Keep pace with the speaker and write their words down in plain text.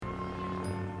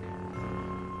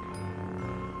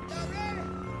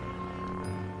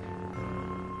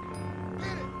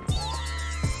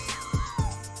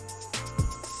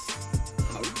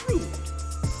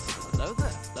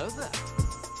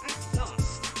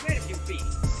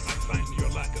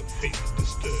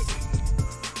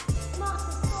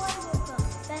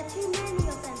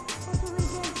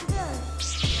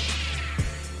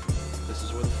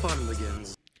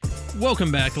Welcome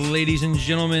back, ladies and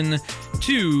gentlemen,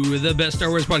 to the best Star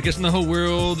Wars podcast in the whole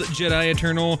world, Jedi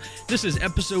Eternal. This is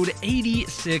episode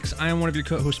 86. I am one of your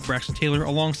co-hosts, Braxton Taylor,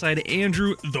 alongside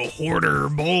Andrew the Hoarder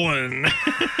Bolin.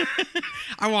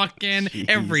 I walk in,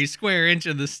 every square inch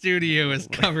of the studio is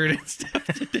covered in stuff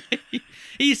today.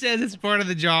 He says it's part of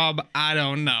the job. I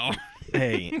don't know.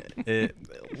 Hey,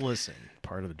 listen,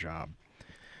 part of the job.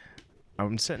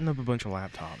 I'm setting up a bunch of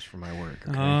laptops for my work.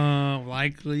 Okay?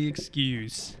 Likely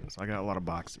excuse. So I got a lot of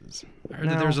boxes. I heard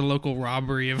that there's a local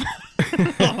robbery of all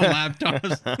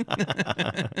laptops.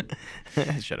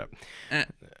 Shut up.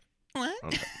 What?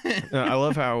 Okay. I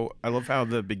love how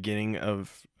the beginning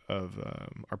of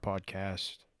our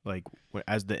podcast, like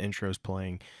as the intro's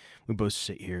playing, we both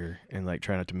sit here and like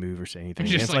try not to move or say anything.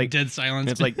 Just it's like dead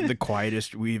silence. It's like the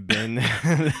quietest we've been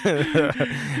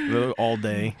all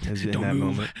day. Is in don't that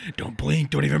move. moment. Don't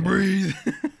blink. Don't even breathe.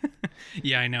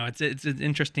 Yeah, I know. It's an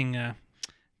interesting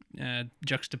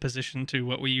juxtaposition to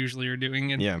what we usually are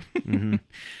doing. And yeah. Mm-hmm.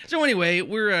 So anyway,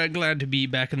 we're glad to be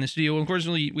back in the studio.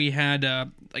 Unfortunately, we had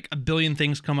like a billion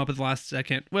things come up at the last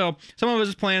second. Well, some of it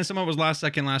was planned, some of it was last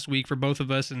second last week for both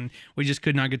of us, and we just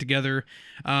could not get together.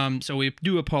 So we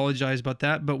do apologize about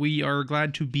that, but we are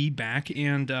glad to be back,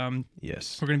 and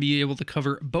yes, we're going to be able to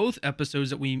cover both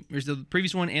episodes there's the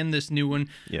previous one and this new one,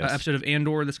 yes. Episode of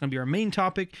Andor. That's going to be our main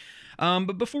topic.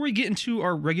 But before we get into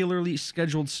our regularly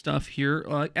scheduled stuff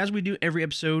here, as we do every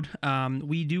episode,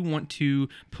 we do want to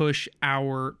push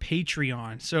our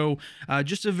Patreon. So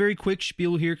just a very quick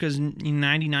spiel here, because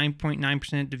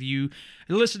 99.9% of you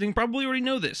listening probably already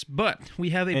know this, but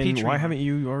we have a Patreon. Why haven't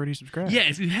you already subscribed? Yeah,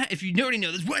 if you already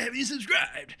know this, why haven't you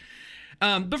subscribed?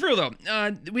 But for real though,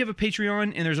 we have a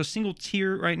Patreon, and there's a single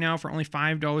tier right now for only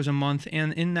 $5 a month.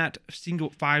 And in that single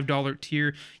 $5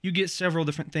 tier, you get several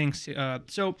different things.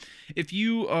 So if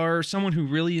you are someone who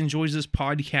really enjoys this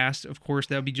podcast, of course,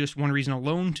 that would be just one reason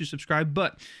alone to subscribe.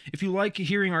 But if you like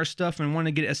hearing our stuff and want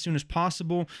to get it as soon as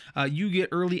possible, you get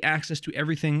early access to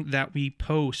everything that we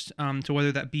post. So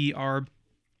whether that be our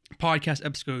podcast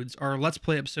episodes, our Let's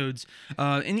Play episodes,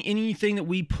 anything that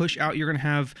we push out, you're going to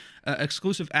have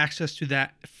exclusive access to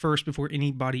that first before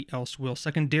anybody else will.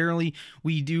 Secondarily,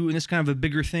 we do, and this is kind of a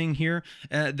bigger thing here,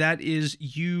 that is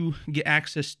you get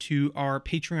access to our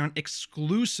Patreon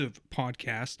exclusive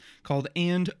podcast called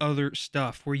And Other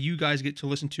Stuff, where you guys get to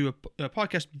listen to a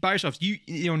podcast by yourselves. You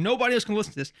know, nobody else can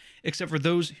listen to this except for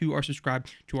those who are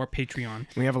subscribed to our Patreon.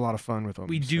 We have a lot of fun with them.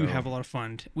 We do have a lot of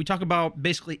fun. We talk about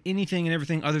basically anything and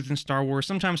everything other than Star Wars.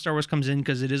 Sometimes Star Wars comes in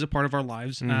because it is a part of our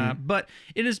lives, but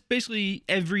it is basically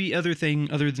every other thing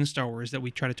other than Star Wars that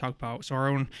we try to talk about. So our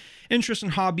own interests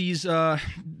and hobbies,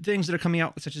 things that are coming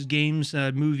out, such as games,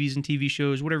 movies, and TV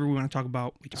shows, whatever we want to talk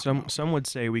about. Some would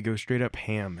say we go straight up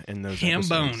ham in those ham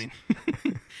episodes. Boning.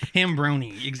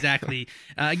 Ham-brony, exactly.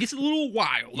 It gets a little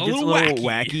wild, a little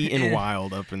wacky and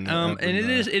wild up in the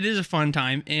it is a fun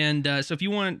time. And so if you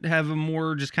want to have a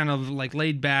more just kind of like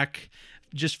laid back,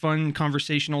 just fun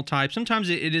conversational type, sometimes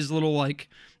it is a little like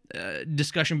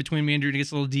discussion between me and Andrew, and it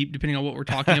gets a little deep depending on what we're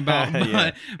talking about.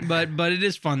 But it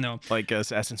is fun though. Like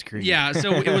Assassin's Creed. Yeah,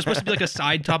 so it was supposed to be like a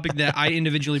side topic that I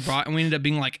individually brought, and we ended up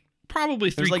being like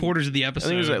probably three-quarters of the episode. I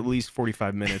think it was at least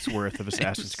 45 minutes worth of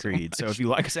Assassin's Creed. So if you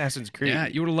like Assassin's Creed, yeah,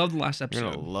 you would have loved the last episode.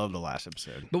 You're going to love the last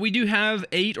episode. But we do have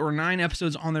 8 or 9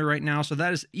 episodes on there right now, so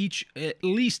that is each at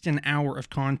least an hour of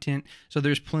content. So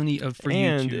there's plenty of for you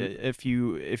to. And if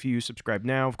you subscribe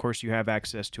now, of course, you have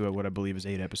access to what I believe is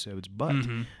 8 episodes. But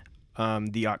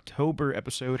the October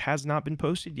episode has not been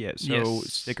posted yet, so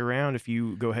stick around. If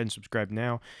you go ahead and subscribe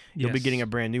now, you'll be getting a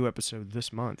brand new episode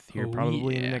this month here,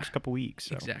 probably in the next couple weeks.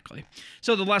 So. Exactly.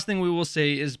 So the last thing we will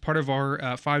say is part of our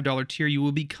 $5 tier, you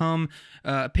will become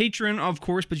a patron, of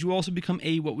course, but you also become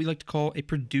what we like to call a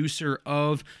producer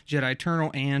of Jedi Eternal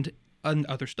and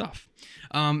other stuff.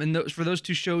 And for those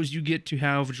 2 shows, you get to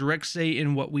have direct say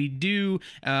in what we do,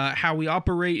 how we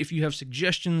operate. If you have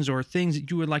suggestions or things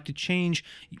that you would like to change,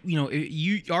 you know,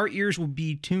 our ears will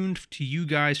be tuned to you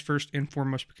guys first and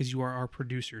foremost because you are our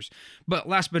producers. But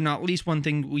last but not least, one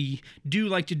thing we do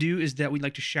like to do is that we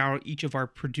like to shout out each of our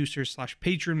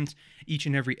producers/patrons each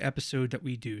and every episode that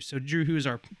we do. So Drew, who is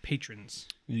our patrons?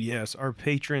 Yes, our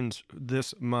patrons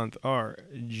this month are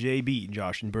JB,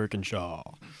 Josh and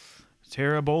Birkinshaw,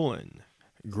 Tara Bolin,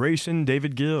 Grayson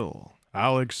David Gill,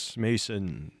 Alex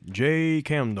Mason, Jay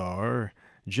Camdar,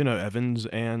 Jenna Evans,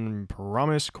 and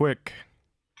Promise Quick.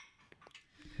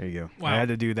 There you go. Wow. I had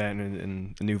to do that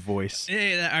in a new voice.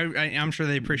 Yeah, I'm sure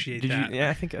they appreciate Did that. you?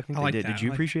 Yeah, I think they like did. that. Did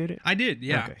you appreciate it? I did,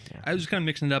 yeah. Okay, yeah. I was kind of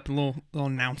mixing it up, a little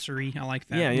announcery. I like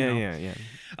that.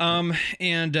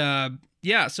 Yeah.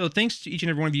 Yeah, so thanks to each and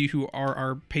every one of you who are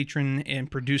our patron and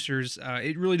producers.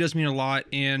 It really does mean a lot,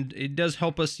 and it does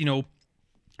help us, to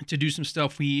do some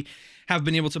stuff. We have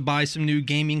been able to buy some new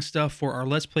gaming stuff for our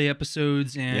Let's Play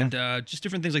episodes and just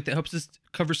different things like that. Helps us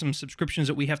cover some subscriptions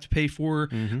that we have to pay for.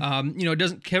 It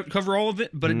doesn't cover all of it,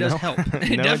 but it does help.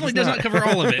 It definitely does not cover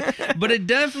all of it, but it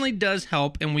definitely does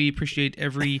help, and we appreciate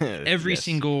every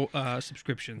single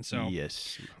subscription. So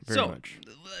yes, very much.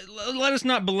 Let us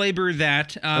not belabor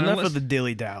that. Enough of the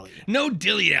dilly-dally. No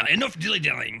dilly-dally. Enough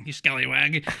dilly-dallying, you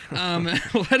scallywag.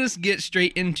 Let us get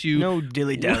straight into... No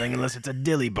dilly-dallying unless it's a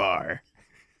dilly bar.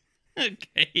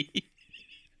 Okay.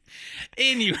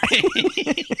 Anyway,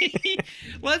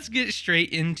 let's get straight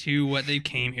into what they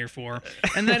came here for,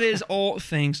 and that is all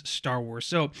things Star Wars.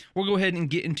 So we'll go ahead and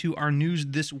get into our news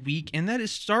this week, and that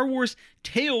is Star Wars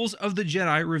Tales of the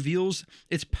Jedi reveals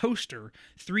its poster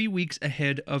 3 weeks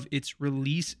ahead of its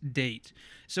release date.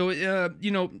 So,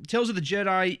 Tales of the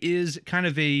Jedi is kind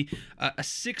of a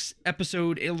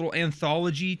 6-episode, a little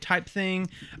anthology type thing.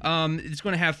 It's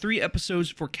going to have 3 episodes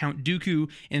for Count Dooku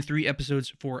and 3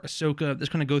 episodes for Ahsoka. That's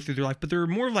going to go through their life, but they're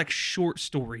more of like short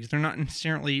stories. They're not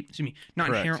inherently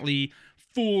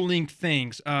full-length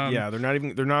things. They're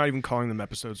not even calling them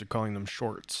episodes. They're calling them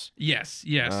shorts. Yes.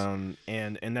 And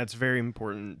that's very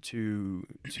important to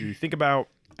think about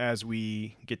as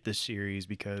we get this series,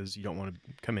 because you don't want to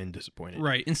come in disappointed.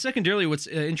 Right. And secondarily, what's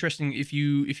interesting, if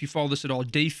you follow this at all,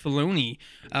 Dave Filoni,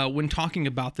 when talking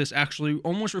about this, actually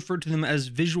almost referred to them as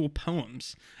visual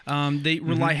poems. They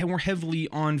rely more heavily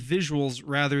on visuals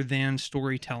rather than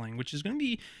storytelling, which is going to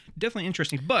be definitely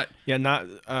interesting. But yeah,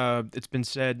 it's been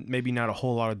said maybe not a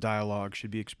whole lot of dialogue should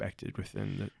be expected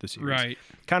within the series. Right.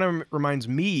 Kind of reminds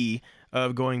me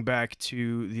of going back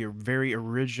to the very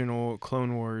original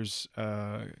Clone Wars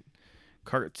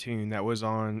cartoon that was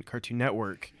on Cartoon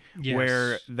Network,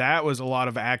 where that was a lot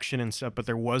of action and stuff, but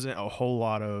there wasn't a whole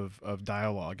lot of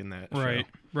dialogue in that show.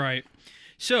 Right.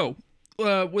 So,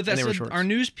 with that said, our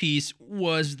news piece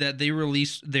was that they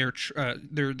released their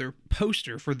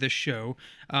poster for this show,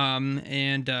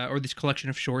 or this collection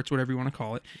of shorts, whatever you want to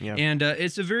call it. Yeah. And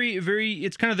it's a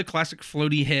it's kind of the classic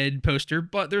floaty head poster,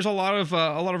 but there's a lot of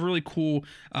really cool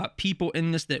people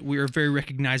in this that we are very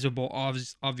recognizable,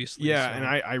 obviously. Yeah, so. And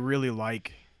I really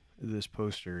like this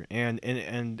poster,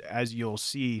 and as you'll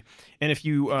see, and if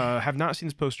you have not seen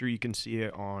this poster, you can see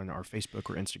it on our Facebook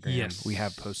or Instagram. Yes. We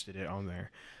have posted it on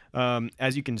there.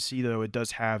 As you can see, though, it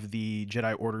does have the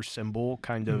Jedi Order symbol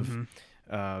kind of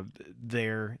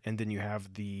there, and then you have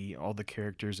all the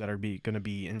characters that are going to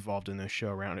be involved in this show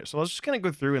around it. So let's just kind of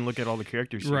go through and look at all the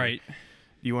characters here. Right.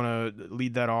 You want to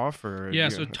lead that off, or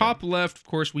top left, of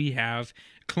course, we have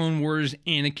Clone Wars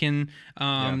Anakin.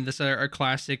 That's our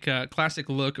classic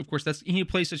look. Of course, he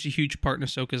plays such a huge part in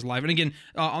Ahsoka's life. And again,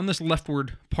 on this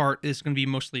leftward part is going to be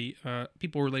mostly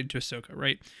people related to Ahsoka,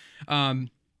 right?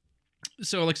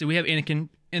 So, like I said, we have Anakin,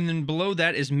 and then below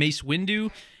that is Mace Windu,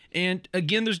 and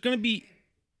again, there's going to be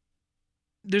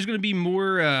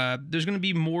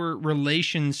more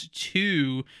relations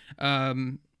to.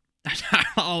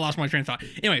 I lost my train of thought.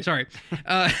 Anyway, sorry.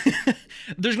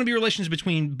 There's going to be relations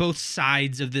between both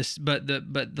sides of this, but the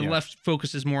left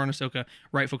focuses more on Ahsoka,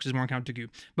 right focuses more on Count Dooku.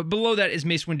 But below that is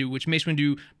Mace Windu, which Mace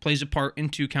Windu plays a part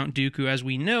into Count Dooku, as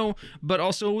we know, but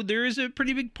also there is a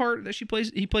pretty big part that he plays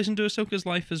into Ahsoka's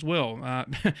life as well,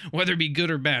 whether it be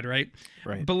good or bad, right?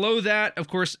 Right. Below that, of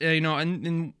course,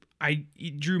 and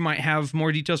Drew might have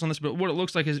more details on this, but what it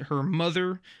looks like is her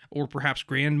mother or perhaps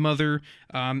grandmother.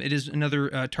 It is another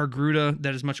Targruta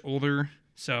that is much older.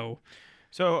 So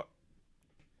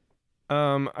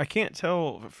I can't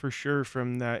tell for sure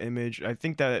from that image. I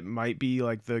think that it might be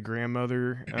like the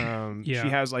grandmother. She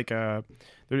has like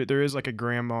there is like a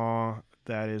grandma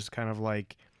that is kind of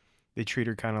like, they treat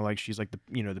her kind of like she's like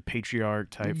the patriarch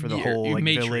type for the whole like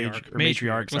village, or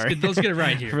matriarch. Sorry, let's get it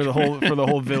right here. for the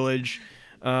whole village.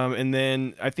 And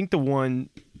then I think the one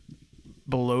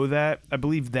below that, I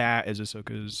believe that is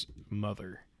Ahsoka's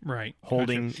mother. Right.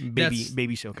 Holding baby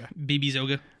Ahsoka. Baby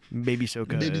Zoga. Baby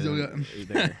Ahsoka. Baby Zoga.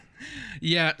 There.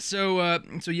 Yeah. So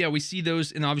we see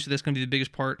those, and obviously that's going to be the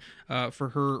biggest part for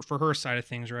her side of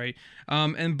things, right?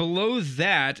 And below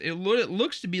that, it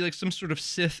looks to be like some sort of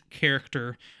Sith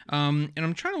character. And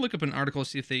I'm trying to look up an article to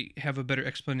see if they have a better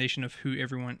explanation of who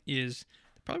everyone is.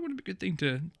 Probably would be a good thing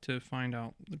to find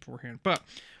out beforehand. But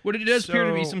what it does appear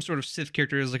to be some sort of Sith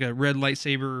character is like a red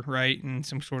lightsaber, right? And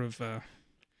some sort of...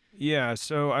 Yeah,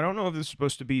 so I don't know if this is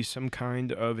supposed to be some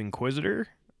kind of Inquisitor.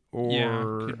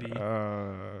 or could be.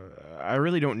 I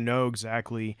really don't know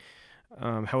exactly.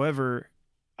 However,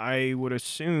 I would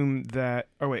assume that.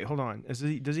 Oh wait, hold on. Does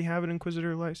he have an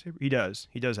Inquisitor lightsaber? He does.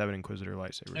 He does have an Inquisitor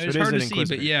lightsaber. It's hard to see,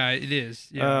 but yeah, it is.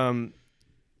 Yeah.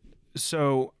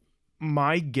 So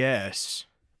my guess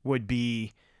would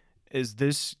be, is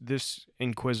this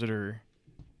Inquisitor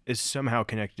is somehow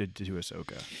connected to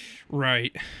Ahsoka.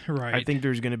 Right. I think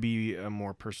there's going to be a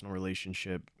more personal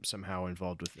relationship somehow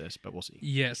involved with this, but we'll see.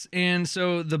 Yes, and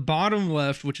so the bottom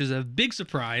left, which is a big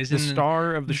surprise, the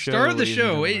star of the show. Star of the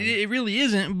show. It really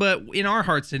isn't, but in our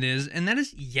hearts it is, and that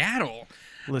is Yaddle.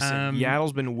 Listen,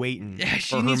 Yaddle's been waiting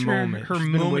for her moment. Her She's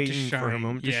moment been waiting to shine. for her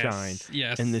moment to shine.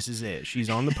 Yes. And this is it.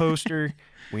 She's on the poster.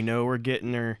 We know we're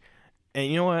getting her. And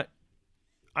you know what?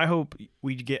 I hope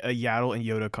we get a Yaddle and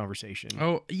Yoda conversation.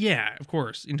 Oh yeah, of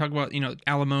course. You can talk about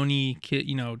alimony, kid,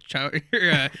 child.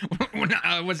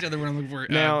 What's the other one I'm looking for?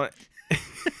 Now,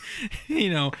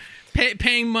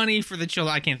 paying money for the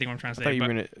children. I can't think what I'm trying to say. I thought you were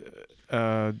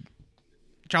gonna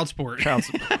child support. Child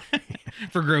support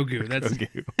for Grogu. That's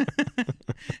Grogu.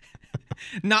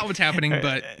 Not what's happening,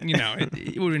 but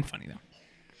it would have been funny though.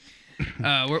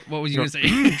 What was you gonna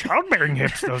say? Childbearing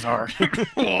hips, those are.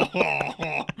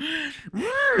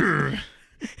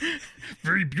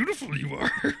 Very beautiful you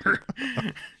are.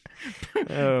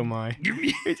 Oh my! Give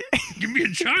me a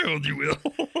child, you will.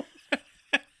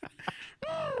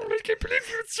 I can't believe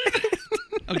you would say that.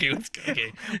 Okay, let's go.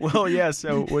 Okay. Well, yeah.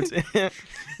 So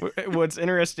what's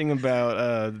interesting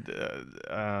about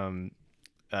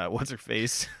what's her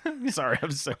face? Sorry,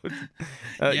 I'm so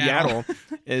Yaddle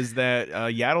is that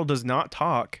Yaddle does not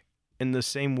talk in the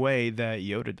same way that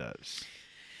Yoda does.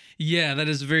 Yeah, that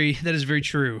is very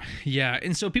true. Yeah,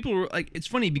 and so people were like, it's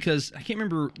funny because I can't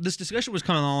remember, this discussion was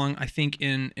coming along, I think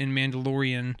in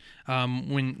Mandalorian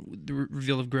when the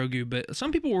reveal of Grogu, but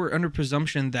some people were under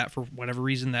presumption that for whatever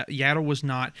reason that Yaddle was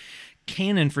not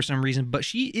canon for some reason, but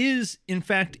she is in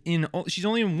fact she's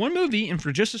only in one movie and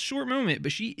for just a short moment,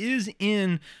 but she is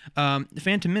in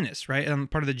Phantom Menace, right?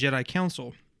 Part of the Jedi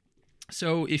Council.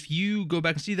 So if you go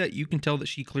back and see that, you can tell that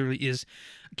she clearly is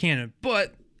canon,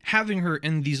 but having her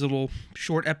in these little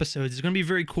short episodes is going to be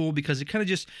very cool because it kind of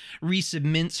just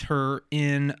resubmits her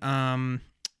in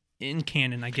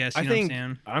canon, I guess. You know what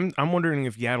I'm saying? I'm wondering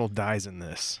if Yaddle dies in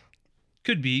this.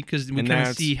 Could be because we kind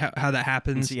of see how that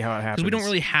happens. See how it happens because we don't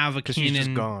really have a canon. She's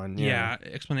just gone. Yeah,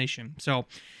 explanation. So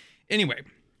anyway.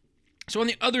 So on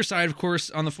the other side, of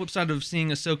course, on the flip side of seeing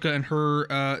Ahsoka and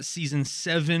her season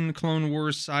 7 Clone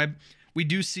Wars side, we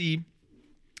do see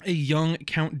a young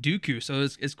Count Dooku, so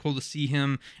it's cool to see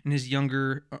him in his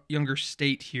younger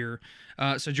state here.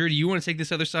 So, Drew, do you want to take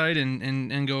this other side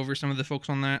and go over some of the folks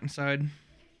on that side?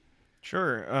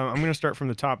 Sure. I'm going to start from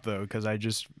the top, though, because I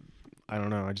don't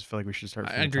know. I just feel like we should start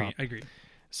from the top. I agree.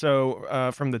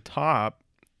 So, from the top,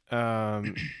 well,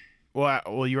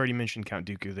 you already mentioned Count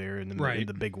Dooku there in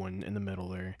the big one in the middle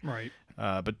there. Right.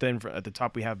 But then at the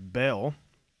top, we have Bail.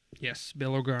 Yes,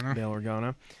 Bail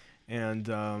Organa. And,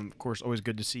 of course, always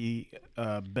good to see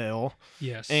Bail.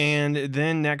 Yes. And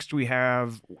then next we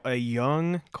have a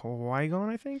young Qui-Gon,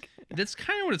 I think? That's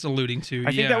kind of what it's alluding to.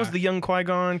 I think that was the young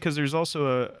Qui-Gon, because there's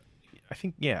also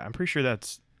I'm pretty sure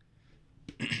that's...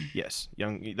 yes,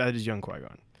 that is young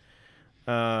Qui-Gon.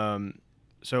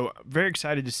 So, very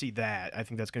excited to see that. I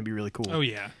think that's going to be really cool. Oh,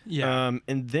 yeah. Yeah.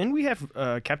 And then we have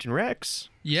Captain Rex.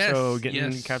 Yes. So,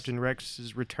 getting Captain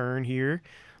Rex's return here.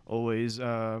 Always...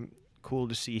 cool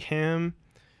to see him.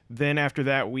 Then after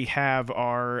that, we have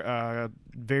our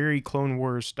very Clone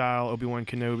Wars style Obi-Wan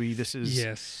Kenobi. This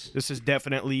is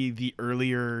definitely the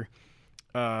earlier.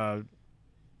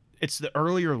 It's the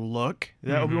earlier look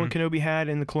that Obi-Wan Kenobi had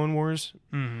in the Clone Wars,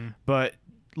 but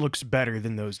looks better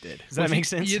than those did. Does that make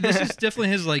sense? Yeah, this is definitely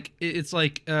his it's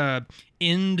like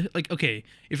end. Like, okay,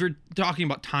 if you're talking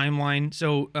about timeline,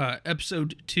 so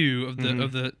episode 2 of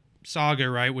the saga,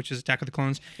 right, which is Attack of the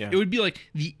Clones, it would be like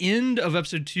the end of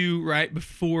episode 2 right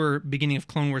before beginning of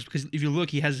Clone Wars, because if you look,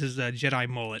 he has his Jedi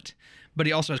mullet, but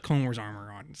he also has Clone Wars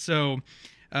armor on, so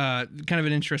kind of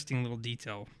an interesting little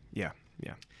detail. Yeah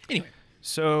Anyway,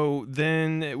 so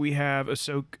then we have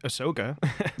Ahsoka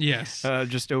yes,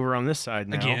 just over on this side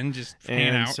now, again, just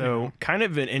hanging out. So kind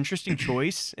of an interesting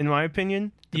choice in my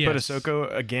opinion to put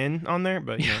Ahsoka again on there,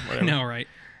 but whatever. No, right.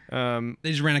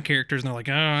 They just ran out of characters and they're like,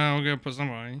 oh, I'm gonna put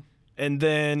somebody. And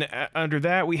then under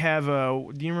that we have do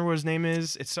you remember what his name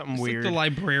is? It's something weird. Like the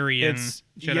librarian,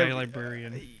 Jedi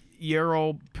librarian.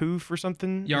 Yarael Poof or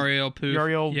something? Yarael Poof.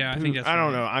 Yeah, Poof. I think that's I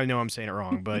don't know. I know I'm saying it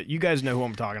wrong, but you guys know who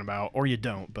I'm talking about, or you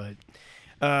don't. But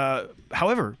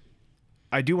however,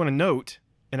 I do want to note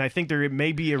And I think there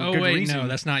may be a Oh good wait, reason. no,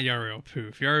 that's not Yarael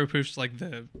Poof. Yarael Poof's like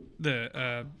the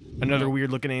Another no. weird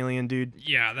looking alien dude.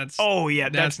 Yeah, that's. Oh yeah,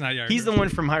 that's not Yarael. He's the one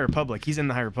from High Republic. He's in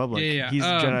the High Republic. Yeah. He's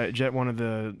Jet one of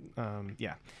the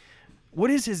yeah. What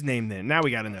is his name then? Now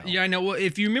we got to know. Yeah, I know. Well,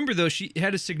 if you remember though, she being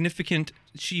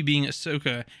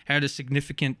Ahsoka had a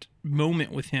significant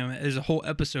moment with him. There's a whole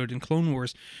episode in Clone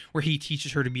Wars where he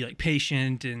teaches her to be like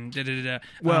patient and da da da.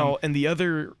 Well, and the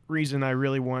other reason I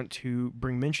really want to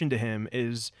bring mention to him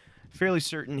is fairly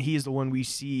certain he is the one we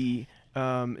see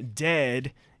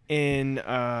dead in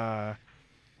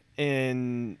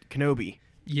Kenobi.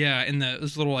 Yeah, in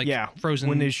this little like frozen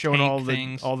when they're showing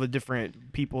tank all the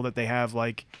different people that they have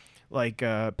like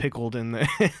pickled in the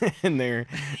in there,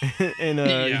 and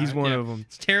he's one of them.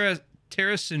 It's Tara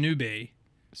Sinube.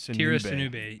 Tara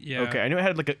Sinube. Yeah. Okay, I knew it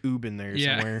had like a oob in there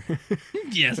somewhere.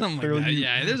 Yeah, something like that.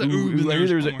 Yeah, there's a oob. oob.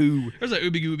 There's a oob. There's a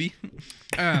ooby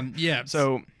gooby. Yeah.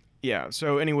 So yeah.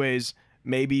 So anyways,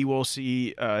 maybe we'll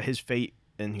see his fate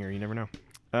in here. You never know.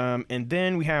 And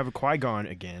then we have Qui-Gon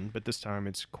again, but this time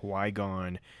it's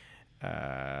Qui-Gon,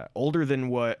 older than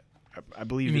what I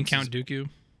believe. You mean Count Dooku?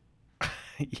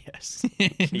 Yes.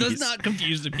 Does not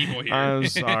confuse the people here. I'm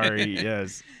sorry.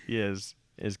 Yes, he is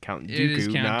Count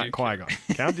Dooku, not Qui-Gon.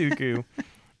 Count Dooku.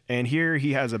 And here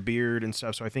he has a beard and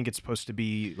stuff, so I think it's supposed to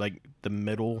be like the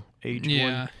middle age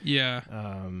one. Yeah.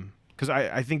 Because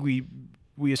I think we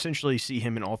essentially see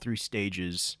him in all three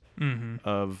stages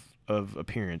of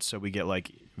appearance. So we get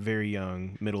like very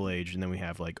young, middle age, and then we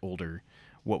have like older,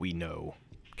 what we know,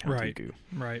 Count Dooku.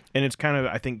 Right. And it's kind of,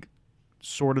 I think,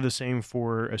 sort of the same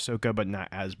for Ahsoka, but not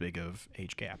as big of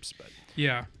age gaps. But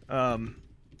yeah.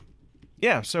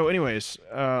 Yeah. So, anyways,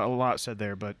 a lot said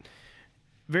there, but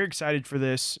very excited for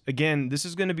this. Again, this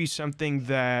is going to be something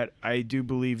that I do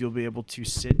believe you'll be able to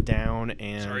sit down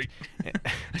and Sorry.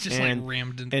 I just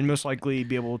rammed into and most likely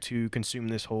be able to consume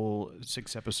this whole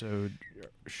 6-episode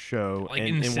show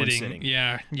in one sitting.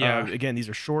 Yeah. Again, these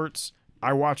are shorts.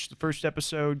 I watched the first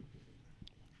episode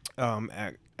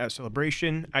at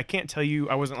Celebration. I can't tell you,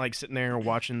 I wasn't like sitting there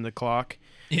watching the clock.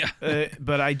 Yeah.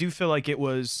 But I do feel like it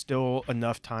was still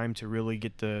enough time to really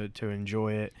get to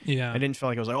enjoy it. Yeah. I didn't feel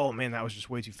like I was like, oh man, that was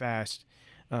just way too fast.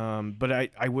 But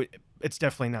I would, it's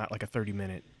definitely not like a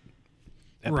 30-minute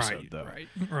episode though.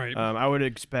 Right. I would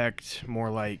expect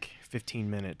more like 15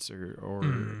 minutes or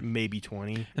maybe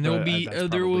 20. And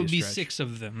there will be 6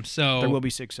 of them. So there will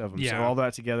be 6 of them. Yeah. So all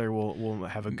that together will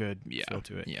have a good feel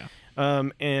to it. Yeah.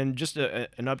 And just an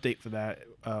update for that,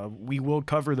 we will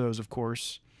cover those, of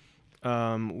course.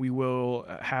 We will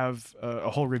have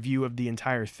a whole review of the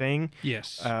entire thing.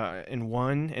 Yes. In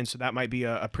one, and so that might be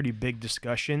a pretty big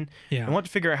discussion. Yeah. I want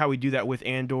to figure out how we do that with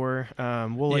Andor.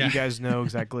 We'll let you guys know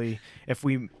exactly if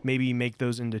we maybe make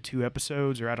those into 2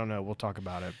 episodes, or I don't know. We'll talk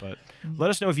about it, but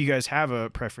let us know if you guys have a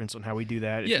preference on how we do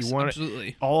that. Yes, if you want absolutely.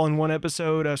 it all in one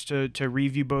episode, us to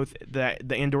review both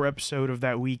the Andor episode of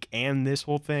that week and this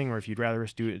whole thing, or if you'd rather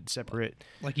us do it separate,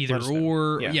 like either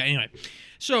or. Yeah. Anyway.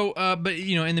 So, but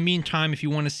in the meantime, if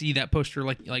you want to see that poster,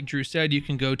 like Drew said, you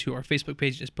can go to our Facebook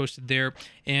page. It's posted there.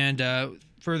 And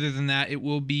further than that, it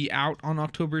will be out on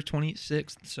October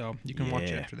 26th. So you can watch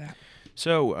it after that.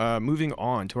 So, moving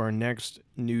on to our next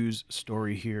news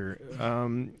story here.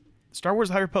 Star Wars: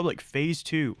 The High Republic Phase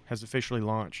 2 has officially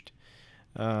launched.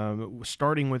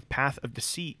 Starting with Path of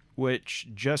Deceit, which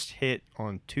just hit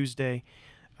on Tuesday.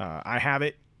 I have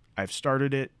it. I've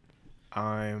started it.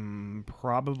 I'm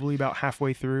probably about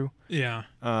halfway through. Yeah.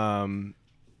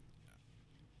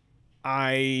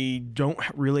 I don't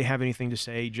really have anything to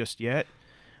say just yet.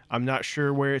 I'm not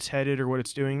sure where it's headed or what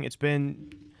it's doing. It's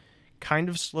been kind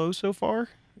of slow so far.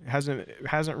 It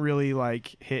hasn't really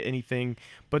like hit anything,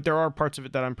 but there are parts of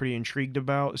it that I'm pretty intrigued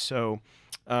about. So,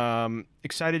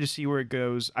 excited to see where it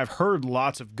goes. I've heard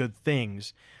lots of good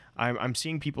things. I'm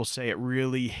seeing people say it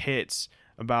really hits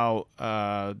about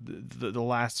the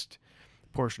last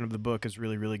portion of the book is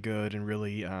really, really good and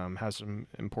really has some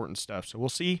important stuff. So we'll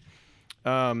see.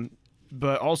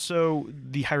 But also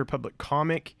the High Republic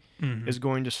comic is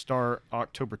going to start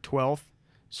October 12th.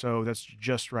 So that's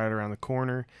just right around the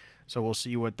corner. So we'll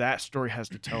see what that story has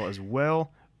to tell as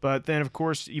well. But then, of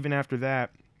course, even after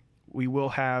that, we will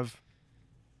have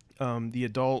the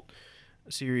adult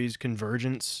series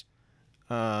Convergence.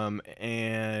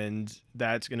 And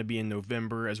that's going to be in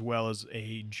November, as well as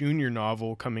a junior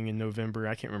novel coming in November.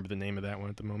 I can't remember the name of that one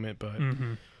at the moment, but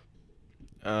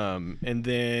and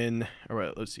then, all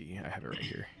right, let's see. I have it right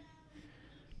here.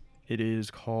 It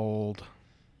is called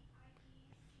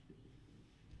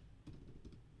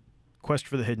Quest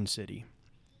for the Hidden City.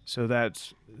 So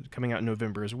that's coming out in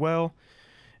November as well.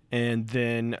 And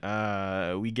then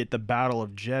we get the Battle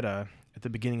of Jeddah at at the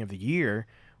beginning of the year,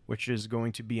 which is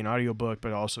going to be an audiobook,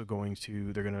 but also they're going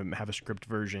to have a script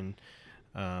version.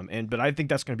 But I think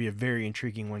that's going to be a very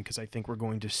intriguing one, because I think we're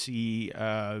going to see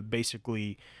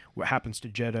basically what happens to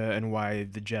Jedha and why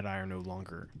the Jedi are no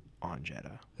longer on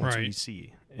Jedha, once we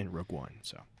see in Rogue One.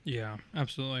 So yeah,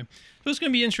 absolutely. So it's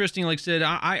going to be interesting. Like I said,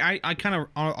 I kind of,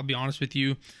 I'll be honest with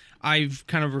you, I've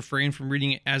kind of refrained from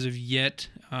reading it as of yet,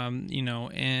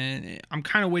 and I'm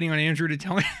kind of waiting on Andrew to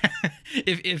tell me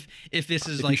if this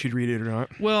is if like, you should read it or not.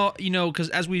 Well, because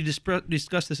as we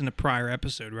discussed this in a prior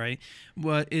episode, right?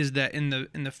 What is that in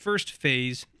the first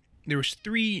phase, there was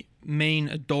 3 main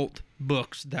adult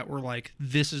books that were like,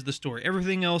 this is the story.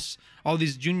 Everything else, all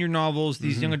these junior novels,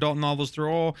 these young adult novels, they're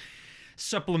all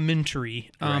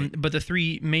supplementary, but the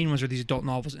 3 main ones are these adult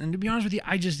novels. And to be honest with you,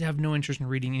 I just have no interest in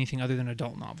reading anything other than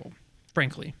adult novel,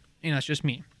 frankly, and that's just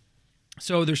me.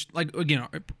 So there's, like, again,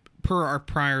 per our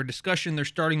prior discussion, they're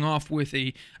starting off with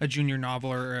a junior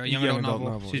novel or a young adult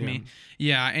novel, excuse me.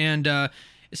 Yeah, and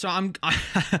so I'm,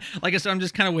 like I said, I'm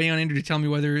just kind of waiting on Andrew to tell me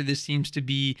whether this seems to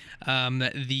be what I'm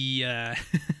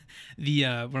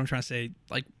trying to say,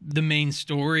 like the main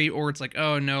story, or it's like,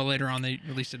 oh no, later on they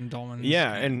released it in Dolman.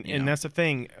 Yeah, and that's the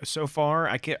thing. So far,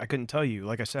 I couldn't tell you.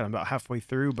 Like I said, I'm about halfway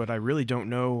through, but I really don't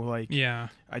know. Like,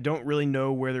 I don't really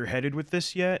know where they're headed with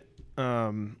this yet.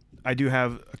 I do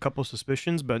have a couple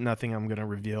suspicions, but nothing I'm going to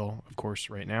reveal, of course,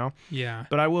 right now. Yeah.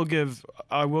 But I will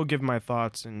give my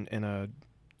thoughts in a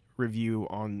review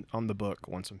on the book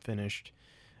once I'm finished.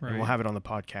 Right. And we'll have it on the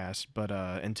podcast. But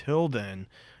until then,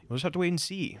 we'll just have to wait and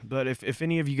see. But if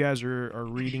any of you guys are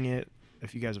reading it,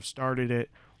 if you guys have started it,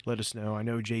 let us know. I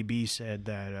know JB said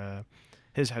that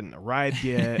his hadn't arrived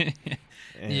yet.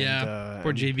 And,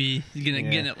 poor JB. He's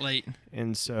getting it late.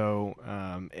 And so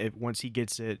once he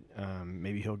gets it,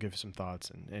 maybe he'll give some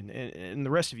thoughts. And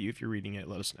the rest of you, if you're reading it,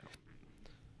 let us know.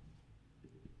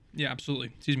 Yeah,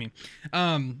 absolutely. Excuse me.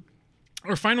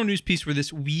 Our final news piece for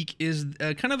this week is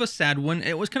kind of a sad one.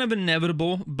 It was kind of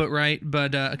inevitable, but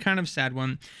a kind of sad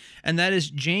one. And that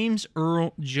is James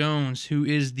Earl Jones, who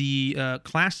is the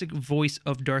classic voice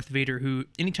of Darth Vader, who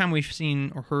anytime we've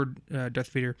seen or heard Darth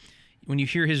Vader, when you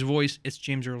hear his voice, it's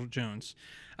James Earl Jones.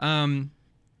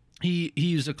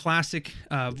 He's a classic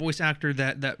voice actor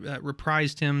that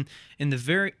reprised him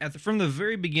from the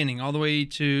very beginning all the way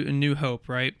to A New Hope,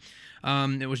 right?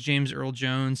 It was James Earl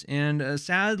Jones, and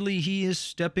sadly, he is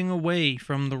stepping away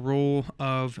from the role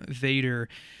of Vader.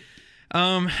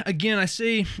 Again, I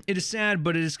say it is sad,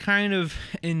 but it is kind of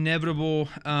inevitable,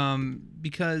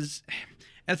 because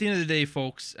at the end of the day,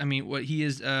 folks, I mean, what he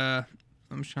is, I'm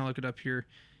just trying to look it up here.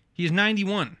 He is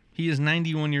 91. He is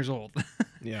 91 years old.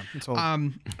 Yeah, it's old.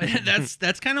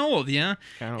 That's kind of old, yeah.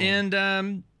 Kinda old. And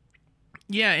and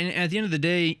at the end of the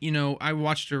day, I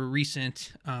watched a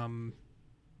recent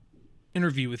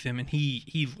interview with him, and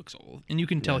he looks old, and you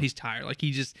can tell he's tired. Like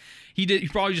he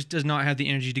probably just does not have the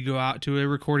energy to go out to a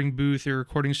recording booth or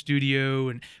recording studio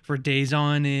and for days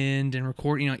on end and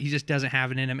record. He just doesn't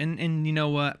have it in him. And you know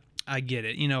what? I get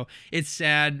it. It's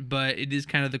sad, but it is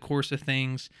kind of the course of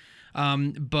things.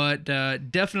 But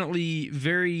definitely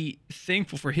very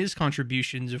thankful for his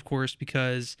contributions, of course,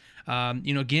 because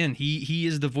again, he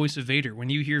is the voice of Vader. When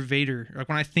you hear Vader, like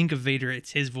when I think of Vader,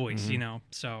 it's his voice.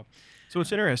 So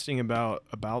what's interesting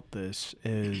about this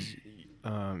is,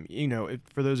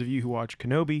 for those of you who watch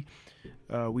Kenobi,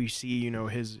 we see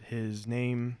his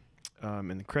name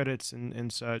in the credits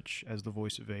and such as the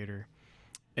voice of Vader.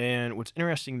 And what's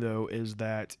interesting though is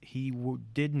that he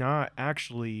did not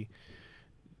actually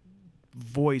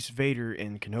voice Vader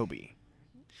in Kenobi.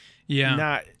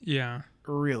 Not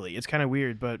really. It's kind of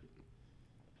weird, but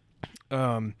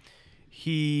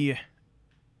he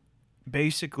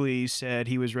basically said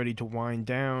he was ready to wind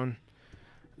down,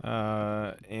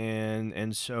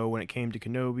 and so when it came to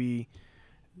Kenobi,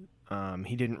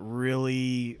 he didn't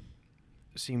really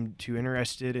seem too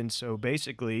interested, and so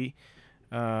basically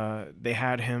they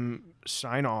had him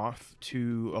sign off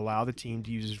to allow the team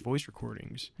to use his voice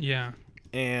recordings. Yeah.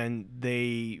 And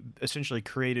they essentially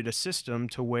created a system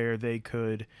to where they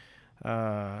could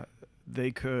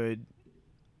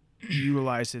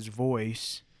utilize his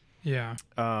voice,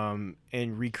 and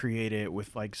recreate it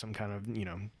with like some kind of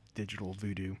digital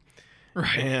voodoo,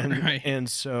 right? And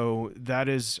so that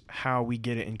is how we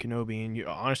get it in Kenobi. And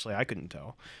honestly, I couldn't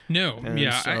tell. No,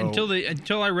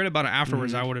 until I read about it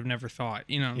afterwards, I would have never thought.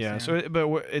 Yeah. So, but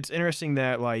it's interesting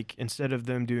that like instead of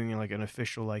them doing like an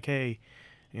official like, hey,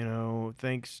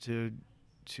 thanks to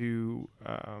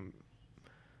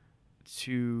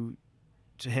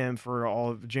to him for all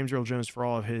of James Earl Jones for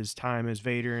all of his time as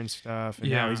Vader and stuff, and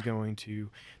now he's going to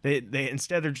they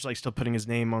instead they're just like still putting his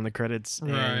name on the credits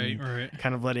and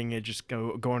kind of letting it just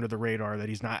go under the radar that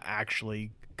he's not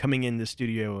actually coming in the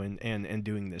studio and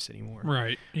doing this anymore.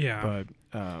 Right. Yeah.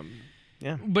 But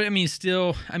yeah. But I mean,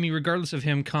 still, regardless of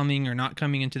him coming or not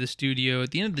coming into the studio, at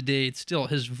the end of the day, it's still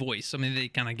his voice. I mean, they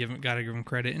kind of gotta give him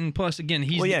credit. And plus, again,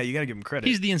 you gotta give him credit.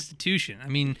 He's the institution. I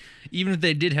mean, even if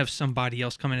they did have somebody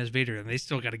else come in as Vader, they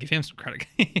still gotta give him some credit.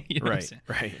 You know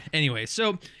right. Anyway,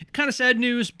 so kind of sad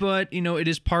news, but it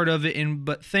is part of it.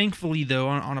 But thankfully, though,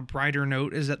 on a brighter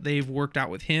note, is that they've worked out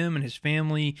with him and his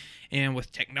family, and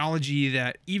with technology,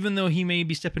 that even though he may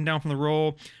be stepping down from the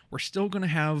role, we're still gonna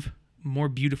have more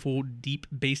beautiful, deep,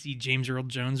 bassy James Earl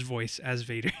Jones voice as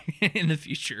Vader in the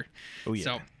future. Oh yeah.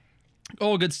 So,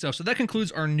 all good stuff. So that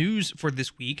concludes our news for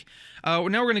this week. Now we're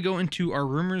going to go into our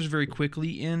rumors very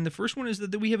quickly. And the first one is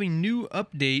that we have a new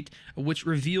update which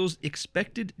reveals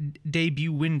expected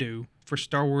debut window for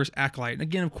Star Wars Acolyte. And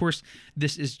again, of course,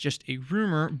 this is just a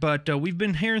rumor, but we've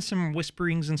been hearing some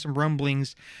whisperings and some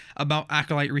rumblings about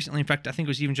Acolyte recently. In fact, I think it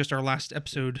was even just our last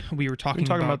episode we were talking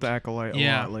about the Acolyte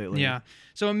a lot lately. Yeah.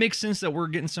 So it makes sense that we're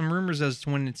getting some rumors as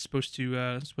to when it's supposed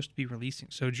to be releasing.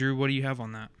 So Drew, what do you have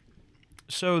on that?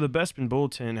 So the Bespin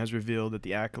Bulletin has revealed that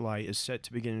the Acolyte is set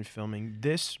to begin filming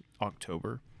this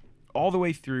October, all the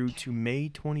way through to May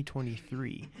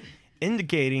 2023,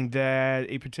 indicating that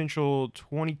a potential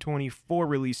 2024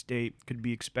 release date could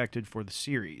be expected for the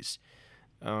series.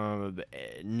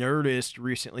 Nerdist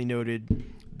recently noted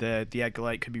that the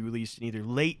Acolyte could be released in either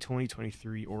late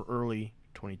 2023 or early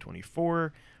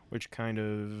 2024, which kind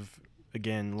of,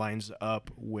 again, lines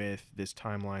up with this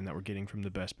timeline that we're getting from the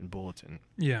Bespin Bulletin.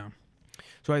 Yeah.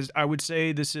 So I would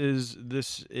say this is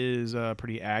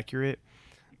pretty accurate.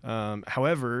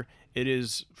 However, it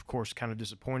is, of course, kind of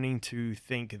disappointing to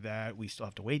think that we still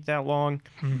have to wait that long.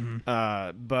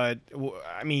 Mm-hmm. But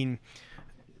I mean,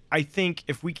 I think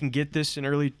if we can get this in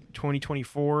early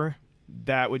 2024,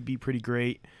 that would be pretty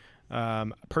great.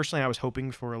 Personally, I was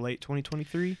hoping for a late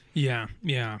 2023. Yeah.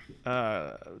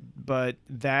 But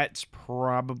that's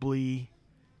probably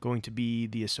going to be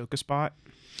the Ahsoka spot.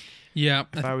 Yeah,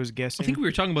 if I was guessing. I think we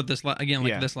were talking about this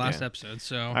this last episode.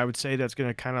 So I would say that's going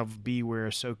to kind of be where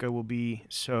Ahsoka will be.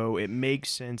 So it makes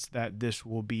sense that this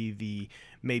will be the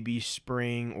maybe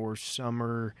spring or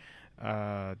summer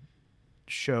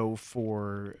show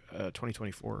for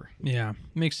 2024. Yeah,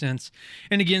 makes sense.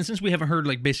 And again, since we haven't heard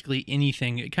basically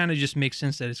anything, it kind of just makes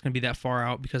sense that it's going to be that far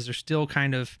out, because they're still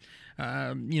kind of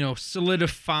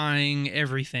solidifying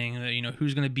everything,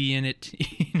 who's going to be in it,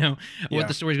 what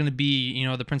the story's going to be,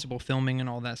 the principal filming and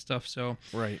all that stuff. So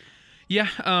right. Yeah,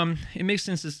 it makes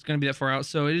sense it's going to be that far out.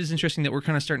 So it is interesting that we're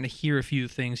kind of starting to hear a few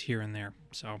things here and there.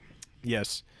 So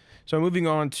yes. So moving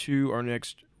on to our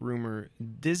next rumor,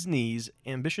 Disney's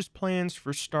ambitious plans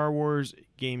for Star Wars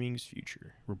gaming's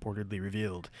future reportedly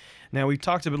revealed. Now, we've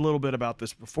talked a little bit about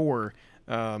this before,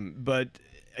 but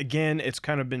again, it's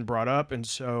kind of been brought up, and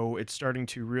so it's starting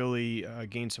to really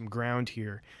gain some ground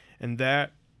here. And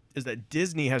that is that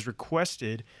Disney has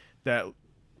requested that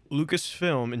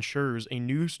Lucasfilm ensures a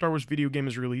new Star Wars video game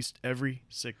is released every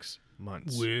 6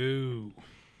 months. Whoa.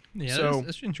 Yeah, so,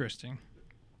 that's interesting.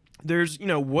 There's,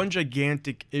 one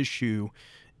gigantic issue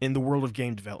in the world of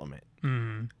game development,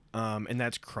 and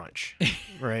that's crunch,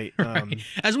 right? Right.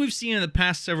 As we've seen in the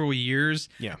past several years,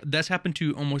 that's happened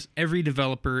to almost every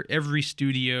developer, every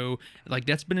studio.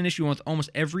 That's been an issue with almost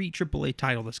every AAA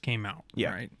title that's came out. Yeah,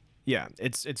 right? Yeah,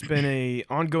 it's been a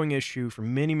ongoing issue for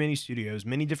many, many studios,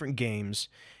 many different games,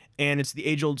 and it's the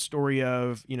age-old story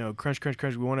of, crunch.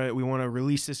 We want to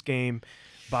release this game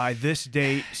by this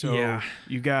date, so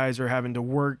you guys are having to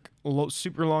work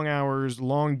super long hours,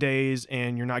 long days,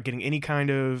 and you're not getting any kind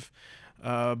of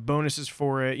bonuses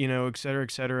for it, et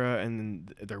cetera, and then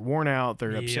they're worn out,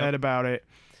 they're upset about it,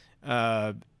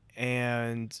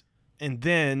 and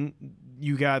then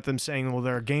you got them saying, well,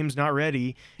 their game's not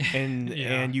ready, and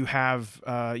and you have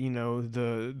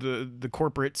the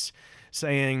corporates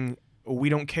saying, we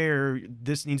don't care,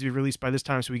 this needs to be released by this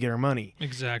time so we get our money.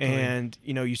 Exactly. And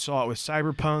you saw it with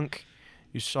Cyberpunk,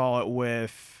 you saw it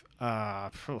with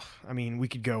we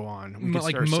could go on. We could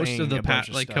start most of the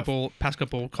past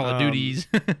couple Call of Duties.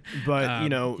 But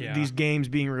these games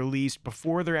being released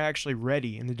before they're actually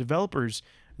ready, and the developers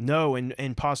know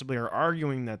and possibly are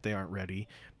arguing that they aren't ready,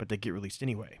 but they get released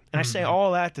anyway. And I say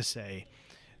all that to say,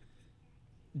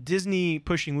 Disney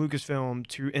pushing Lucasfilm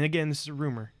to, and again, this is a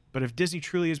rumor, but if Disney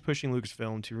truly is pushing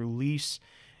Lucasfilm to release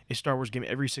a Star Wars game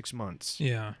every 6 months,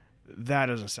 that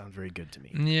doesn't sound very good to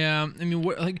me. Yeah, I mean,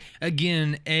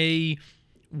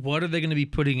 what are they going to be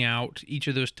putting out each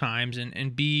of those times,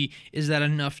 and B, is that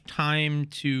enough time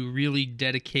to really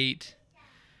dedicate?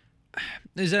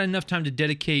 Is that enough time to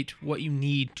dedicate what you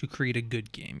need to create a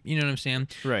good game? You know what I'm saying?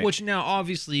 Right. Which now,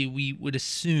 obviously, we would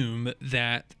assume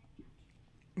that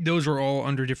those are all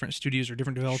under different studios or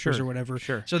different developers or whatever.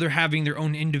 Sure. So they're having their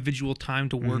own individual time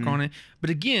to work on it. But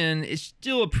again, it's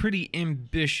still a pretty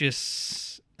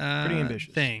ambitious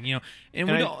thing, you know. And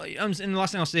and the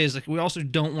last thing I'll say is, like, we also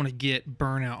don't want to get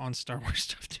burnout on Star Wars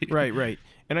stuff too. Right.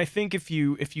 And I think if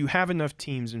you have enough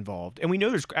teams involved, and we know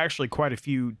there's actually quite a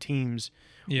few teams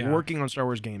working on Star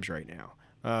Wars games right now.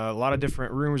 A lot of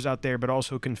different rumors out there, but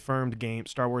also confirmed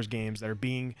Star Wars games that are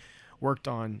being worked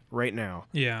on right now.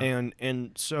 Yeah.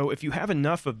 And so if you have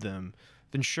enough of them,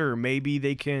 then sure, maybe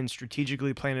they can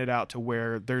strategically plan it out to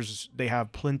where they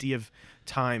have plenty of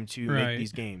time to make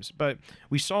these games. But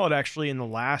we saw it actually in the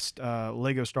last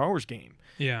Lego Star Wars game.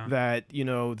 Yeah. That, you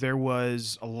know, there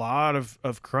was a lot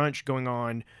of crunch going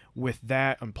on with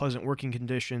that, unpleasant working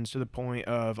conditions, to the point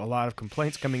of a lot of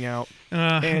complaints coming out.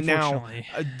 And now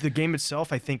the game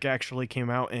itself, I think, actually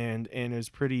came out and is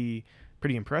pretty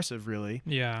impressive, really.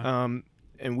 Yeah.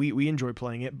 And we enjoy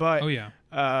playing it, but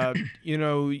you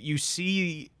know, you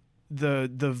see the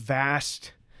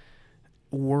vast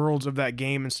worlds of that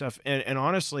game and stuff, and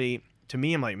honestly, to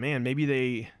me, I'm like, man, maybe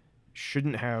they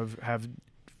shouldn't have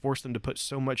forced them to put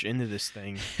so much into this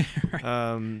thing.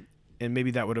 And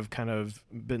maybe that would have kind of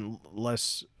been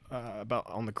less about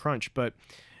on the crunch. But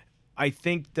I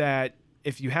think that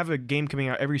if you have a game coming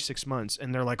out every 6 months,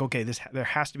 and they're like, okay, there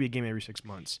has to be a game every 6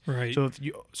 months. Right.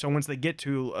 So once they get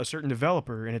to a certain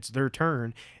developer and it's their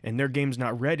turn and their game's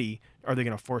not ready, are they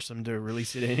going to force them to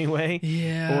release it anyway?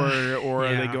 Yeah. Or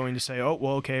are they going to say, oh,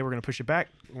 well, okay, we're going to push it back.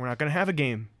 We're not going to have a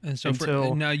game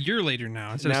until a year later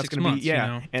now instead of 6 months. You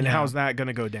know? And yeah. how's that going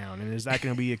to go down? And is that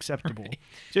going to be acceptable?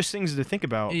 Just things to think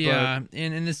about. Yeah,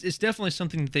 and it's definitely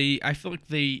something that I feel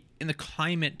like in the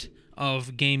climate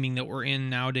of gaming that we're in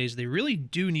nowadays, they really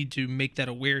do need to make that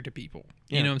aware to people.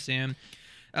 You know what I'm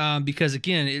saying? Because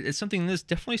again, it's something that's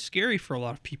definitely scary for a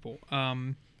lot of people.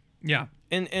 Yeah.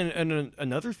 And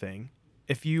another thing,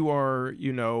 if you are,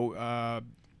 you know,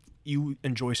 you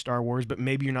enjoy Star Wars, but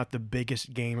maybe you're not the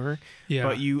biggest gamer. Yeah.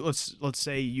 But let's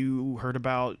say you heard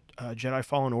about Jedi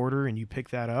Fallen Order and you pick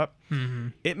that up. Mm-hmm.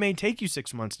 It may take you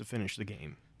 6 months to finish the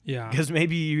game. Yeah. Because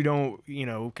maybe you don't, you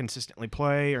know, consistently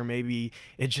play, or maybe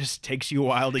it just takes you a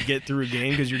while to get through a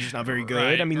game because you're just not very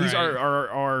good. I mean, these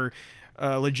are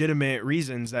legitimate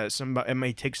reasons that it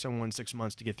may take someone 6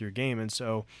 months to get through a game. And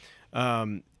so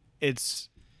it's,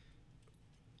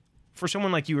 for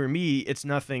someone like you or me, it's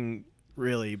nothing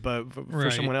really, but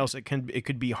for someone else, it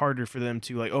could be harder for them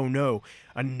to, like, oh no,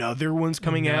 another one's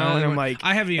coming out, and I'm like,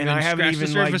 I haven't even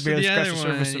scratched the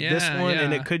surface of this one,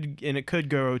 and it could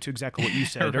grow to exactly what you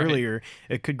said earlier.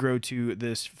 It could grow to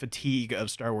this fatigue of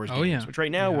Star Wars games, which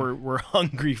right now we're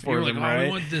hungry for them, right? We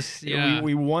want this,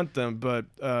 we want them, but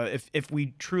if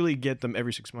we truly get them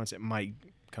every 6 months, it might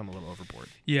come a little overboard.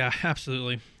 Yeah,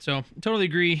 absolutely. So totally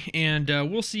agree, and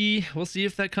we'll see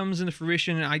if that comes into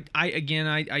fruition.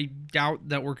 I doubt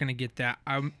that we're gonna get that.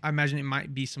 I imagine it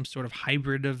might be some sort of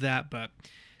hybrid of that, but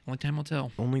only time will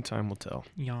tell. Only time will tell.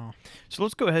 Yeah. So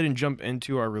let's go ahead and jump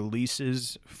into our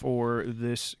releases for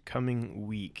this coming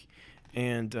week,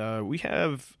 and we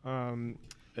have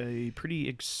a pretty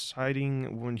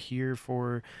exciting one here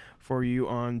for you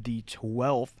on the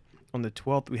 12th. On the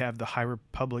 12th, we have the High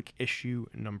Republic issue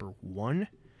number 1.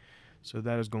 So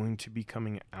that is going to be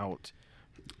coming out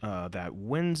that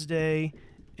Wednesday.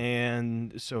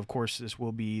 And so, of course, this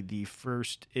will be the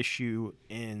first issue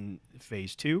in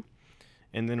Phase 2.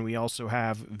 And then we also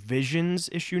have Visions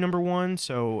issue number 1.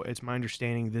 So it's my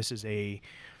understanding this is a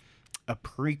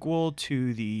prequel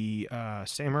to the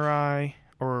Samurai...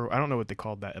 Or I don't know what they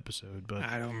called that episode, but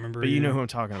I don't remember. But you know who I'm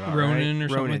talking about, Ronin, right? or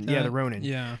something like that? Yeah, the Ronin.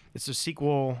 Yeah, it's a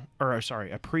sequel, a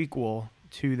prequel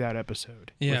to that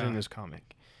episode within this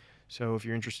comic. So if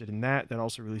you're interested in that, that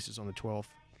also releases on the 12th.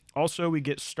 Also, we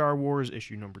get Star Wars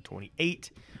issue number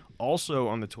 28, also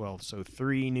on the 12th. So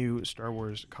 3 new Star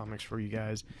Wars comics for you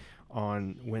guys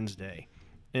on Wednesday,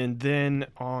 and then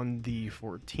on the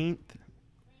 14th,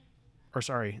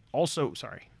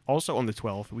 Also on the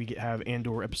 12th, we have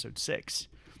Andor Episode 6.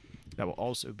 That will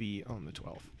also be on the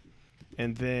 12th.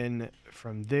 And then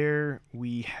from there,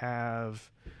 we have...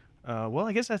 well,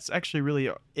 I guess that's actually really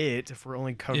it if we're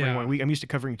only covering 1 week. I'm used to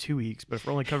covering 2 weeks, but if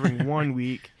we're only covering 1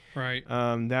 week,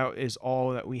 that is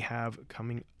all that we have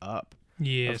coming up.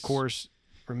 Yes. Of course,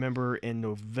 remember, in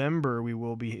November, we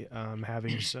will be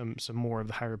having some more of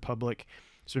the High Republic.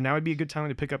 So now would be a good time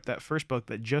to pick up that first book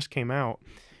that just came out.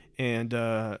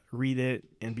 and read it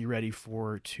and be ready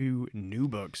for 2 new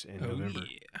books in November.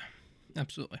 Yeah.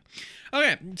 Absolutely.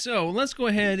 Okay, so let's go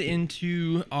ahead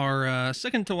into our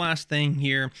second to last thing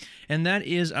here, and that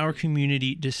is our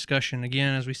community discussion.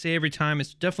 Again, as we say every time,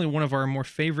 it's definitely one of our more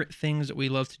favorite things that we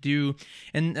love to do.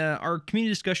 And our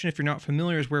community discussion, if you're not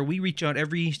familiar, is where we reach out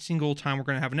every single time we're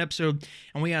going to have an episode,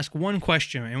 and we ask one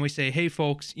question, and we say, hey,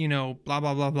 folks, blah,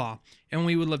 blah, blah, blah. And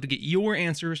we would love to get your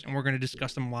answers, and we're going to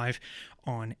discuss them live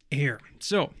on air.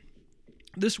 So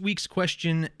this week's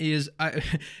question is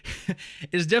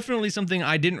definitely something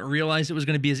I didn't realize it was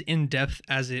going to be as in-depth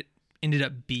as it ended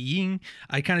up being.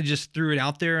 I kind of just threw it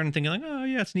out there and thinking like, oh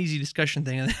yeah, it's an easy discussion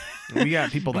thing. We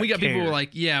got people that we got care. people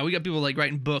we got people like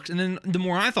writing books. And then the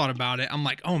more I thought about it, I'm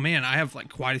like, oh man, I have like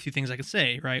quite a few things I could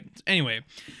say, right? Anyway,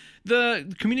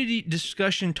 the community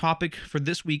discussion topic for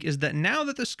this week is that now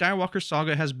that the Skywalker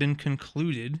saga has been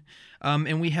concluded,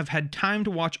 and we have had time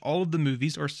to watch all of the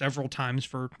movies, or several times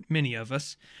for many of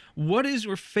us, what is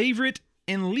your favorite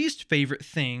and least favorite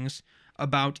things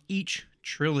about each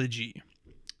trilogy?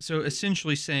 So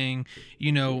essentially saying,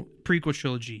 prequel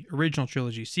trilogy, original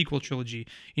trilogy, sequel trilogy,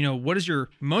 what is your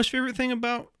most favorite thing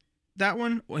about that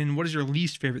one, and what is your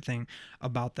least favorite thing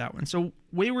about that one? So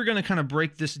way we're going to kind of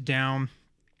break this down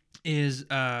is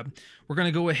we're going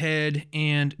to go ahead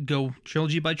and go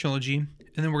trilogy by trilogy,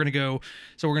 and then we're going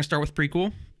to start with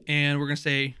prequel, and we're going to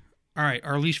say, all right,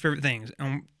 our least favorite things.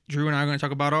 And Drew and I are going to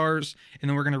talk about ours, and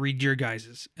then we're going to read your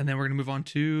guys's, and then we're going to move on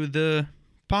to the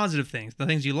positive things, the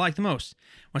things you like the most.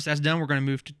 Once that's done, we're going to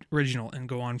move to original and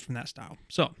go on from that style.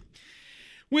 So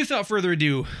without further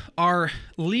ado, our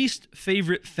least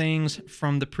favorite things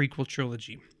from the prequel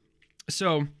trilogy.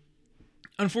 So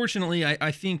unfortunately,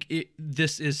 I think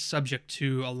this is subject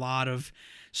to a lot of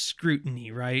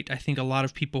scrutiny, right? I think a lot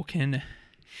of people can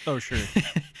sure.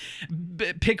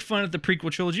 pick fun at the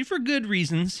prequel trilogy for good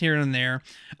reasons here and there.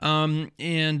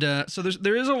 So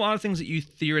there is a lot of things that you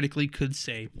theoretically could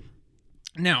say.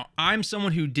 Now, I'm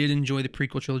someone who did enjoy the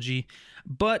prequel trilogy,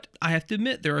 but I have to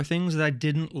admit there are things that I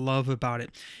didn't love about it.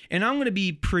 And I'm going to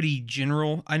be pretty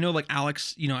general. I know like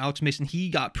Alex Mason, he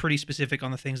got pretty specific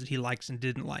on the things that he likes and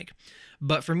didn't like.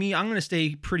 But for me, I'm going to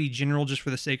stay pretty general just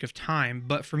for the sake of time.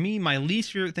 But for me, my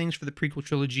least favorite things for the prequel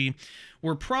trilogy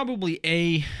were probably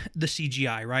the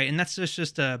CGI, right? And that's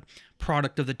just a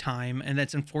product of the time, and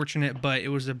that's unfortunate, but it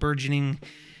was a burgeoning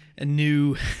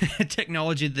new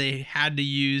technology they had to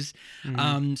use.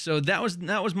 Mm-hmm. So that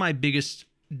was my biggest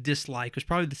dislike, was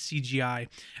probably the CGI.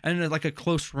 And like a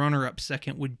close runner-up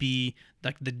second would be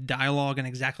like the dialogue and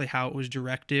exactly how it was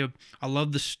directed. I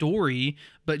love the story,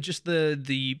 but just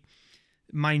the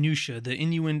minutia, the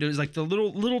innuendos, like the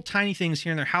little tiny things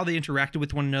here and there, how they interacted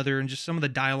with one another, and just some of the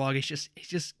dialogue, it's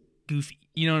just goofy.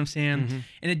 You know what I'm saying? Mm-hmm.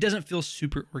 And it doesn't feel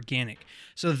super organic.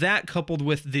 So that, coupled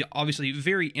with the obviously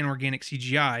very inorganic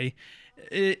CGI,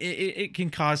 it can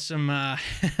cause some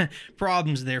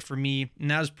problems there for me. And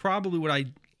that is probably what I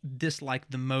dislike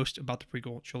the most about the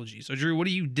prequel trilogy. So Drew, what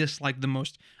do you dislike the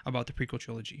most about the prequel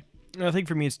trilogy? I think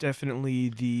for me, it's definitely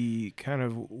the kind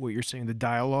of what you're saying, the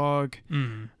dialogue,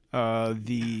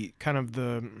 the kind of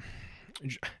the,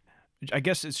 I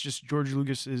guess it's just George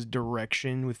Lucas's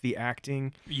direction with the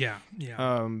acting. Yeah.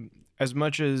 As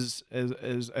much as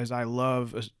I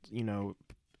love,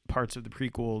 parts of the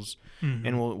prequels,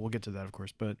 and we'll get to that, of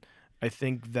course. But I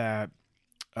think that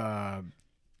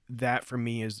that for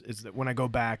me is that when I go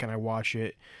back and I watch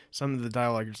it, some of the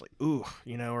dialogue is like, ooh,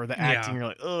 or the acting, you're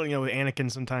like, oh, with Anakin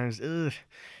sometimes, ugh.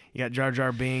 You got Jar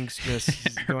Jar Binks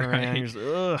just going around. You're just,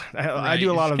 ugh. I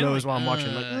do a lot of those while I'm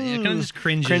watching. Like, it kind of just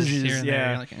cringes here and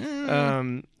yeah. There.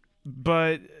 Like,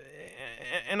 but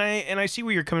and I see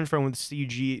where you're coming from with the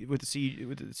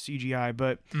CGI,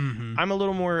 but I'm a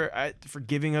little more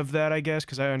forgiving of that, I guess,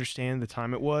 because I understand the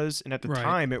time it was, and at the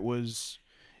time it was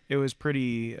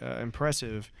pretty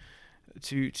impressive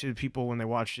to people when they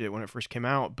watched it when it first came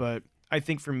out. But I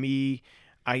think for me,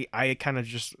 I kind of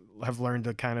just have learned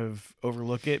to kind of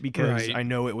overlook it because I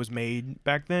know it was made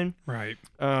back then. Right.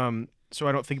 So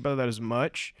I don't think about that as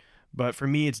much. But for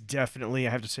me, it's definitely,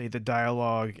 I have to say, the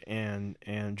dialogue and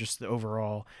just the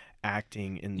overall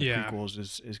acting in the prequels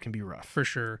is can be rough. For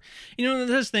sure.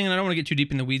 This thing, and I don't want to get too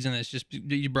deep in the weeds on this, just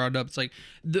you brought it up. It's like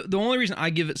the only reason I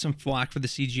give it some flack for the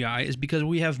CGI is because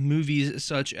we have movies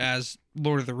such as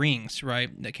Lord of the Rings, right,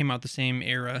 that came out the same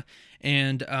era,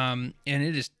 and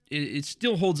it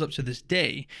still holds up to this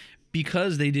day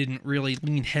because they didn't really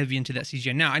lean heavy into that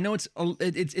CGI. Now I know it's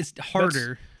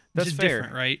harder. That's fair,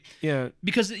 different, right? Yeah,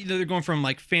 because they're going from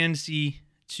like fantasy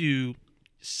to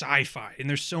sci-fi, and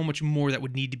there's so much more that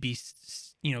would need to be,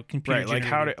 computer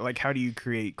right. Like how do you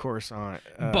create Coruscant?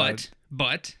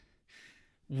 But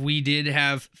we did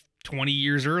have 20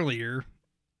 years earlier,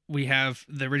 we have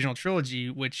the original trilogy,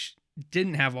 which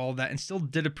didn't have all of that and still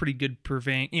did a pretty good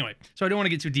purveying. Anyway, so I don't want to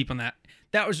get too deep on that.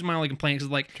 That was my only complaint,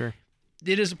 because like, Sure.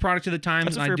 it is a product of the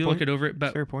times, and I do look it over it,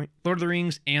 but fair point. Lord of the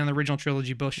Rings and the original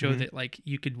trilogy both show that like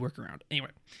you could work around. Anyway,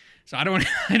 so I don't want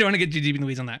to get too deep in the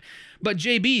weeds on that. But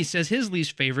JB says his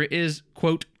least favorite is,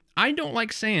 quote, "I don't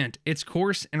like sand. It's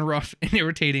coarse and rough and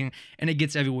irritating, and it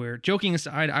gets everywhere." Joking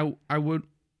aside, I would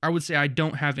say I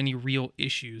don't have any real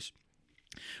issues.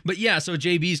 But yeah, so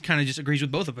JB's kind of just agrees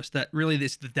with both of us that really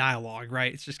it's the dialogue,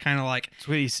 right? It's just kind of like, That's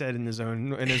what he said in his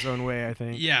own way, I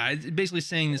think. yeah, it's basically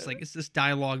saying this, like, it's this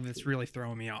dialogue that's really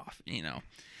throwing me off, you know.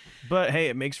 But hey,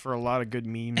 it makes for a lot of good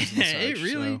memes and such. It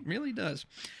really does.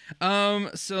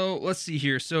 So let's see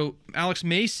here. So Alex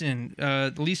Mason,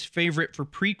 the least favorite for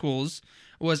prequels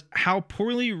was how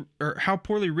poorly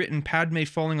written Padme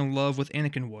falling in love with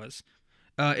Anakin was.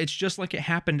 It's just like it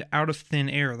happened out of thin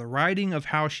air. The writing of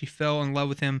how she fell in love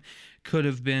with him could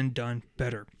have been done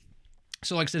better.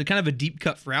 So like I said, kind of a deep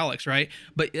cut for Alex, right?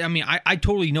 But I mean, I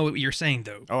totally know what you're saying,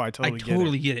 though. Oh, I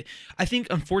totally get it. I think,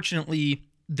 unfortunately,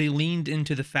 they leaned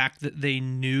into the fact that they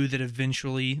knew that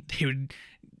eventually they would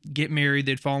get married,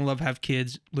 they'd fall in love, have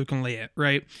kids, Luke and Leia,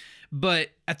 right? But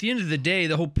at the end of the day,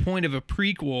 the whole point of a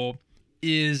prequel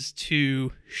is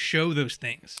to show those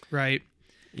things, right?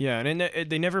 Yeah, and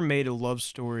they never made a love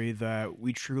story that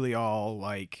we truly all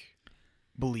like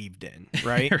believed in,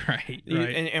 right? right.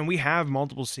 And we have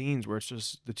multiple scenes where it's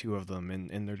just the two of them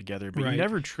and they're together, but you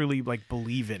never truly like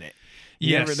believe in it.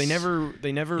 They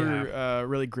never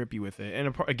really grip you with it. And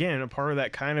a part of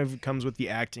that kind of comes with the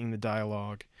acting, the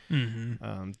dialogue,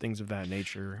 things of that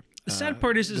nature. The sad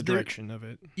part is the direction of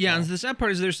it. Yeah, and the sad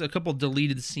part is there's a couple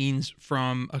deleted scenes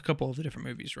from a couple of the different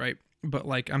movies, right? But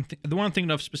like the one I'm thinking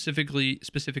of specifically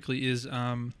is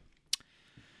I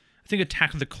think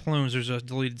Attack of the Clones. There's a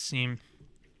deleted scene,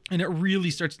 and it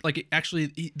really starts like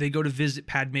they go to visit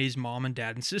Padme's mom and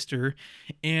dad and sister,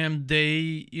 and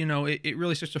they it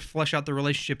really starts to flesh out the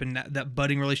relationship and that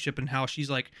budding relationship, and how she's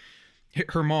like,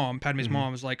 her mom, Padme's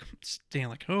mom, is like saying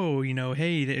like, oh,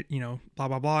 hey, blah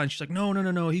blah blah, and she's like,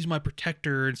 no, he's my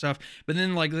protector and stuff. But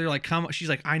then like they're like, she's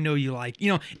like, I know you like,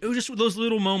 it was just those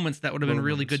little moments that would have been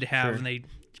really good to have, and they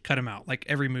cut them out like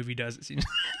every movie does, it seems.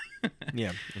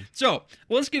 Yeah. So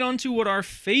let's get on to what our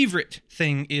favorite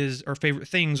thing is, or favorite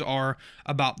things are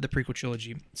about the prequel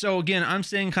trilogy. So again, I'm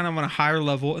staying kind of on a higher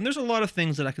level, and there's a lot of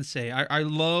things that I could say. I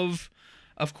love,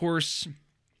 of course,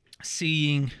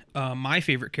 seeing my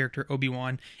favorite character,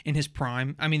 Obi-Wan, in his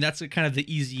prime. I mean, that's kind of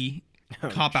the easy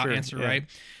cop-out answer, right?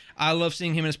 I love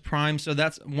seeing him in his prime, so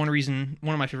that's one of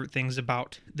my favorite things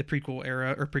about the prequel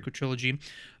era or prequel trilogy.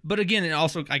 But again, it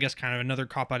also, I guess, kind of another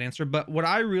cop-out answer. But what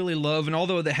I really love, and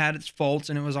although it had its faults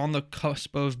and it was on the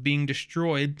cusp of being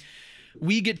destroyed,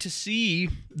 we get to see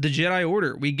the Jedi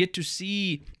Order. We get to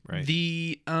see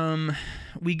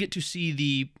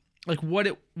like what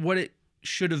it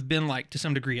should have been like to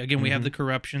some degree. Again, we have the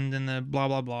corruption and the blah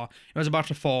blah blah. It was about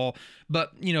to fall,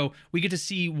 but we get to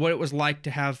see what it was like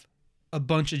to have a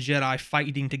bunch of Jedi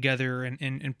fighting together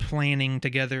and planning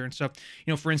together and stuff.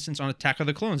 For instance, on Attack of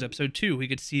the Clones, Episode 2, we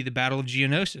could see the Battle of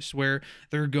Geonosis, where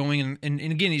they're going, and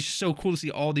again, it's just so cool to see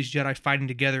all these Jedi fighting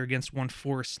together against one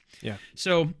force. Yeah.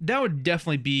 So that would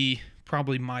definitely be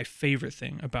probably my favorite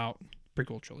thing about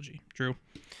prequel trilogy. Drew?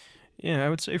 Yeah, I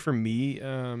would say for me,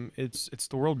 it's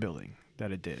the world building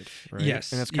that it did, right?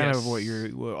 Yes. And that's kind of what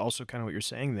you're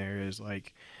saying there is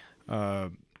like,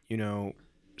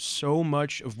 so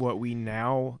much of what we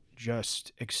now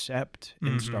just accept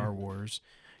in Star Wars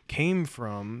came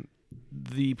from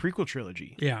the prequel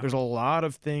trilogy. Yeah. There's a lot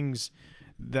of things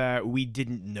that we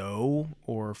didn't know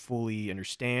or fully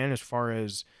understand as far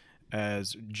as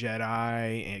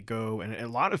Jedi and go, and a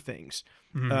lot of things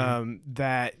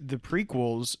that the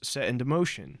prequels set into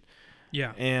motion.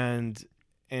 Yeah. And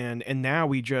now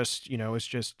we just, it's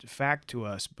just fact to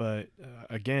us. But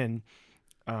again,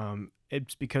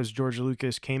 it's because George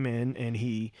Lucas came in and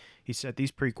he set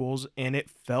these prequels, and it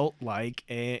felt like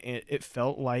an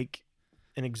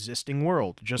existing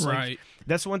world. Just like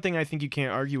that's one thing I think you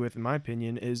can't argue with, in my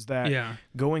opinion, is that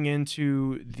going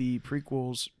into the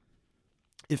prequels,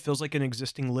 it feels like an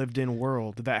existing lived-in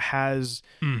world that has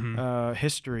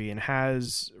history and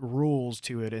has rules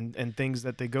to it and things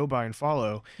that they go by and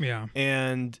follow. Yeah.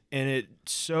 And it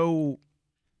so,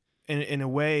 in a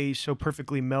way, so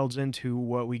perfectly melds into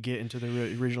what we get into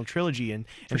the original trilogy and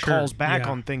calls back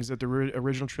on things that the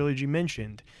original trilogy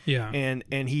mentioned. Yeah. And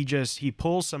he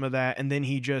pulls some of that, and then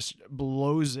he just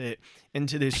blows it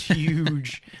into this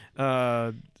huge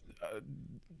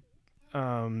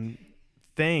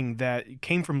thing that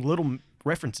came from little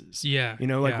references. Yeah. You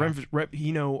know, like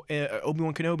yeah.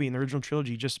 Obi-Wan Kenobi in the original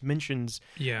trilogy just mentions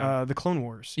the Clone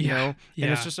Wars. You know,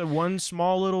 and it's just a one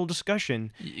small little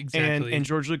discussion. Exactly. And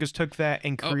George Lucas took that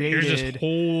and created here's this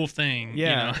whole thing.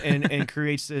 Yeah, you know? and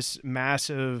creates this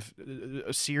massive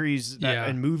series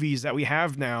and movies that we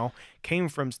have now came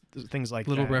from things like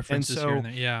little that. references and so here and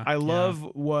there. Yeah. I love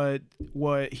what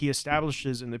he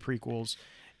establishes in the prequels.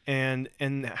 And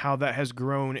how that has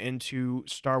grown into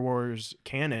Star Wars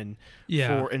canon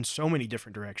in so many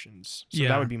different directions. So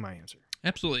that would be my answer.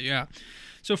 Absolutely, yeah.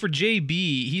 So for JB,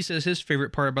 he says his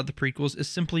favorite part about the prequels is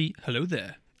simply hello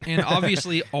there. And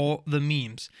obviously all the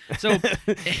memes. So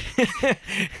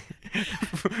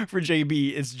for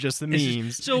JB, it's just the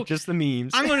memes. Just the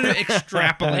memes. I'm going to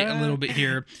extrapolate a little bit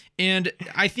here, and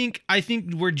I think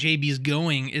where JB's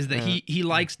going is that he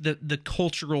likes the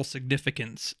cultural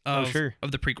significance of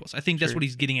the prequels. I think that's what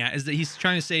he's getting at, is that he's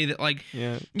trying to say that, like,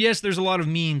 yes, there's a lot of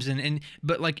memes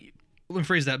but like, let me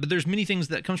phrase that, but there's many things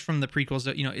that comes from the prequels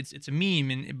that, you know, it's a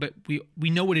meme, but we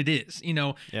know what it is, you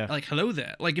know, like hello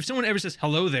there. Like if someone ever says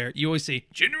hello there, you always say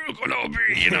General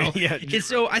Kenobi, you know. And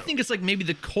so I think it's like maybe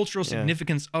the cultural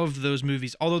significance of those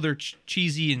movies, although they're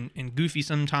cheesy and goofy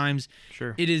sometimes.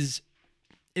 It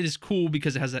is cool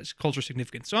because it has that cultural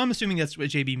significance. So I'm assuming that's what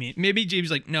JB means. Maybe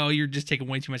JB's like, no, you're just taking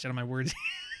way too much out of my words.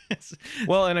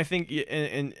 Well, and I think,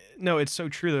 and no, it's so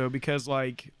true though, because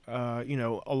like, you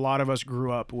know, a lot of us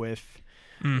grew up with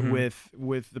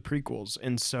the prequels,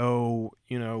 and so,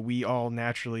 you know, we all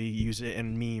naturally use it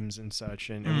in memes and such,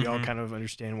 and we all kind of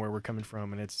understand where we're coming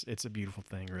from, and it's a beautiful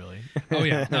thing, really. Oh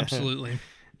yeah, absolutely.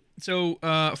 So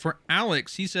for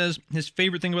Alex, he says his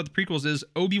favorite thing about the prequels is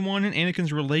Obi-Wan and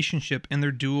Anakin's relationship and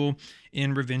their duel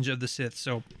in Revenge of the Sith.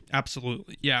 So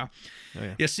absolutely, yeah.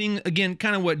 Seeing again,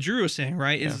 kind of what Drew was saying,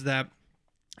 right? Is that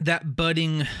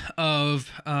budding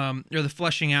of or the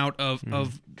fleshing out of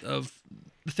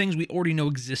the things we already know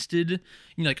existed.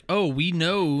 You know, like, oh, we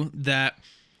know that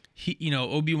he, you know,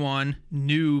 Obi-Wan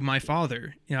knew my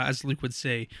father, you know, as Luke would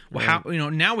say. Well, how, you know,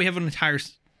 now we have an entire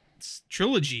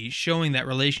trilogy showing that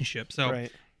relationship. So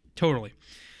totally.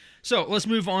 So let's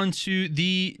move on to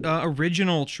the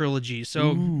original trilogy.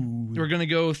 So we're gonna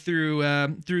go through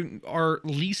our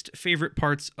least favorite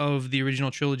parts of the original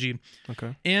trilogy.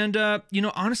 Okay. And you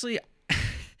know, honestly,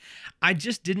 I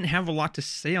just didn't have a lot to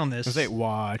say on this. I say,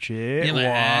 watch it,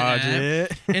 watch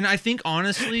it. And I think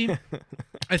honestly,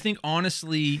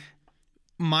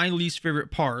 my least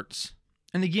favorite parts.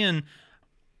 And again,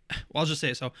 well, I'll just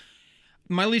say it. So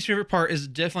my least favorite part is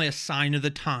definitely a sign of the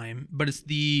time, but it's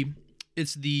the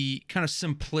kind of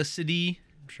simplicity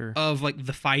of like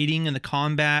the fighting and the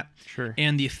combat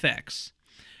and the effects.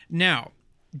 Now,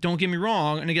 don't get me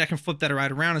wrong, and again, I can flip that right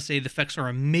around and say the effects are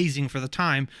amazing for the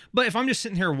time, but if I'm just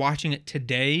sitting here watching it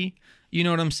today, you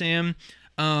know what I'm saying?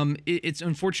 It's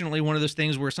unfortunately one of those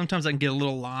things where sometimes I can get a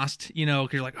little lost, you know,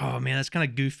 because you're like, oh man, that's kind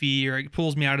of goofy, or it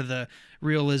pulls me out of the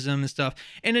realism and stuff.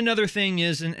 And another thing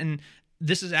is, and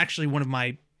this is actually one of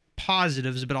my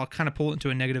positives, but I'll kind of pull it into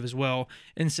a negative as well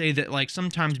and say that, like,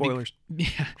 sometimes spoilers.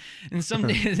 And some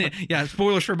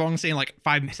spoilers for Bong saying like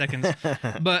 5 seconds.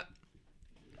 But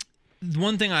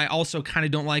one thing I also kind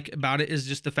of don't like about it is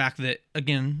just the fact that,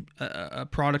 again, a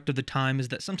product of the time is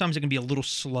that sometimes it can be a little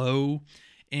slow,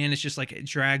 and it's just like it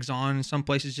drags on in some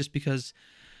places just because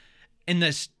in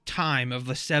this time of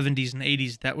the 70s and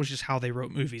 80s, that was just how they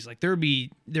wrote movies. Like there would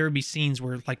be scenes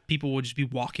where like people would just be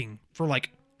walking for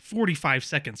like 45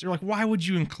 seconds. They're like, why would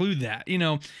you include that? You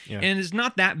know, and it's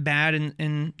not that bad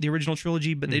in the original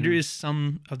trilogy, but there is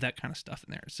some of that kind of stuff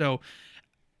in there. So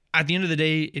at the end of the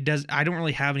day, I don't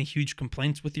really have any huge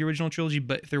complaints with the original trilogy,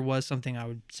 but if there was something, I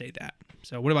would say that.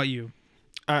 So what about you?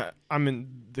 I'm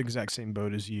in the exact same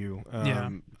boat as you.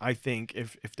 I think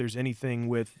if there's anything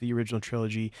with the original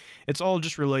trilogy, it's all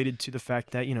just related to the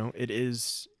fact that, you know, it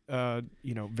is,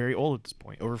 you know, very old at this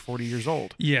point, over 40 years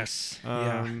old. Yes.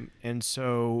 And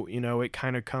so, you know, it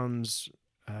kind of comes,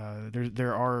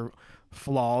 there are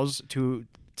flaws to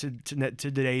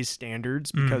today's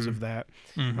standards because of that.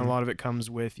 A lot of it comes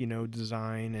with, you know,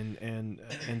 design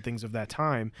and things of that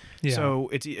time. So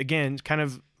it's, again, kind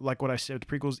of like what I said with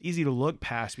the prequels, easy to look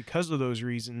past because of those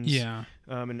reasons.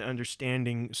 And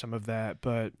understanding some of that,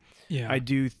 but I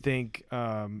do think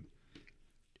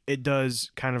it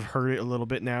does kind of hurt it a little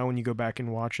bit now when you go back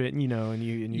and watch it, and you know, and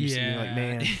you see like,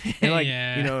 man, and like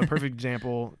you know, a perfect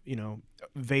example, you know,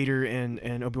 Vader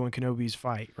and Obi-Wan Kenobi's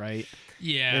fight, right?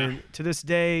 And to this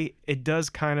day, it does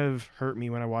kind of hurt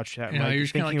me when I watch that. You know, like, you're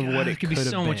thinking like, of what it could be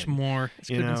so been. much more. It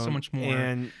could have been so much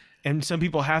more. And some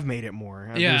people have made it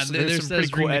more. Yeah, there's some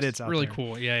pretty cool edits out really there.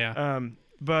 Cool. Yeah.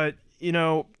 But you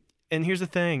know, and here's the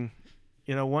thing,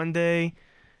 you know, one day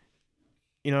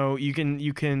you know, you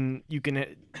can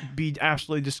be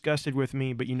absolutely disgusted with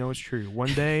me, but you know it's true.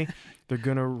 One day they're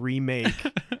gonna remake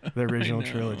the original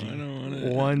trilogy.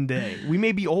 One day we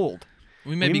may be old.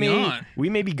 We may be gone. We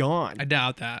may be gone. I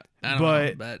doubt that. I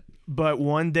don't know, but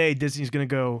one day Disney's gonna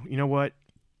go, you know what?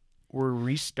 We're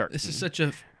restarting. This is such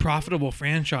a profitable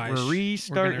franchise. We're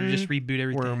restarting. We're gonna just reboot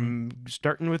everything. We're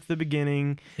starting with the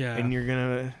beginning. Yeah. And you're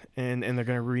gonna and they're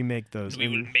gonna remake those. We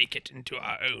will make it into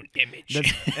our own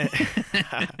image.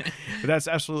 But that's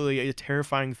absolutely a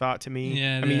terrifying thought to me.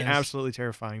 Yeah, I mean, absolutely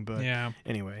terrifying. But yeah.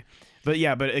 Anyway. But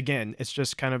again, it's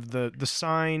just kind of the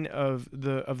sign of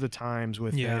the times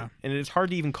with it, and it's hard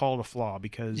to even call it a flaw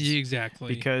because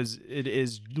it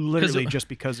is literally just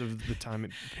because of the time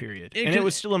period, and it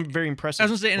was still very impressive.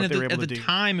 I was gonna say, and at the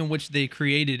time in which they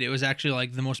created it was actually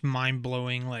like the most mind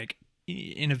blowing like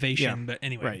innovation. Yeah. But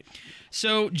anyway, right.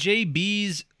 So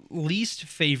JB's least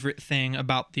favorite thing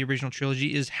about the original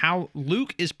trilogy is how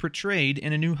Luke is portrayed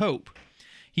in A New Hope.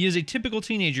 He is a typical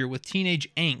teenager with teenage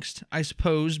angst, I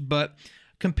suppose, but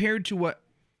compared to what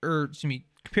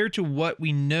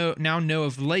we now know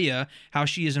of Leia, how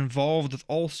she is involved with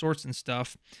all sorts and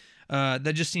stuff,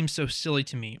 that just seems so silly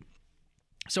to me.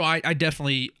 So I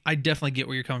definitely get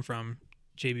where you're coming from,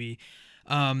 JB.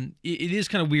 It is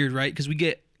kind of weird, right? Because we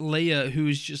get Leia,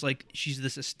 who's just like, she's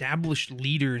this established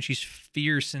leader and she's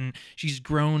fierce and she's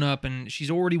grown up and she's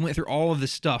already went through all of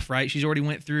this stuff, right? She's already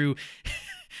went through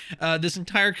this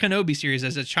entire Kenobi series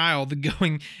as a child,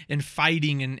 going and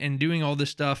fighting and doing all this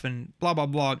stuff and blah, blah,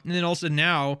 blah. And then also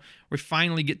now we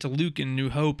finally get to Luke in New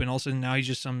Hope, and also now he's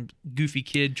just some goofy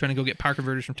kid trying to go get power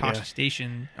converters from Tosche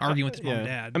Station, arguing with his mom and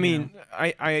dad. I mean,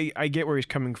 I get where he's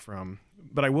coming from.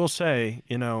 But I will say,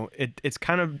 you know, it's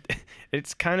kind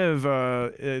of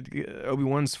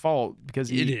Obi-Wan's fault because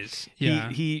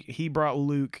he brought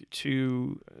Luke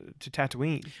to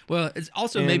Tatooine. Well, it's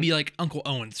also maybe like Uncle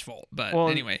Owen's fault, but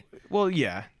anyway. Well,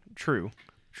 yeah, true.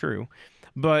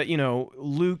 But you know,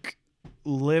 Luke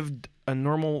lived a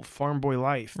normal farm boy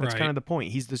life. That's kind of the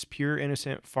point. He's this pure,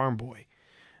 innocent farm boy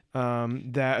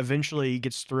that eventually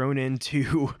gets thrown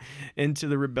into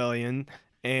the rebellion.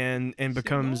 And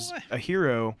becomes a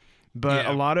hero, but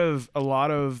a lot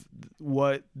of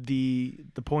what the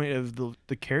point of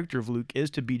the character of Luke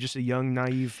is to be just a young,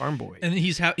 naive farm boy. And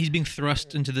he's being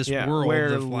thrust into this world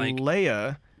where of like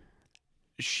Leia,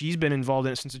 she's been involved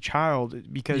in it since a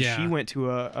child because she went to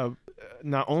a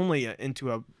not only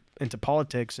into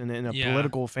politics and in a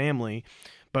political family,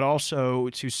 but also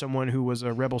to someone who was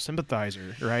a rebel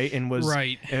sympathizer, right? And was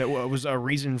it was a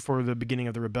reason for the beginning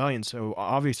of the rebellion. So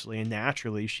obviously and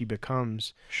naturally, she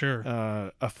becomes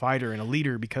a fighter and a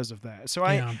leader because of that. So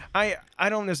I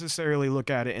don't necessarily look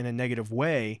at it in a negative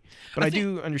way, but I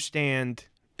do understand.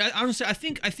 Honestly, I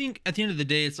think at the end of the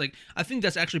day, it's like I think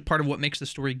that's actually part of what makes the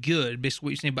story good. Basically,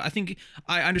 what you're saying, but I think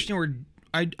I understand where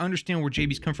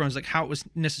JB's come from is like how it was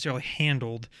necessarily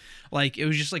handled. Like it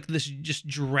was just like this just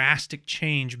drastic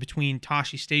change between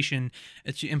Tosche Station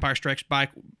to Empire Strikes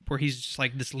Back, where he's just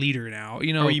like this leader now.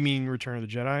 You know? Oh, you mean Return of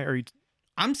the Jedi? Or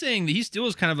I'm saying that he still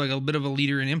is kind of like a bit of a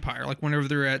leader in Empire. Like whenever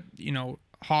they're at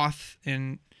Hoth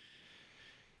and.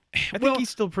 I think he's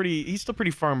still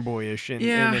pretty farm boyish in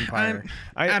Empire.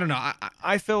 I don't know.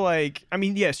 I feel like, I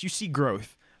mean, yes, you see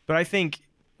growth, but I think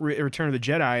Return of the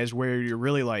Jedi is where you're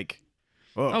really like.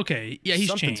 Whoa, okay, yeah, he's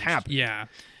something's changed. happened. Yeah,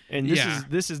 and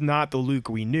this is not the Luke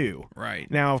we knew.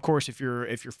 Right now, of course, if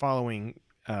you're following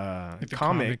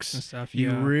comics and stuff,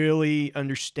 you really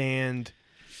understand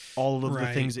all of the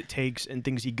things it takes and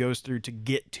things he goes through to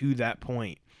get to that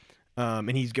point. And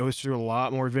he goes through a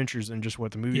lot more adventures than just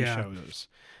what the movie shows us.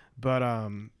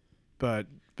 But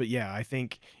yeah, I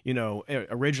think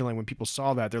originally when people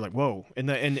saw that, they're like, whoa,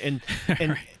 and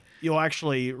you'll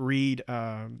actually read.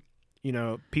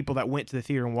 People that went to the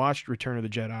theater and watched Return of the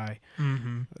Jedi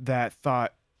that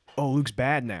thought, "Oh, Luke's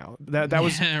bad now." That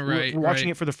was watching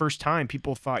it for the first time.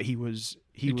 People thought he was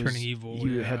turning evil.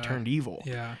 He had turned evil.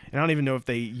 Yeah, and I don't even know if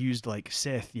they used like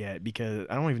Sith yet because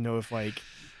I don't even know if like.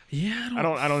 Yeah, I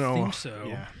don't know. Think so.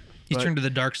 Yeah. He's turned to the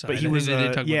dark side. But he was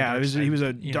he was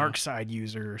a dark side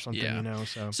user or something,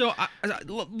 So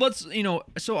let's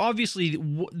so obviously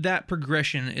that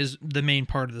progression is the main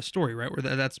part of the story, right? Where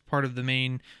that's part of the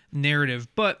main narrative.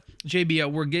 But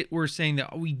JB, we're saying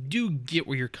that we do get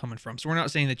where you're coming from. So we're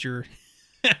not saying that you're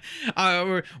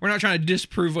we're not trying to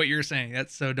disprove what you're saying.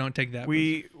 So don't take that.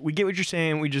 We get what you're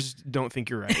saying. We just don't think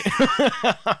you're right.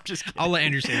 I'm just kidding. I'll let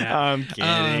Andrew say that. I'm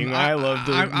kidding. I love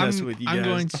to mess with you guys. I'm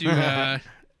going to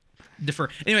defer.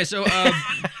 Anyway, so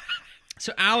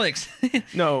Alex.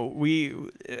 No,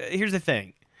 here's the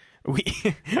thing. we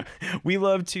we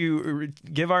love to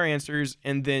give our answers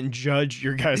and then judge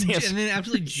your guys' answers. And then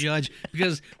absolutely judge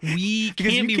because we Because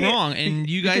can you be can't- wrong, and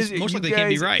you guys because most you likely can't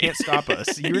be guys right. Can't stop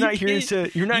us. You're You not here can't-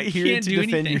 to. You're not you here can't to do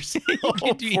defend anything. yourself You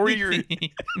can't do for your.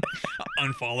 anything.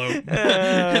 Unfollow.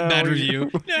 Bad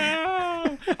review.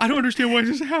 No, I don't understand why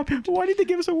this happened. Why did they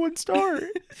give us a 1 star?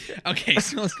 Okay,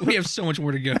 so we have so much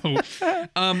more to go.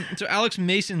 So Alex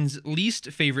Mason's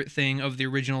least favorite thing of the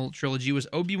original trilogy was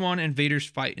Obi-Wan and Vader's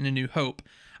fight in A New Hope.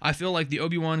 I feel like the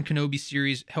Obi-Wan Kenobi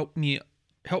series helped me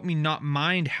not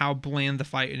mind how bland the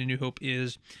fight in A New Hope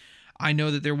is. I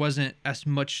know that there wasn't as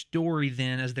much story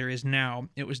then as there is now.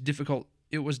 It was difficult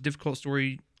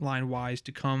storyline wise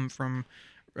to come from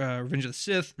Revenge of the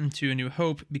Sith into A New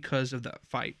Hope because of that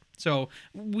fight. So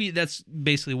that's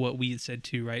basically what we had said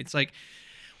too, right? It's like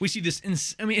we see this.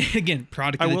 Again,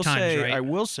 product of the times, right? I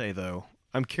will say though,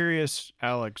 I'm curious,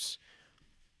 Alex,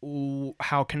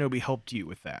 how Kenobi helped you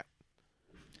with that.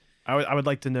 I would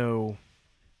like to know.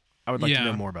 I would like to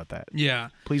know more about that. Yeah.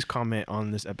 Please comment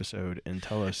on this episode and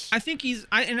tell us. I think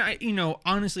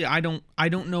honestly, I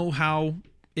don't know how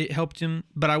it helped him,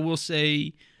 but I will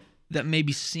say that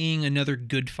maybe seeing another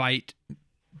good fight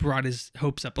brought his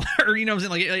hopes up, or you know what I'm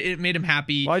saying, like it made him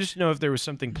happy. Well, I just know if there was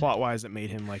something plot wise that made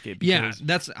him like it. Yeah,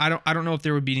 I don't know if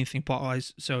there would be anything plot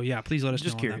wise. So yeah, please let us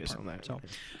just know. Curious on that. So,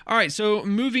 all right, so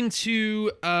moving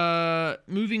to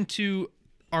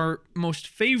our most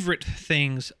favorite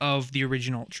things of the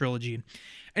original trilogy,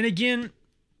 and again,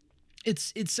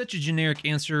 it's such a generic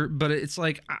answer, but it's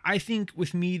like I think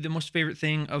with me the most favorite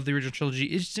thing of the original trilogy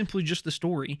is simply just the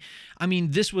story. I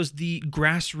mean, this was the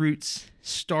grassroots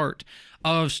start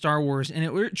of Star Wars, and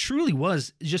it truly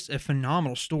was just a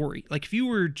phenomenal story. Like if you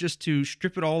were just to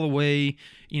strip it all away,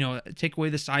 take away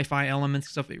the sci-fi elements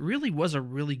and stuff, it really was a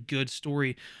really good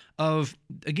story of,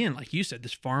 again, like you said,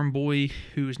 this farm boy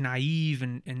who is naive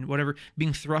and whatever,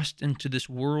 being thrust into this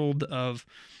world of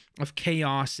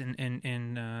chaos and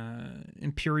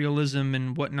imperialism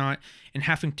and whatnot, and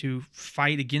having to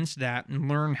fight against that and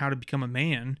learn how to become a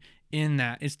man in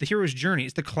that. It's the hero's journey.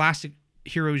 It's the classic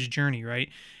hero's journey, right?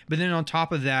 But then on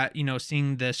top of that,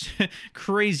 seeing this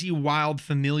crazy, wild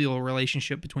familial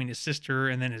relationship between his sister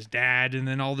and then his dad and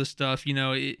then all this stuff,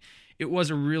 it was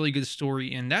a really good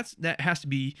story, and that has to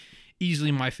be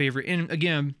easily my favorite. And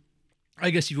again, I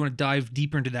guess if you want to dive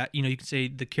deeper into that, you can say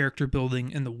the character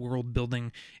building and the world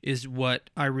building is what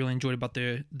I really enjoyed about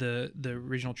the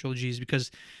original trilogies,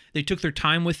 because they took their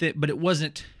time with it, but it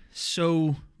wasn't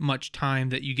so much time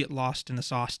that you get lost in the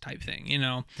sauce type thing.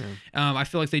 I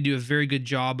feel like they do a very good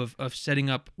job of setting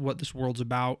up what this world's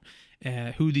about,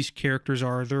 who these characters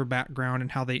are, their background,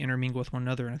 and how they intermingle with one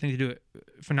another. And I think they do it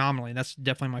phenomenally. That's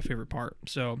definitely my favorite part.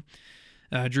 So,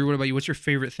 Drew, what about you? What's your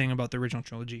favorite thing about the original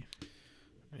trilogy?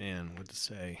 Man, what to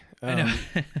say? I know.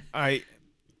 I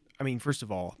mean, first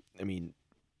of all,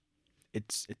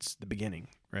 it's the beginning,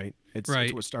 right? It's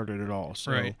what started it all.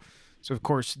 So, right. So of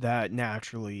course that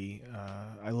naturally,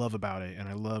 I love about it, and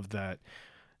I love that,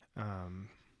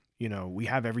 we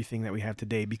have everything that we have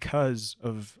today because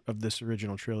of this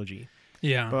original trilogy.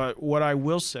 Yeah. But what I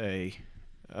will say,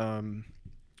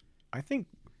 I think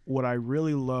what I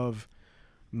really love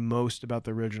most about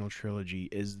the original trilogy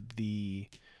is the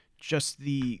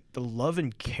love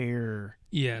and care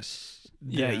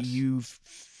that you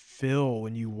feel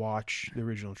when you watch the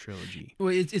original trilogy. Well,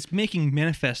 it's making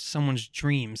manifest someone's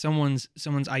dream, someone's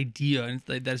idea, and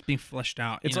that is being fleshed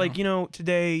out. It's like,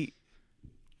 today,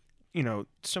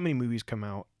 so many movies come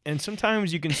out, and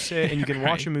sometimes you can sit and you can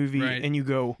watch a movie and you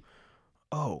go,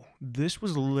 oh, this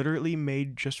was literally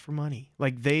made just for money.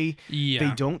 Like they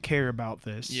don't care about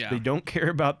this. Yeah. They don't care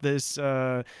about this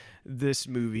this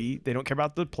movie. They don't care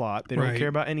about the plot. They don't care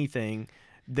about anything.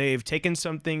 They've taken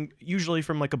something usually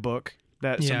from like a book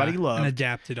that somebody loved and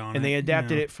adapted on and it. they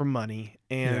adapted it for money,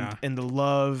 and the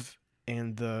love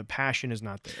and the passion is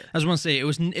not there. I was going to say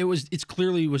it's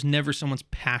clearly was never someone's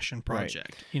passion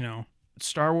project,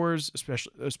 Star Wars,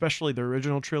 especially the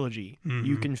original trilogy,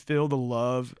 you can feel the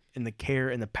love and the care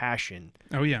and the passion.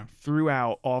 Oh yeah,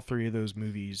 throughout all three of those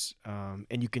movies,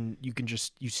 and you can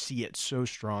just see it so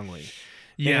strongly.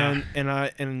 Yeah,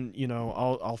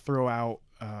 I'll throw out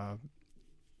a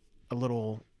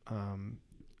little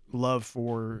love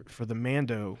for the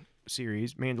Mando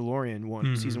series,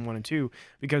 Mandalorian season 1 and 2,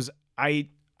 because I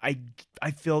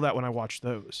feel that when I watch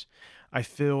those. I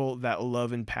feel that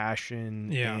love and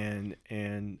passion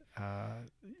and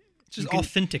just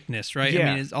authenticness, right? Yeah.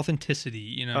 I mean, it's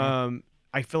authenticity,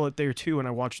 I feel it there too when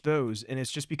I watch those, and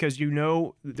it's just because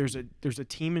there's a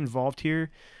team involved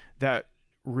here that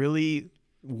really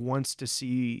wants to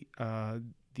see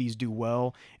these do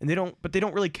well, and they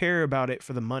don't really care about it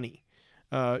for the money.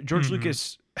 George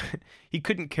Lucas, he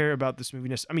couldn't care about this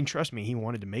movie. I mean, trust me, he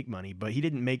wanted to make money, but he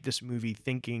didn't make this movie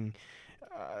thinking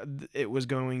it was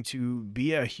going to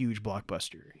be a huge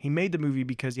blockbuster. He made the movie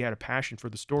because he had a passion for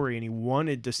the story and he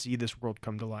wanted to see this world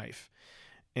come to life.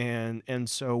 And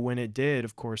so when it did,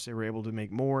 of course, they were able to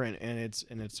make more, and it's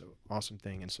an awesome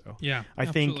thing. And so yeah, I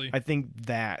think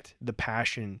that the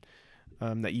passion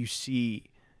that you see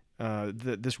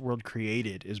that this world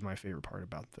created is my favorite part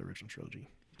about the original trilogy.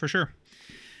 For sure.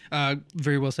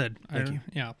 Very well said. Thank you.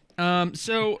 Yeah.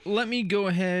 So let me go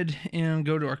ahead and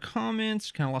go to our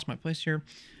comments. Kind of lost my place here.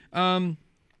 I'm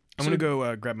going to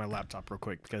go grab my laptop real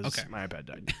quick because my iPad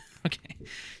died. Okay.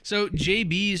 So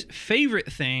JB's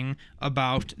favorite thing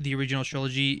about the original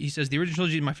trilogy, he says, the original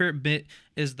trilogy, my favorite bit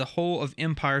is the whole of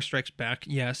Empire Strikes Back.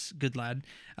 Yes, good lad.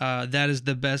 That is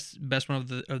the best one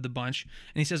of the bunch.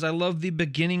 And he says, I love the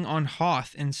beginning on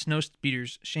Hoth and snow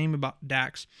speeders. Shame about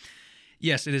Dax.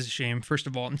 Yes, it is a shame, first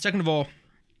of all. And second of all,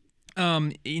 I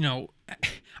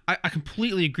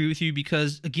completely agree with you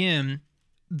because, again,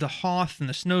 the Hoth and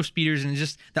the snow speeders and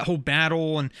just that whole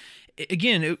battle, and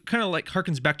again, it kind of like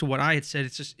harkens back to what I had said.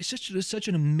 It's such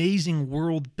an amazing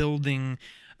world building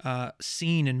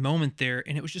scene and moment there,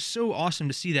 and it was just so awesome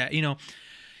to see that.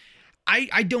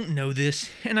 I don't know this,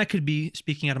 and I could be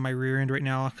speaking out of my rear end right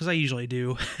now because I usually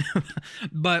do,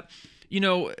 but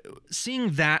seeing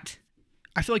that,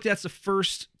 I feel like that's the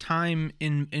first time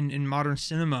in modern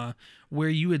cinema where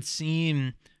you had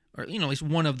seen, or at least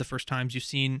one of the first times you've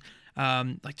seen,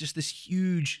 like just this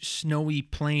huge snowy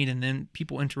plain and then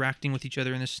people interacting with each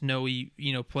other in this snowy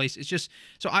place. It's just,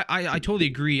 so I totally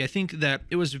agree. I think that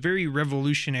it was very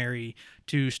revolutionary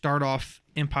to start off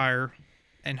Empire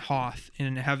and Hoth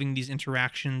and having these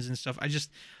interactions and stuff.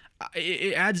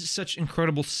 It adds such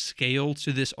incredible scale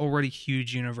to this already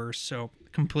huge universe. So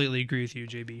completely agree with you,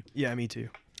 JB. Yeah, me too.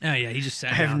 Oh yeah, he just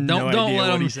sat I have down. No don't idea let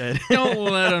what him. He said.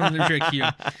 Don't let him trick you.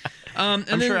 I'm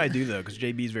sure I do though, because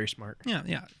JB is very smart.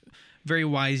 Yeah, very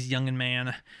wise young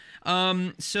man.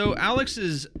 So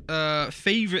Alex's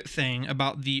favorite thing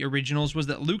about the originals was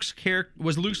that Luke's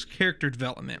character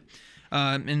development.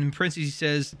 In parentheses, he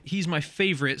says he's my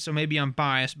favorite, so maybe I'm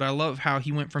biased, but I love how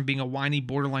he went from being a whiny,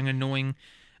 borderline annoying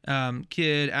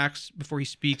kid, acts before he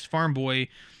speaks, farm boy.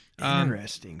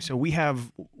 Interesting. So we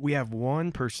have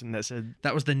one person that said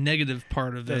that was the negative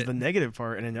part of it. That's the negative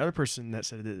part, and another person that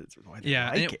said it's why they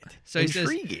like it. So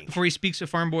intriguing. He says before he speaks, a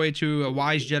farm boy to a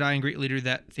wise Jedi and great leader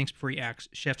that thinks before he acts.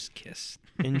 Chef's kiss.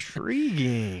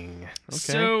 Intriguing. Okay.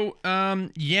 So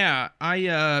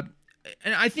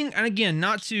and I think, and again,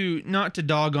 not to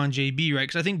dog on JB, right?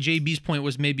 Because I think JB's point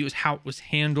was maybe it was how it was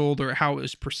handled or how it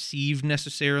was perceived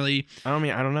necessarily. I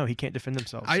don't know. He can't defend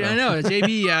himself. So. I know,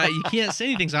 JB. You can't say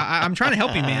anything. So I'm trying to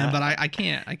help you, man, but I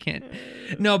can't.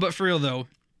 No, but for real though,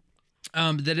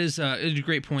 that is a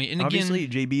great point. And obviously,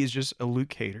 again, JB is just a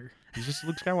Luke hater. He's just a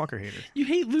Luke Skywalker hater. You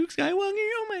hate Luke Skywalker?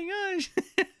 Oh my gosh.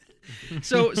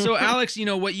 So Alex,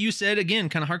 what you said again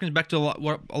kind of harkens back to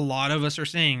what a lot of us are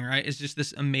saying, right? It's just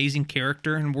this amazing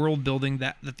character and world building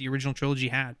that the original trilogy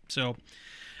had. So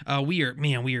we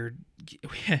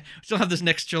still have this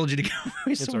next trilogy to go.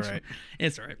 It's all right.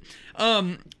 It's all right.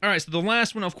 All right. So the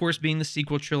last one, of course, being the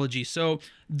sequel trilogy. So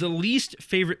the least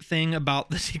favorite thing about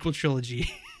the sequel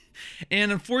trilogy.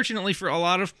 And unfortunately for a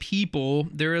lot of people,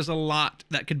 there is a lot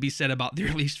that could be said about their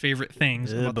least favorite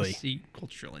things about the sequel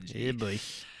trilogy. Yeah, boy.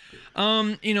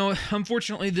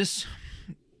 Unfortunately, this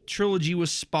trilogy was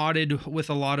spotted with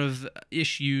a lot of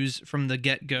issues from the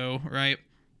get-go, right?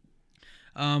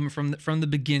 From the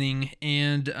beginning,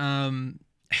 and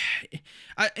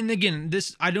again,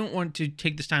 I don't want to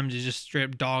take this time to just straight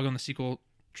up dog on the sequel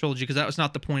trilogy because that was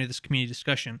not the point of this community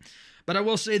discussion. But I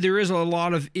will say there is a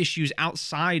lot of issues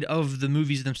outside of the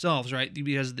movies themselves, right?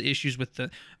 Because the issues with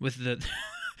the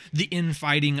the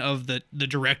infighting of the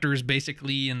directors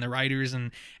basically and the writers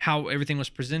and how everything was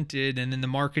presented and then the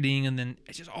marketing and then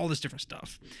it's just all this different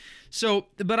stuff. So,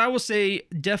 but I will say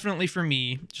definitely for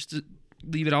me, just to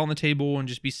leave it all on the table and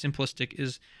just be simplistic,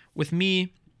 is with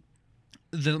me,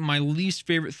 my least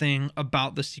favorite thing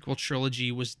about the sequel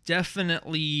trilogy was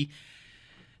definitely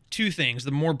two things.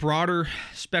 The more broader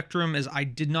spectrum is I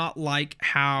did not like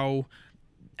how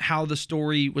the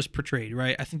story was portrayed,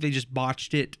 right? I think they just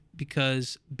botched it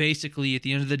because basically at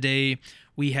the end of the day,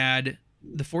 we had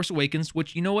The Force Awakens,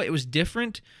 which, you know what, it was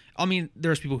different. I mean,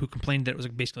 there's people who complained that it was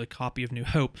basically a copy of New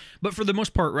Hope, but for the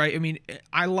most part, right? I mean,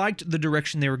 I liked the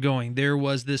direction they were going. There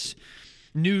was this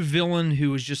new villain who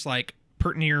was just like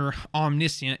pert near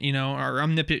omniscient, or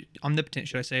omnipotent,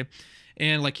 should I say?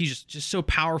 And like he's just so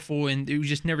powerful, and we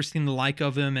just never seen the like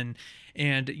of him.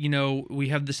 And, you know, we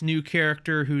have this new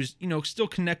character who's, you know, still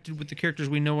connected with the characters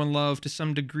we know and love to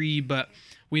some degree, but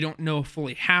we don't know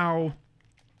fully how,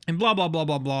 and blah, blah, blah,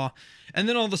 blah, blah. And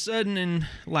then all of a sudden in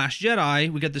Last Jedi,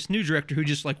 we got this new director who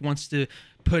just like wants to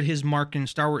put his mark in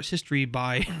Star Wars history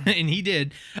by, and he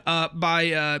did,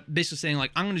 by basically saying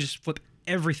like, I'm going to just flip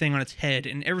everything on its head,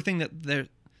 and everything that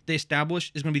they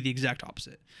establish is going to be the exact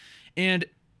opposite. And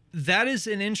that is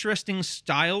an interesting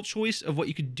style choice of what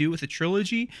you could do with a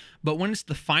trilogy, but when it's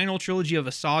the final trilogy of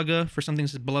a saga for something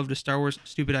that's beloved to Star Wars,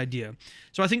 stupid idea.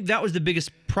 So I think that was the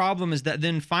biggest problem, is that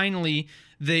then finally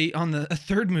they, on the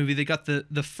third movie, they got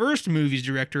the first movie's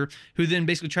director, who then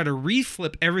basically tried to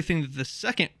reflip everything that the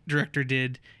second director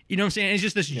did. You know what I'm saying? It's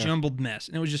just this jumbled mess,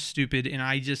 and it was just stupid, and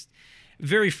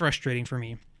very frustrating for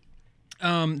me.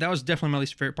 That was definitely my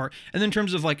least favorite part. And then in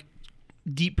terms of like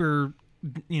deeper,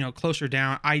 you know, closer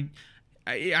down, I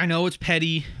know it's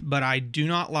petty, but I do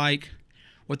not like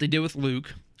what they did with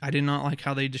Luke. I did not like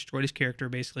how they destroyed his character,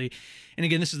 basically. And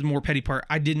again, this is the more petty part.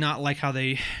 I did not like how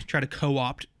they try to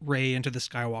co-opt Rey into the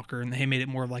Skywalker, and they made it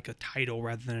more of like a title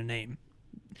rather than a name.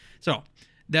 So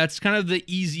that's kind of the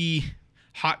easy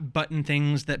hot button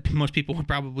things that most people would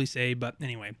probably say. But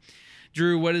anyway,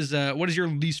 Drew, what is your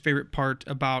least favorite part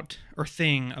about, or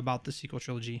thing about, the sequel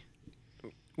trilogy?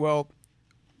 Well,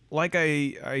 like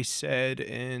I said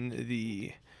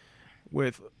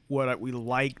with what we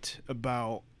liked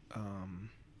about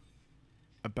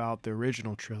the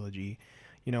original trilogy,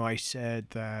 you know, I said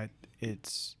that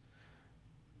it's,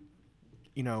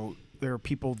 you know, there are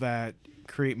people that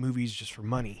create movies just for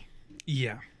money.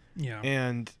 Yeah.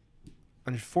 And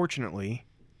unfortunately,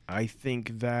 I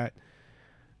think that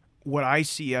what I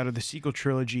see out of the sequel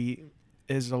trilogy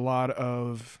is a lot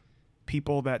of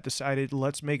people that decided,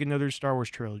 let's make another Star Wars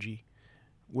trilogy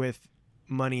with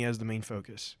money as the main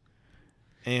focus.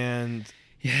 And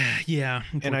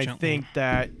and I think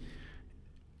that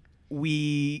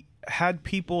we had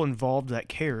people involved that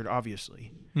cared,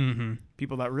 obviously. Mm-hmm.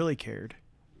 People that really cared.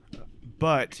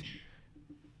 But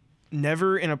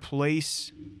never in a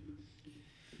place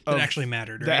that actually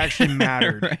mattered, right? That actually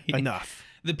mattered right. enough.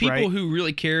 The people who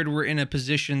really cared were in a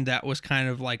position that was kind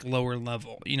of like lower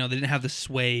level. You know, they didn't have the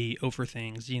sway over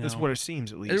things, you know. That's what it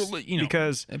seems, at least. You know,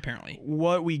 because apparently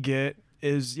what we get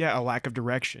is, a lack of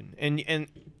direction.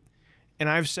 And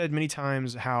I've said many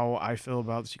times how I feel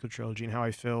about the sequel trilogy and how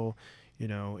I feel, you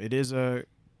know, it is a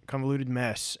convoluted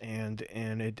mess and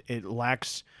it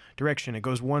lacks direction. It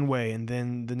goes one way and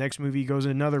then the next movie goes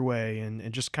another way,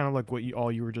 and just kind of like what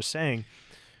you were just saying.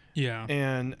 Yeah.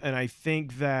 And I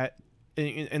think that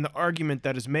in the argument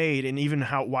that is made, and even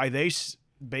why they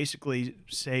basically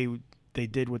say they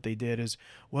did what they did, is,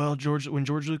 well, when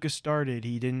George Lucas started,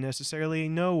 he didn't necessarily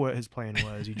know what his plan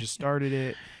was. He just started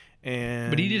it,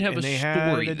 but he did have a story.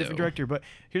 Had a different director. But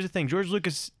here's the thing: George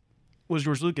Lucas was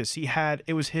George Lucas.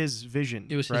 It was his vision.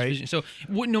 It was his right? vision. So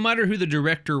no matter who the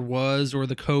director was, or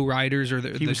the co-writers, or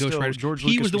the ghostwriters,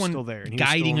 he was the one still there, and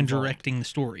guiding and directing the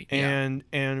story.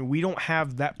 And we don't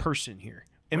have that person here.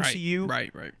 MCU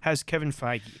right. has Kevin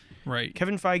Feige. Right.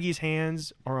 Kevin Feige's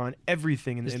hands are on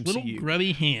everything in the MCU. Little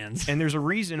grubby hands. And there's a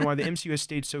reason why the MCU has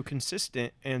stayed so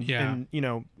consistent. And you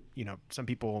know, some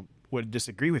people would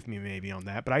disagree with me maybe on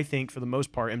that, but I think for the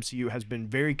most part, MCU has been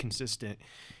very consistent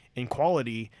in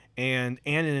quality and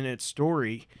in its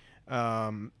story.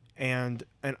 And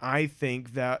I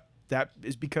think that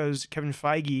is because Kevin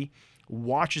Feige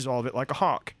watches all of it like a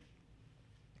hawk.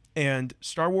 And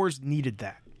Star Wars needed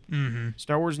that. Mm-hmm.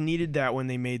 Star Wars needed that when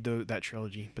they made that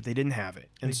trilogy, but they didn't have it.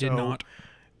 And they did not.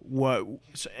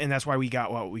 And that's why we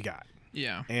got what we got.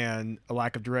 Yeah. And a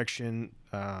lack of direction,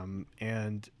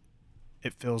 and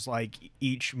it feels like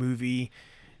each movie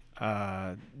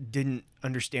didn't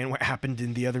understand what happened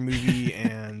in the other movie,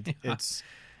 and it's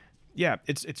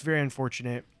very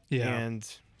unfortunate. Yeah. And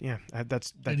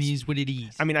that's it is what it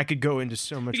is. I mean, I could go into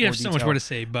so much. You more have so much more to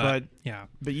say, but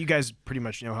you guys pretty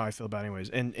much know how I feel about it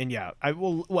anyways. And I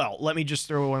will. Well, let me just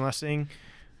throw one last thing.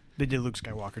 They did Luke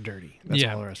Skywalker dirty. That's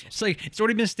all the rest. It's like, it's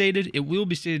already been stated. It will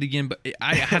be stated again, but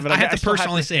I have to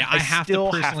personally say it. I have to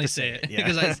personally say it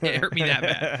because it hurt me that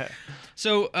bad.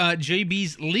 So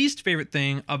JB's least favorite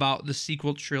thing about the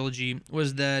sequel trilogy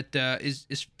was that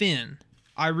is Finn.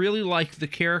 I really liked the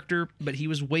character, but he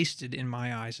was wasted in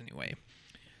my eyes anyway.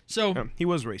 So he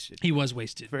was wasted. He was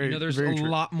wasted. There's a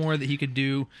lot more that he could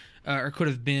do or could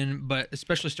have been, but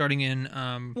especially starting in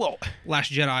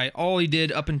Last Jedi, all he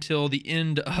did up until the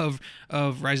end of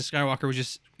Rise of Skywalker was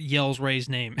just yells Rey's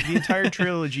name. The entire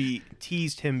trilogy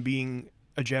teased him being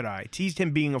a Jedi, teased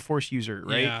him being a Force user,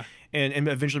 right? Yeah. And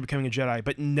eventually becoming a Jedi,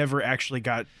 but never actually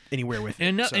got anywhere with it.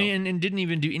 And didn't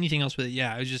even do anything else with it.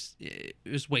 Yeah, it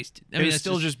was wasted. I it mean, was that's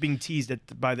still just being teased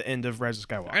by the end of Rise of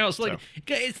Skywalker. I was like,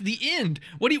 it's the end.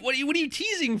 What are you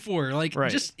teasing for? Like,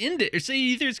 just end it, or say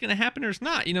either it's gonna happen or it's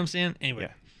not. You know what I'm saying? Anyway.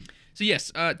 Yeah. So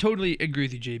yes, totally agree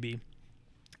with you, JB.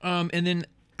 And then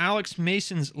Alex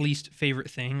Mason's least favorite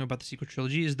thing about the sequel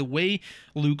trilogy is the way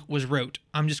Luke was wrote.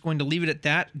 I'm just going to leave it at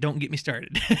that. Don't get me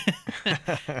started.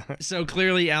 So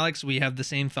clearly, Alex, we have the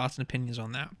same thoughts and opinions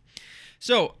on that.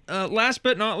 So last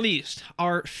but not least,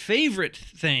 our favorite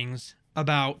things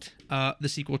about the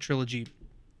sequel trilogy.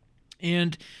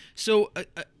 And so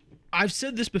I've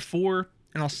said this before,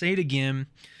 and I'll say it again.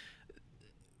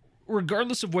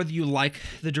 Regardless of whether you like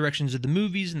the directions of the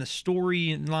movies and the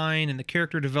story line and the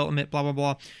character development, blah, blah,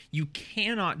 blah, you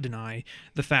cannot deny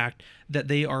the fact that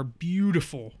they are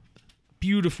beautiful,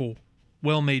 beautiful,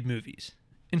 well-made movies.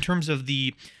 In terms of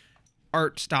the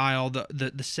art style,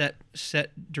 the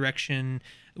set direction,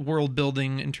 world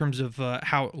building, in terms of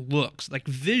how it looks. Like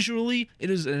visually, it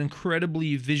is an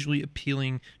incredibly visually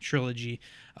appealing trilogy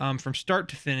from start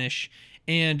to finish.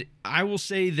 And I will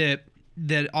say that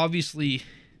obviously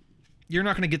you're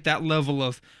not going to get that level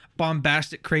of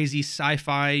bombastic, crazy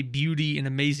sci-fi beauty and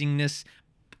amazingness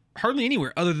hardly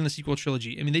anywhere other than the sequel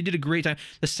trilogy. I mean, they did a great time.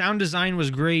 The sound design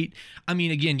was great. I mean,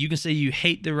 again, you can say you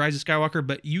hate The Rise of Skywalker,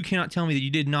 but you cannot tell me that you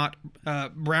did not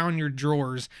brown your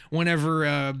drawers whenever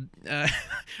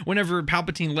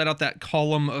Palpatine let out that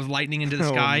column of lightning into the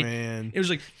sky. Oh, man. It was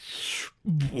like,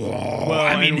 whoa. Well,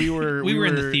 I mean, we were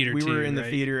in the theater we too. were in the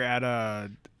right? theater at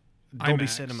Dolby IMAX.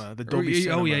 Cinema, the Dolby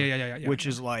Cinema. Oh yeah. Which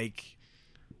is like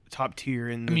top tier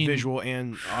in the visual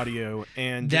and audio,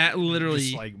 and that literally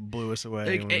just like blew us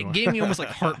away. It gave me almost like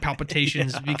heart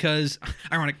palpitations because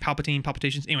ironic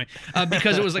palpitations anyway,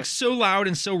 because it was like so loud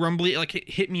and so rumbly, like it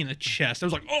hit me in the chest. I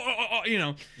was like, oh, you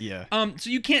know. Yeah. So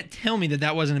you can't tell me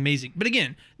that wasn't amazing. But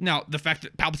again, now the fact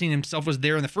that Palpatine himself was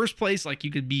there in the first place, like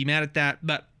you could be mad at that,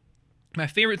 but my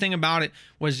favorite thing about it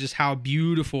was just how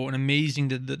beautiful and amazing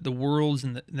the worlds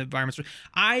and the environments were.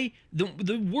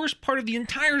 The worst part of the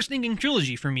entire stinking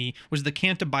trilogy for me was the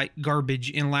Cantabite garbage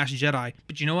in Last Jedi.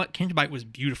 But you know what? Cantabite was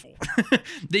beautiful.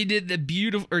 They did the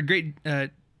beautiful or great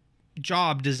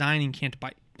job designing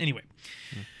Cantabite. Anyway,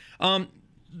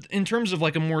 in terms of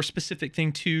like a more specific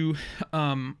thing too,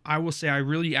 I will say I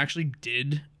really actually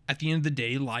did at the end of the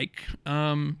day like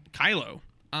Kylo.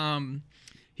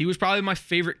 He was probably my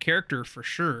favorite character for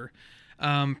sure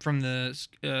from the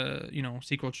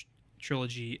sequel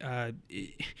trilogy.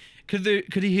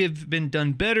 Could he have been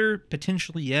done better?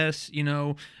 Potentially, yes. Did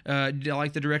I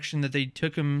like the direction that they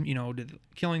took him?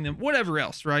 Killing them, whatever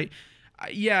else, right?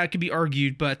 Yeah, it could be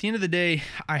argued, but at the end of the day,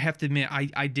 I have to admit,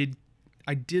 I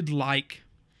did like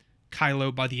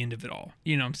Kylo by the end of it all.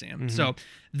 You know what I'm saying? Mm-hmm. So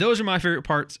those are my favorite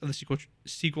parts of the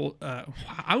sequel.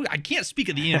 I can't speak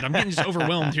at the end. I'm getting just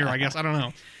overwhelmed here, I guess. I don't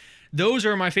know. Those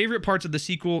are my favorite parts of the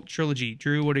sequel trilogy.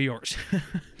 Drew, what are yours?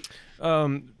 For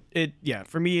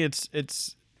me, it's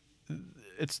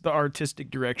the artistic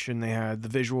direction they had, the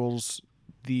visuals,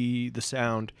 the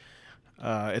sound.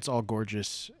 It's all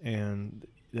gorgeous, and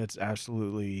that's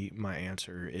absolutely my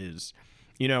answer. Is,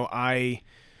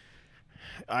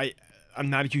 I'm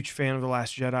not a huge fan of The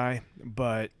Last Jedi,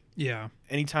 but yeah,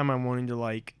 anytime I'm wanting to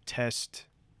like test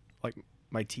like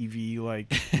my TV,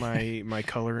 like my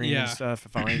coloring and stuff,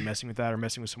 if I'm messing with that or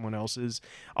messing with someone else's,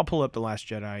 I'll pull up The Last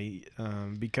Jedi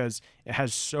because it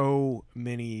has so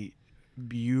many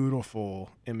beautiful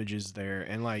images there,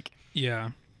 and like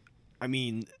I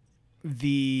mean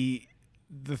the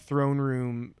throne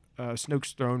room,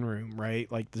 Snoke's throne room,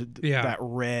 right? Like that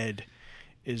red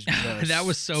is just that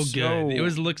was so good. It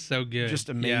looked so good, just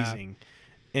amazing.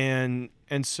 And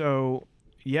so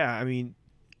I mean,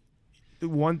 the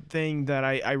one thing that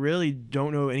I really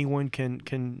don't know anyone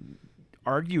can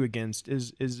argue against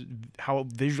is how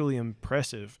visually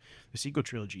impressive the sequel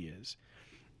trilogy is.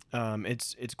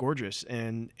 It's gorgeous,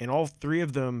 and all three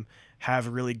of them have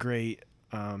really great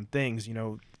things.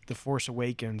 The Force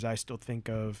Awakens, I still think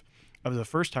of the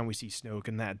first time we see Snoke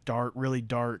in that really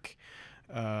dark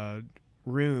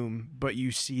room, but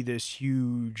you see this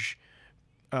huge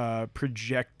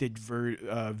projected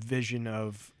vision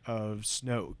of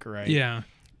Snoke, right? Yeah.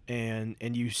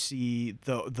 And you see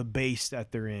the base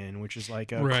that they're in, which is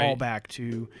like a callback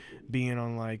to being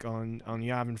on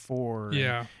Yavin 4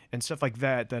 and stuff like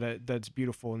that's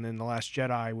beautiful. And then The Last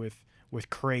Jedi with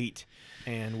Crate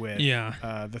and with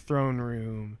the throne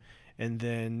room, and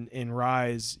then in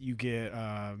Rise you get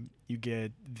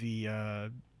the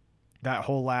that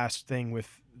whole last thing with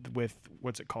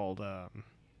what's it called?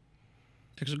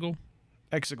 Exegol?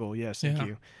 Exegol, yes, thank Yeah.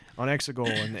 you. On Exegol,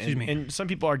 Excuse me. and some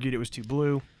people argued it was too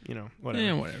blue. Whatever.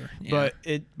 Yeah, whatever. Yeah.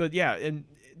 But yeah, and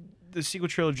the sequel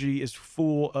trilogy is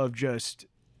full of just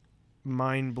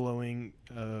mind-blowing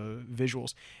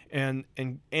visuals, and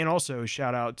also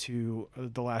shout out to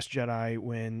The Last Jedi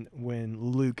when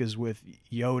Luke is with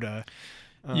Yoda.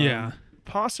 Yeah.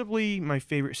 Possibly my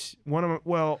favorite,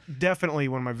 definitely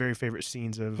one of my very favorite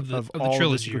scenes of all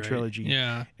trilogy, the sequel right? trilogy.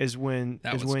 Yeah. Is when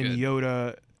That was good.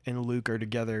 Yoda and Luke are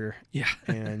together. Yeah.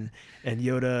 and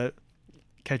Yoda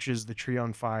catches the tree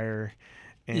on fire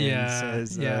and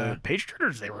says, "Page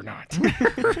turners, they were not."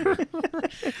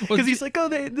 Because he's like, "Oh,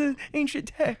 the ancient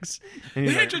texts." And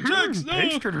he's ancient texts, no.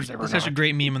 Page turners, they were Such a not.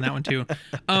 great meme on that one too.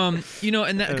 And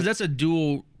that because that's a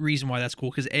dual reason why that's cool.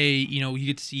 Because you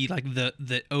get to see like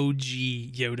the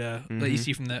OG Yoda that you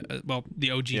see from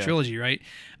the OG trilogy, right?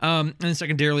 And then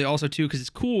secondarily also too because it's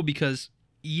cool because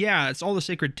it's all the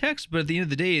sacred texts, but at the end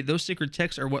of the day, those sacred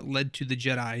texts are what led to the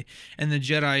Jedi, and the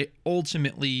Jedi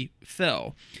ultimately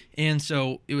fell. And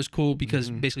so it was cool because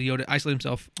basically Yoda isolated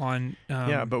himself on.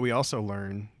 But we also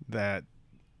learned that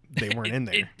they weren't in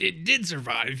there. It did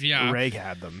survive, yeah. Ray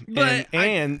had them, But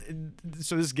and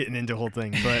so this is getting into the whole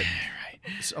thing, but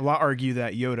a lot argue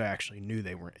that Yoda actually knew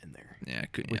they weren't in there. Yeah,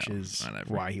 which is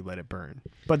whatever. why he let it burn.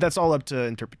 But that's all up to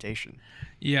interpretation.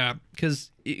 Yeah,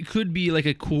 because it could be like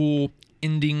a cool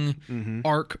ending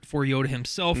arc for Yoda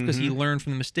himself because he learned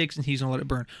from the mistakes and he's gonna let it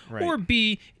burn. Right. Or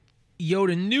B,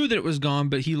 Yoda knew that it was gone,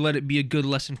 but he let it be a good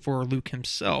lesson for Luke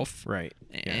himself. Right.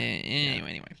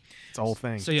 Anyway. It's a whole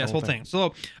thing. So yeah, it's a whole thing.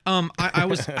 So I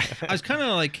was kind of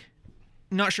like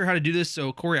not sure how to do this.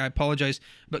 So Corey, I apologize,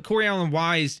 but Corey Allen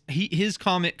Wise, his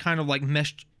comment kind of like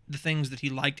meshed the things that he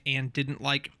liked and didn't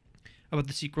like about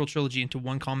the sequel trilogy into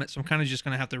one comment, so I'm kind of just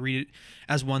gonna have to read it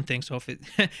as one thing. So if it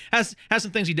has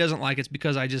some things he doesn't like, it's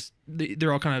because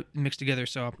they're all kind of mixed together.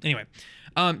 So anyway,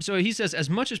 so he says, as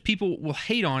much as people will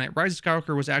hate on it, Rise of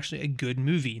Skywalker was actually a good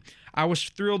movie. I was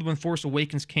thrilled when Force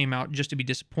Awakens came out just to be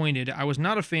disappointed. I was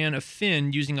not a fan of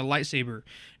Finn using a lightsaber.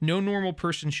 No normal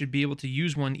person should be able to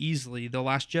use one easily. The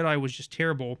Last Jedi was just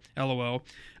terrible. LOL.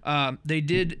 They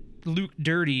did Luke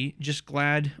dirty. Just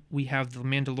glad we have the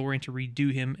Mandalorian to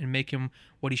redo him and make him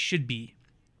what he should be.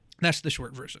 That's the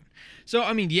short version. So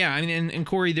and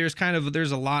Corey, there's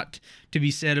a lot to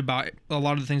be said about a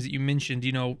lot of the things that you mentioned.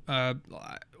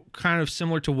 Kind of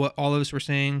similar to what all of us were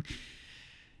saying.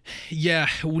 Yeah,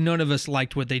 none of us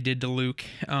liked what they did to Luke.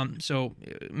 So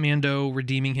Mando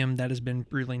redeeming him, that has been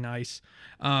really nice.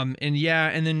 And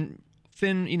then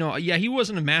Finn, he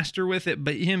wasn't a master with it,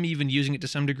 but him even using it to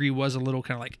some degree was a little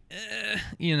kind of like,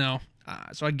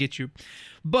 so I get you.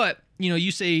 But,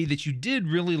 you say that you did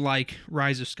really like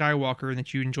Rise of Skywalker and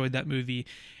that you enjoyed that movie.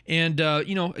 And,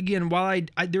 again, while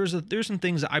there's some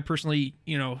things that I personally,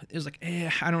 it was like,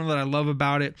 I don't know that I love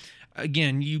about it.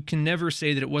 Again, you can never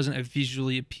say that it wasn't a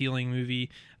visually appealing movie.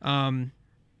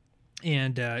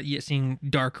 Seeing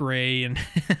Dark Ray and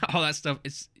all that stuff,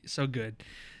 it's so good.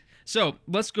 So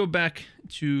let's go back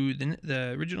to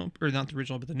the original, or not the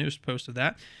original, but the newest post of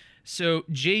that. So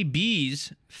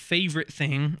JB's favorite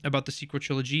thing about the sequel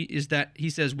trilogy is that he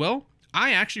says, well,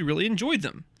 I actually really enjoyed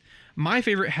them. My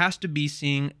favorite has to be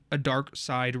seeing a dark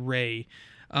side Rey,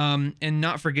 and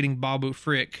not forgetting Babu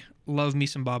Frick. Love me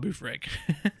some Babu Frick.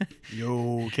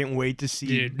 Yo, can't wait to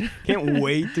see. Dude. Can't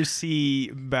wait to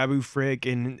see Babu Frick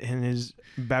and his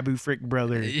Babu Frick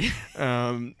brother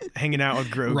hanging out with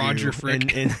Grogu. Roger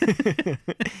Frick. And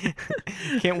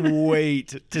can't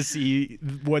wait to see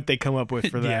what they come up with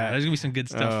for that. Yeah, there's gonna be some good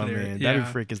stuff there. Man, yeah.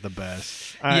 Babu Frick is the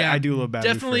best. I do love Babu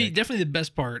Frick. Definitely the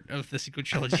best part of the sequel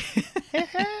trilogy.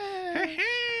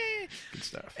 Good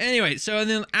stuff. Anyway, so and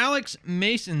then Alex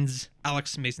Mason's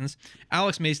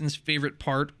favorite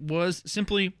part was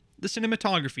simply the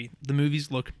cinematography. The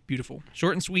movies look beautiful,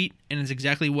 short and sweet, and it's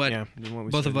exactly what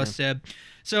both of us said.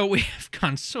 So we have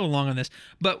gone so long on this,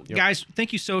 but guys,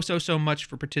 thank you so much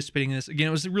for participating in this. Again,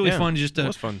 it was really fun. It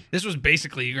was fun. This was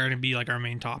basically going to be like our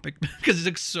main topic because it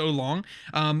took so long.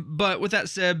 But with that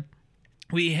said,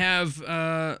 we have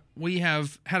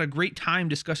had a great time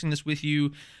discussing this with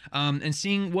you, and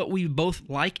seeing what we both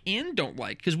like and don't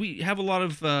like, because we have a lot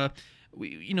of a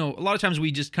lot of times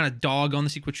we just kind of dog on the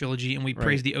sequel trilogy and we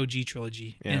praise the OG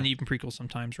trilogy and even prequels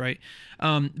sometimes, right?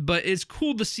 But it's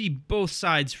cool to see both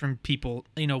sides from people.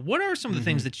 What are some of the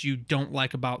things that you don't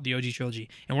like about the OG trilogy,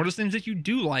 and what are the things that you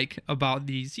do like about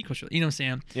the sequel trilogy? You know what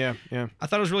I'm saying? Yeah. I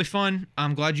thought it was really fun.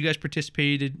 I'm glad you guys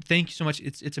participated. Thank you so much.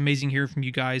 It's amazing hearing from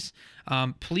you guys.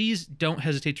 Please don't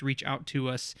hesitate to reach out to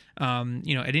us,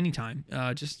 at any time.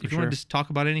 If you want to just talk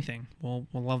about anything, we'll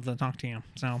love to talk to you.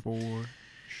 So.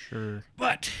 Sure.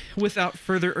 But without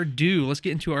further ado, let's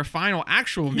get into our final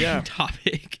actual main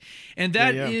topic. And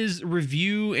that is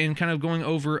review and kind of going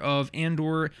over of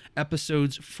Andor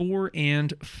episodes 4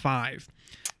 and 5.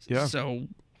 Yeah. So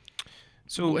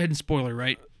go ahead and spoiler,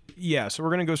 right? Yeah, so we're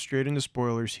going to go straight into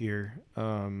spoilers here.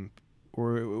 We're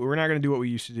not going to do what we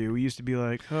used to do. We used to be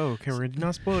like, oh, okay, we're going to do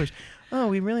not spoilers. Oh,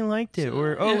 we really liked it.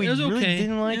 Or, oh, we really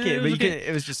didn't like it. But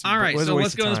it was just... All right, so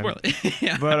let's go into spoilers.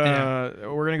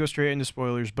 We're going to go straight into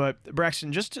spoilers. But,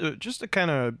 Braxton, just to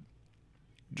kind of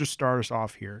just start us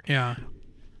off here. Yeah.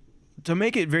 To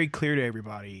make it very clear to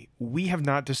everybody, we have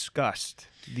not discussed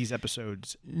these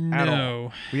episodes at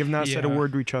all. We have not said a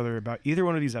word to each other about either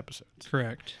one of these episodes.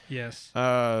 Correct. Yes. We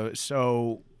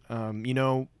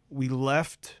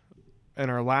left in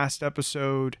our last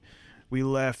episode. We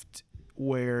left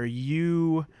where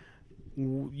you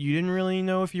didn't really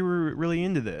know if you were really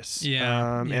into this.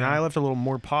 And I left a little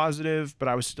more positive, but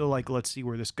I was still like, let's see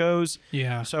where this goes.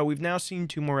 Yeah. So we've now seen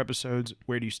 2 more episodes.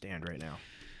 Where do you stand right now?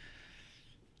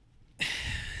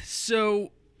 So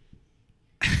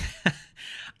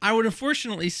I would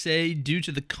unfortunately say, due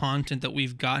to the content that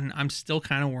we've gotten, I'm still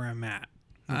kind of where I'm at.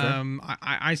 Okay.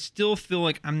 I still feel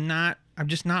like I'm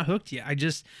just not hooked yet.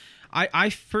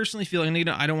 I personally feel like,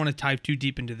 I don't want to dive too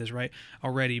deep into this right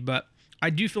already, but I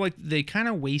do feel like they kind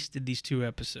of wasted these 2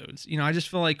 episodes. I just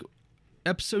feel like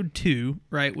episode 2,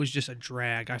 right, was just a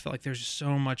drag. I felt like there's just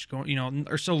so much going,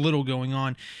 or so little going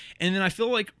on. And then I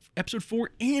feel like episode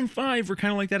 4 and 5 were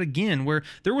kind of like that again, where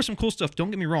there was some cool stuff, don't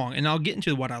get me wrong, and I'll get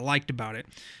into what I liked about it.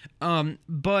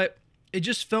 But it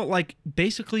just felt like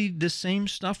basically the same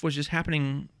stuff was just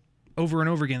happening over and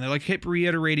over again. They like kept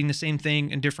reiterating the same thing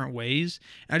in different ways.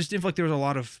 And I just didn't feel like there was a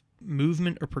lot of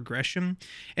movement or progression.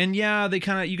 And yeah, they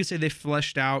kind of, you could say they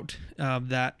fleshed out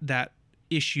that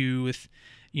issue with,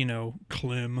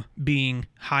 Clem being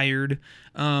hired.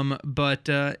 But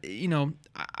I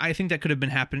think that could have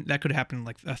happened like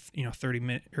a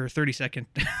 30-minute or 30-second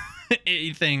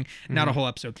thing, not a whole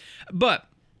episode. But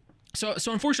so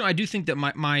unfortunately, I do think that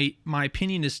my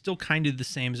opinion is still kind of the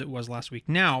same as it was last week.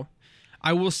 Now,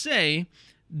 I will say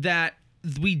that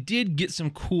we did get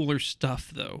some cooler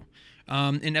stuff though.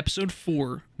 In episode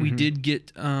 4, we did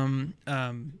get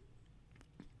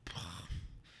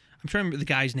I'm trying to remember the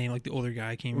guy's name, like the older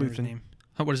guy. I can't remember his name.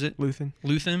 What is it?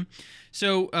 Luthen.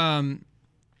 So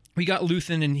we got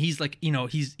Luthen, and he's like,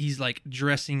 he's like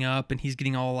dressing up, and he's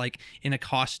getting all like in a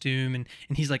costume, and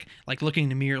he's like looking in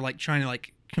the mirror, like trying to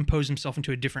like compose himself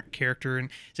into a different character. And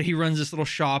so he runs this little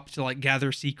shop to like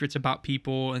gather secrets about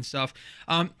people and stuff.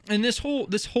 And this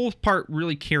whole part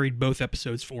really carried both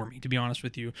episodes for me, to be honest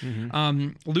with you.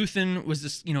 Luthen was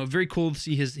this, very cool to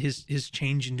see his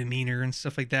change in demeanor and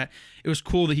stuff like that. It was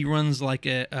cool that he runs like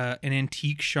an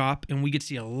antique shop, and we get to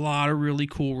see a lot of really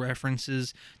cool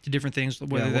references to different things.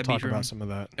 Whether we'll that talk be about some of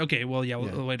that. Okay, well,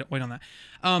 we'll wait on that.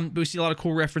 But we see a lot of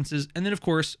cool references, and then of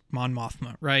course Mon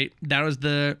Mothma, right?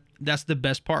 That's the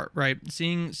best part, right?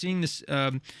 Seeing this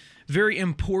very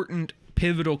important,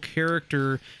 pivotal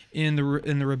character in the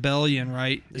rebellion,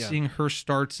 right? Yeah. Seeing her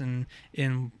starts in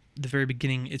the very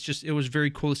beginning. It was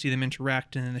very cool to see them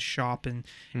interact in the shop and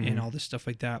all this stuff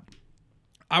like that.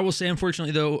 I will say,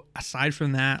 unfortunately, though, aside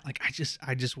from that, like I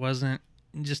just wasn't,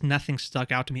 just nothing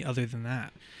stuck out to me other than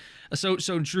that. So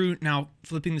Drew, now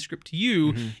flipping the script to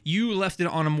you, you left it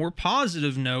on a more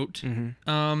positive note.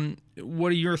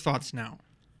 What are your thoughts now?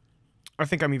 I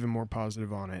think I'm even more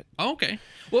positive on it. Oh, okay.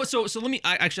 Well, so let me.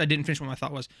 I didn't finish what my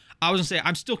thought was. I was gonna say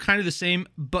I'm still kind of the same,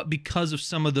 but because of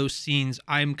some of those scenes,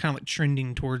 I'm kind of like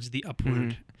trending towards the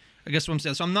upward. I guess what I'm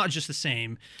saying. So I'm not just the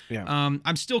same. Yeah.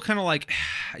 I'm still kind of like,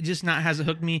 just not hasn't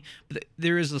hooked me, but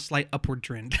there is a slight upward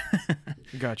trend.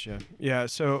 Gotcha. Yeah.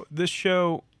 So this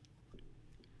show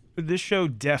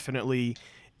definitely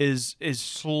is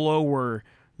slower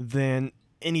than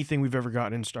anything we've ever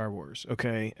gotten in Star Wars.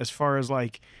 Okay, as far as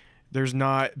like, there's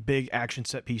not big action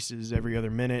set pieces every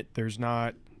other minute. There's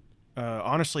not.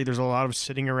 Honestly, there's a lot of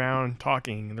sitting around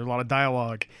talking, and there's a lot of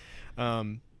dialogue.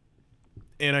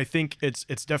 And I think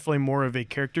it's definitely more of a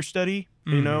character study.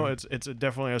 You know, it's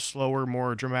definitely a slower,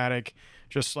 more dramatic,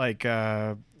 just like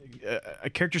a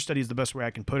character study is the best way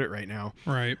I can put it right now.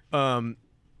 Right.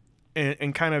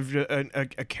 And kind of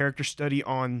a character study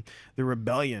on the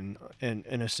rebellion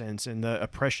in a sense, and the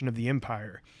oppression of the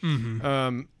Empire.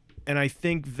 And I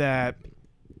think that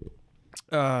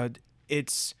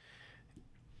it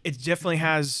definitely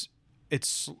has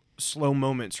its slow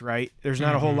moments, right? There's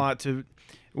not a whole lot to.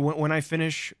 when I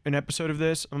finish an episode of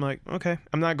this, I'm like, okay,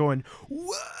 I'm not going,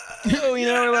 whoa, you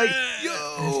know, like, yo.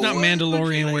 It's not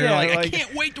Mandalorian where yeah, like I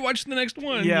can't wait to watch the next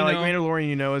one. Yeah, you like know? Mandalorian,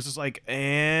 you know, it's just like,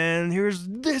 and here's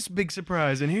this big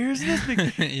surprise, and here's this big.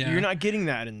 Yeah. You're not getting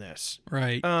that in this.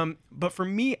 Right. But for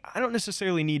me, I don't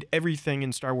necessarily need everything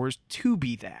in Star Wars to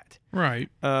be that. Right.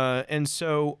 And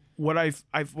so what I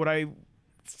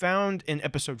found in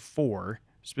Episode 4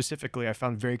 specifically, I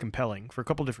found very compelling for a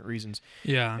couple different reasons.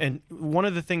 Yeah. And one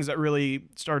of the things that really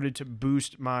started to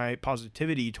boost my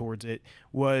positivity towards it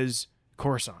was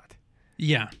Coruscant.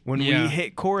 Yeah. When we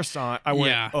hit Coruscant, I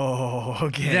went, oh,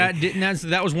 okay.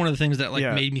 That was one of the things that like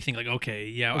Yeah. made me think like, okay,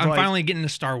 yeah, It's I'm like- finally getting to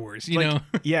Star Wars, you know?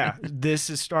 Yeah, this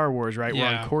is Star Wars, right? We're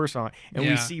Yeah. on Coruscant, and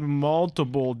Yeah. we see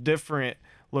multiple different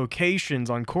locations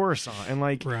on Coruscant, and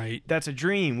like Right. that's a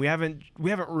dream. We haven't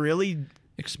really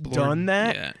Explored. done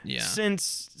that Yeah. Yeah.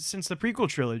 since the prequel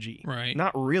trilogy. Right.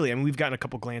 Not really. I mean, we've gotten a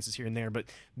couple glances here and there, but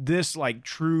this like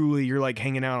truly, you're like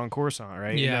hanging out on Coruscant,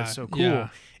 right? Yeah, And that's so cool, yeah.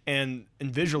 and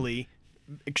visually,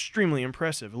 extremely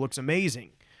impressive. It looks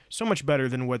amazing. So much better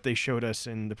than what they showed us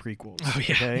in the prequels. Oh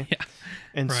yeah. Okay? Yeah.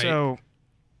 And Right.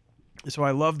 so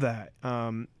I love that.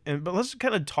 But let's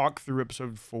kind of talk through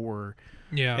Episode 4,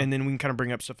 Yeah. and then we can kind of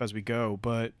bring up stuff as we go.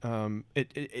 But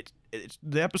it's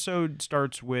the episode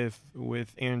starts with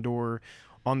Andor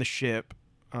on the ship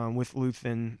with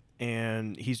Luthen,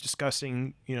 and he's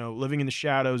discussing, you know, living in the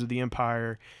shadows of the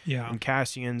Empire, yeah. and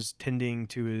Cassian's tending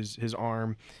to his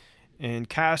arm. And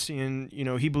Cassian, you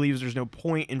know, he believes there's no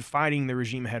point in fighting the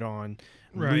regime head on.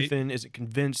 Right. Luthen isn't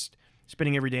convinced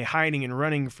spending every day hiding and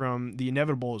running from the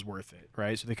inevitable is worth it,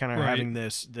 right? So they kind of Right. having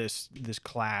this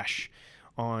clash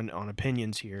on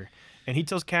opinions here. And he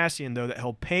tells Cassian, though, that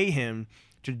he'll pay him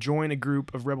to join a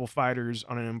group of rebel fighters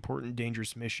on an important,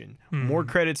 dangerous mission. More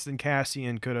credits than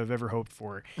Cassian could have ever hoped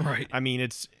for. Right. I mean,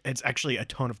 it's actually a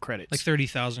ton of credits. Like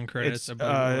 30,000 credits. It's I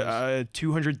believe it was.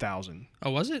 200,000.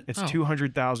 Oh, was it? It's oh.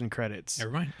 200,000 credits.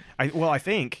 Never mind. I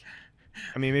think.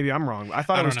 I mean, maybe I'm wrong. I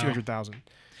thought I it was don't know. 200,000.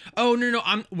 Oh no,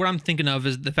 what I'm thinking of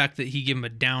is the fact that he gave him a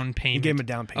down payment. He gave him a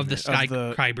down payment of the Sky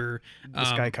Kyber,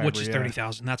 Sky which is Kyber, yeah.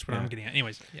 30,000. That's what I'm Yeah. getting at.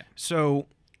 Anyways, yeah. So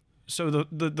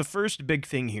the first big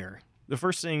thing here, the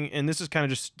first thing, and this is kind of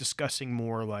just discussing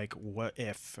more like what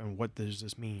if and what does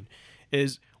this mean,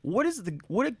 is what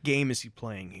a game is he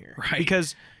playing here? Right.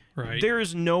 Because Right. there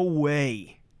is no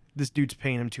way this dude's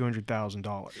paying him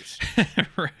 $200,000.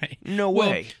 Right. No Well,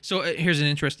 way. so here's an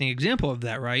interesting example of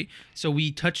that, right? So we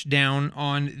touched down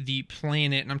on the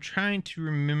planet, and I'm trying to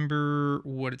remember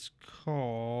what it's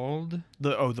called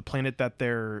The planet that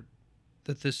they're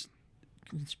that this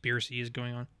conspiracy is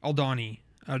going on. Aldhani.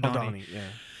 Aldhani, yeah.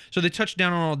 So they touched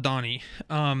down on Aldhani.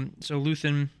 So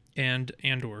Luthen and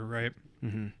Andor, right?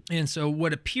 Mm-hmm. And so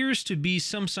what appears to be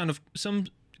some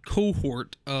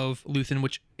cohort of Luthen,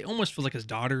 which it almost feels like his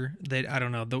daughter. That I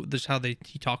don't know. This is how he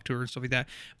talked to her and stuff like that.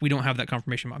 We don't have that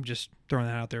confirmation. But I'm just throwing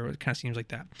that out there. It kind of seems like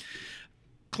that.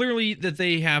 Clearly, that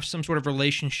they have some sort of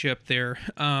relationship there.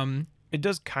 It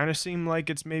does kind of seem like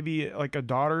it's maybe like a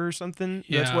daughter or something.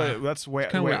 Yeah. That's the way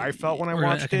Kinda what- I felt when I or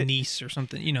watched like it. a niece or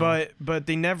something. You know, But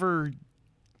they never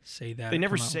say that. they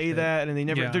never come out say with it. that, and they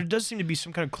never. Yeah. there does seem to be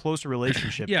some kind of closer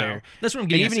relationship Yeah, there. that's what I'm And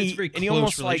getting. even at. It's a very he close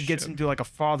almost like gets relationship. into like a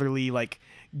fatherly like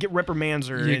get reprimands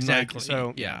her. Exactly, And, like,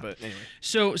 so yeah. But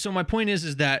anyway, So my point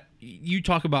is that you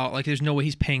talk about like there's no way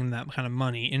he's paying them that kind of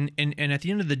money, and at the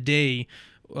end of the day,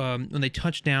 when they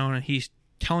touch down and he's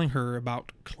telling her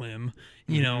about Clem,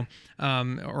 you know,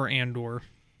 or Andor.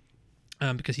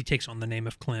 Because he takes on the name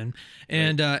of Clem,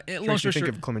 and long makes me story think short,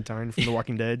 of Clementine from The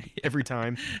Walking Dead every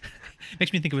time,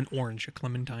 makes me think of an orange, a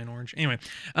clementine orange. Anyway,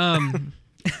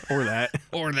 or that.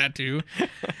 or that too.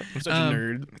 I'm such a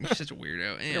nerd. You're such a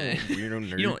weirdo. Weirdo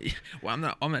nerd. You know,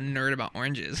 well, I'm a nerd about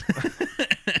oranges.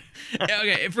 Yeah,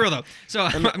 okay, for real though. So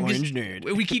I'm orange nerd.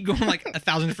 We keep going like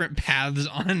 1,000 different paths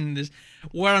on this.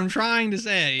 What I'm trying to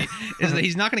say is that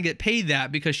he's not going to get paid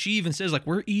that because she even says like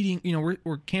we're eating, you know,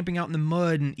 we're camping out in the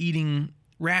mud and eating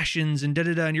rations and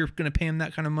and you're going to pay him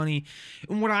that kind of money.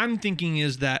 And what I'm thinking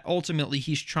is that ultimately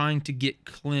he's trying to get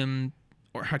Clem,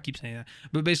 or I keep saying that,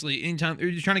 but basically anytime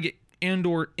you're trying to get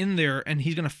Andor in there, and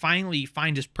he's going to finally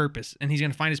find his purpose, and he's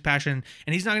going to find his passion,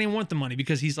 and he's not going to want the money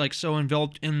because he's like so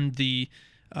enveloped in the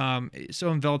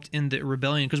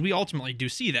rebellion. Because we ultimately do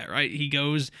see that, right? He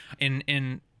goes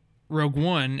in Rogue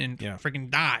One and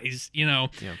freaking dies, you know.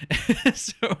 Yeah.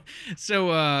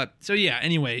 so yeah.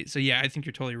 Anyway, so yeah, I think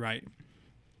you're totally right.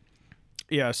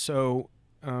 Yeah. So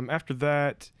after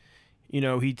that, you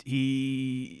know,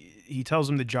 he tells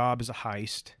him the job is a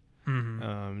heist.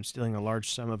 stealing a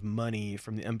large sum of money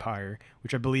from the Empire,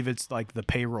 which I believe it's like the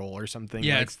payroll or something.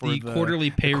 Yeah, like it's the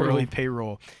quarterly payroll. The quarterly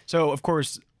payroll. So of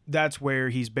course that's where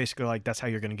he's basically like, that's how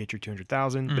you're going to get your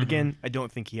 200,000. But again, I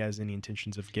don't think he has any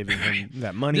intentions of giving him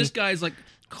that money. This guy's like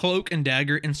cloak and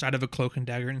dagger inside of a cloak and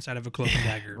dagger inside of a cloak and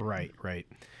dagger. Right.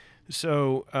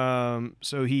 So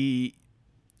he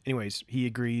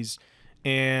agrees,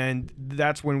 and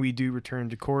that's when we do return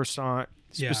to Coruscant,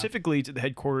 specifically to the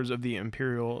headquarters of the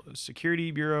Imperial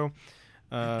Security Bureau,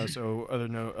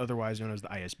 otherwise known as the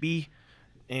ISB.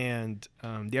 And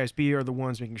the ISB are the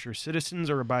ones making sure citizens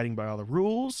are abiding by all the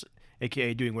rules,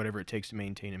 aka doing whatever it takes to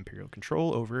maintain Imperial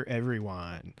control over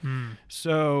everyone.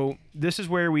 So this is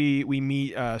where we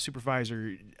meet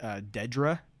Supervisor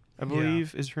Dedra, I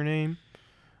believe is her name.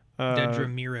 Dedra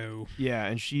Meero. Yeah,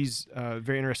 and she's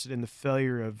very interested in the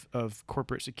failure of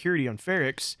corporate security on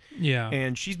Ferrix. Yeah.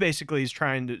 And she's basically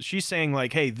she's saying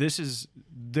like, hey, there's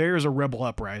a rebel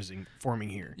uprising forming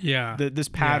here. Yeah. This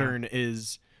pattern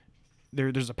is,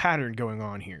 there's a pattern going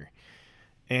on here.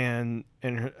 And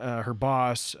her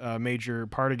boss, Major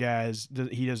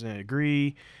Partagaz, he doesn't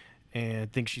agree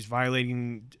and thinks she's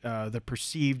violating the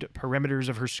perceived parameters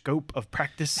of her scope of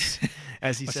practice,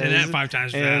 as he says. Say that 5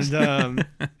 times fast.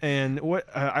 And what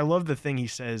I love the thing he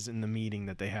says in the meeting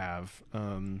that they have.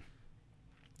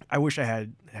 I wish I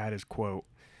had his quote.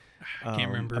 I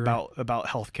can't remember about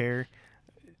healthcare.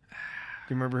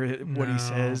 Do you remember what he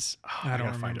says? I don't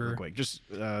gotta find it real remember. quick. Just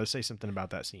say something about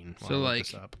that scene. While So I look like,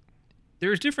 this up.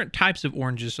 there's different types of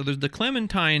oranges. So there's the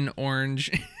Clementine orange.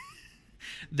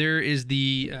 There is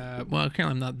the apparently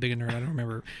I'm not big a nerd. I don't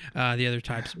remember the other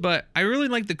types, but I really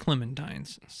like the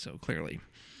Clementines. So clearly,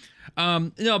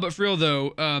 no, but for real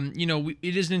though,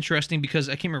 it is interesting because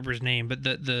I can't remember his name, but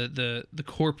the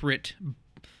corporate,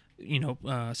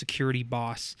 security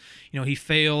boss, he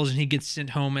fails and he gets sent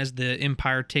home as the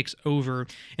Empire takes over,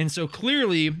 and so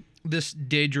clearly this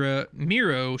Dedra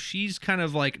Meero, she's kind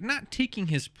of like not taking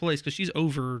his place because she's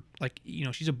over,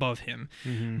 she's above him.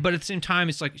 But at the same time,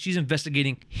 it's like she's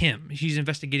investigating him. She's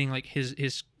investigating like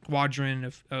his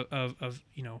squadron of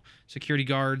security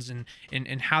guards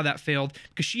and how that failed.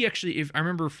 Because she actually, if I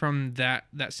remember from that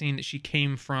scene, that she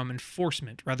came from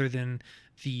enforcement rather than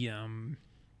the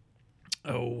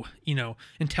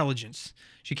intelligence.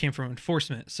 She came from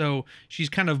enforcement. So she's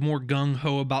kind of more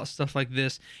gung-ho about stuff like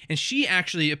this. And she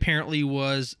actually apparently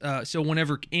was, so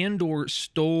whenever Andor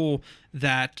stole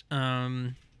that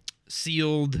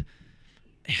sealed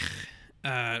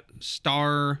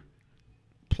star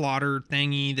plotter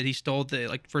thingy that he stole at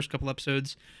the first couple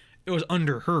episodes, it was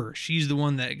under her. She's the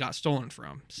one that it got stolen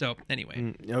from. So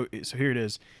anyway. So here it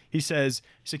is. He says,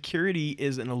 security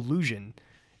is an illusion.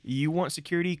 You want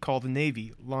security? Call the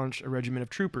Navy. Launch a regiment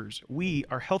of troopers. We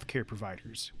are healthcare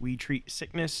providers. We treat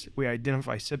sickness. We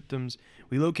identify symptoms.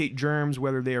 We locate germs,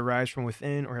 whether they arise from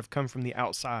within or have come from the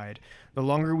outside. The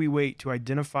longer we wait to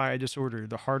identify a disorder,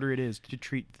 the harder it is to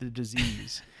treat the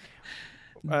disease.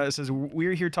 It says,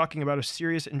 we're here talking about a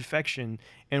serious infection,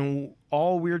 and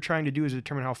all we're trying to do is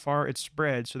determine how far it's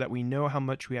spread so that we know how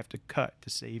much we have to cut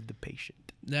to save the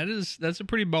patient. That's a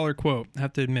pretty baller quote, I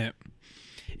have to admit.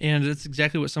 And that's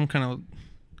exactly what some kind of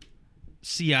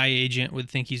CIA agent would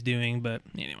think he's doing. But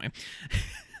anyway,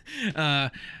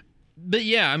 but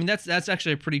yeah, I mean that's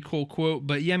actually a pretty cool quote.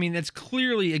 But yeah, I mean that's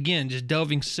clearly again just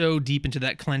delving so deep into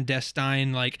that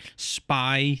clandestine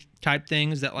spy type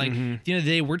things that at the end of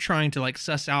the day we're trying to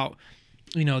suss out.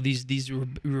 These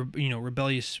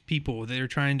rebellious people that are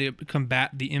trying to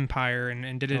combat the Empire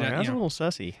and did it. That's a little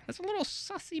sussy. That's a little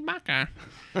sussy baka.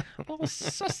 A little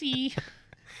sussy.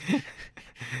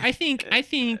 I think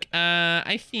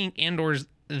Andor's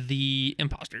the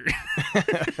imposter.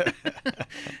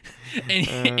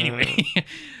 Anyway.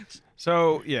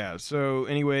 So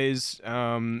anyways,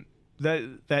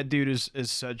 that dude is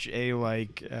such a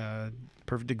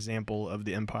perfect example of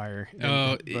the Empire.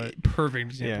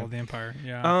 Perfect example of the Empire.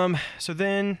 Yeah. So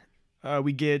then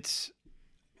we get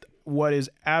what is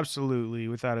absolutely,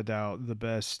 without a doubt, the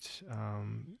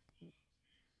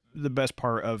best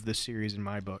part of the series in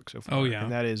my book so far. Oh, yeah.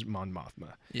 And that is Mon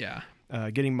Mothma. Yeah.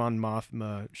 Getting Mon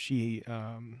Mothma, she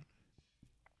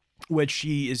which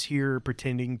she is here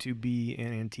pretending to be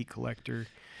an antique collector.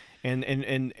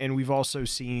 And we've also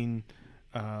seen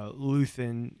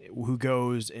Luthen, who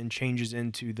goes and changes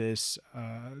into this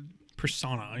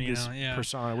persona,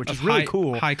 persona, which is really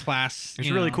cool. High class. It's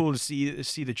really cool to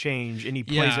see the change, and he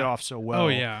plays it off so well. Oh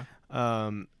yeah.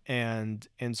 And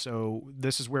so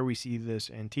this is where we see this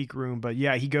antique room. But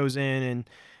yeah, he goes in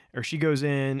or she goes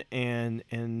in and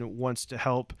wants to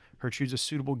help her choose a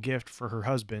suitable gift for her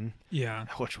husband. Yeah.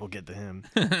 Which we'll get to him.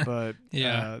 But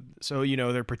yeah. So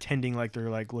they're pretending like they're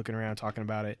like looking around talking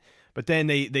about it. But then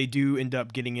they do end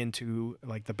up getting into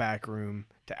like the back room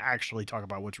to actually talk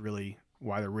about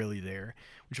why they're really there,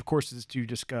 which of course is to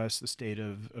discuss the state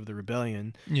of the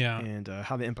rebellion. Yeah. And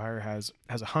how the Empire has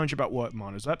a hunch about what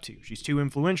Mana's up to. She's too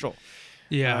influential.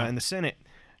 Yeah. In the Senate.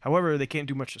 However, they can't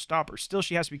do much to stop her. Still,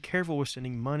 she has to be careful with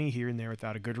sending money here and there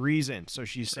without a good reason. So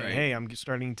she's saying, "Hey, I'm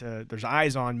starting to. There's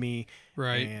eyes on me,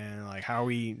 right? And like, how are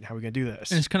we gonna do this?"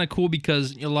 And it's kind of cool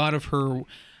because a lot of her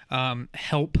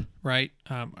help, right?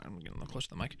 I'm getting a little close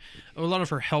to the mic. A lot of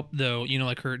her help, though,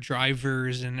 like her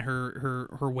drivers and her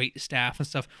wait staff and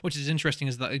stuff, which is interesting,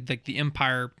 is like the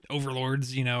Empire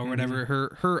overlords, or whatever.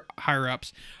 Her higher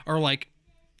ups are like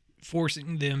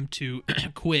forcing them to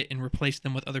quit and replace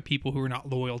them with other people who are not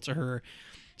loyal to her.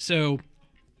 So,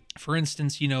 for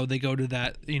instance, they go to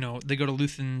that, they go to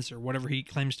Luthen's or whatever he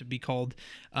claims to be called,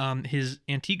 his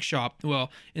antique shop. Well,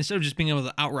 instead of just being able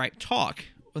to outright talk,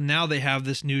 well, now they have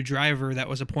this new driver that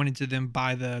was appointed to them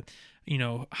by the,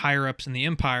 higher ups in the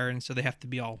Empire, and so they have to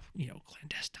be all,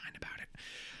 clandestine about it.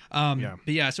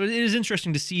 But yeah, so it is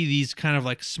interesting to see these kind of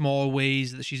like small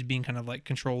ways that she's being kind of like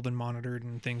controlled and monitored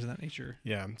and things of that nature.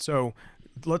 Yeah. So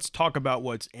let's talk about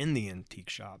what's in the antique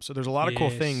shop. So there's a lot of cool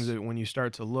things that when you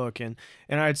start to look, and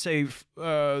I'd say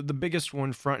the biggest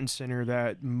one front and center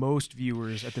that most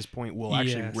viewers at this point will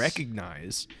actually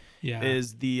recognize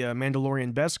is the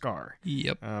Mandalorian Beskar.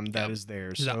 Yep. That is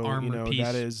there. Is so that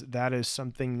piece. that is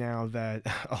something now that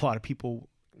a lot of people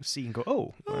see and go,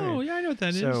 oh, right. Yeah, I know what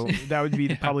that is. So that would be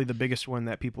probably the biggest one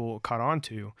that people caught on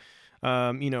to.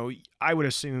 I would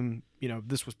assume,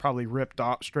 this was probably ripped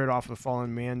off straight off of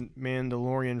Fallen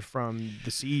Mandalorian from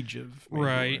the Siege of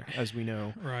Mandalore, as we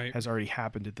know, has already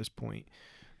happened at this point.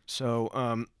 So,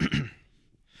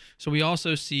 so we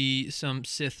also see some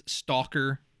Sith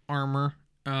Stalker armor.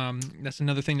 That's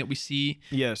another thing that we see.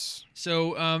 Yes.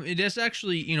 So it is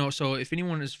actually, so if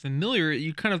anyone is familiar,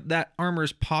 that armor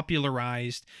is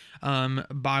popularized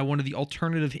by one of the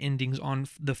alternative endings on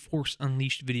the Force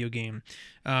Unleashed video game.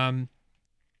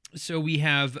 So we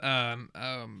have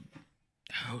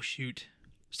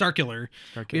Starkiller.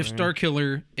 We have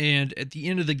Starkiller, and at the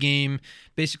end of the game,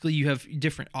 basically you have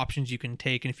different options you can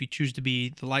take, and if you choose to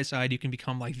be the light side, you can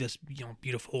become like this,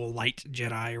 beautiful light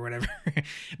Jedi or whatever.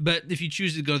 But if you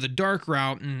choose to go the dark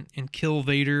route and kill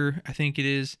Vader, I think it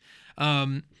is.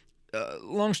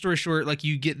 Long story short, like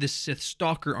you get this Sith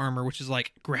Stalker armor, which is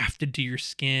like grafted to your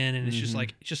skin, and it's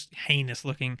just heinous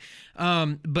looking.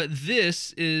 But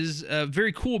this is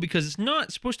very cool because it's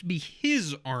not supposed to be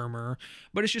his armor,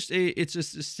 but it's just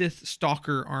a Sith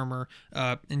Stalker armor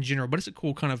in general. But it's a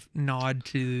cool kind of nod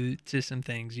to some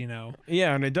things,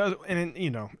 Yeah, and it does, and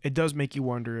it does make you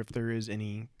wonder if there is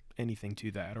anything to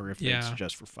that, or if it's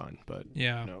just for fun. But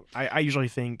I usually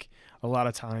think a lot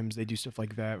of times they do stuff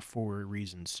like that for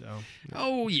reasons. So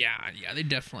they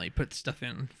definitely put stuff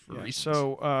in for reasons.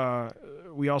 So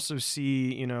we also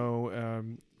see a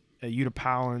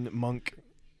Utapauan monk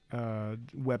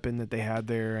weapon that they had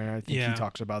there, and I think he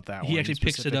talks about that. He actually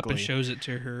picks it up and shows it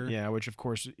to her. Yeah, which of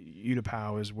course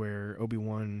Utapau is where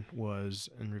Obi-Wan was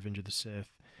in Revenge of the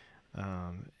Sith,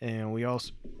 and we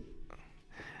also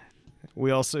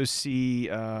see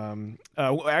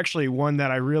actually one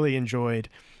that I really enjoyed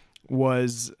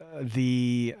was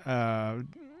the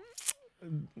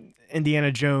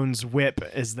Indiana Jones whip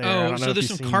is there. Oh, so there's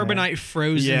some carbonite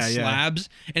frozen slabs,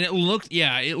 and it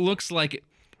looks like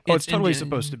it's totally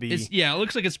supposed to be. It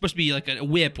looks like it's supposed to be like a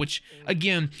whip, which,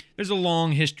 again, there's a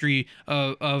long history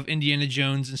of Indiana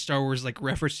Jones and Star Wars like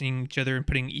referencing each other and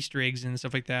putting Easter eggs and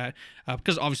stuff like that,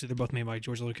 because obviously they're both made by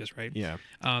George Lucas, right? Yeah.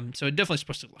 So it definitely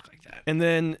supposed to look like that.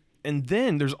 And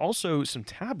then there's also some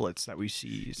tablets that we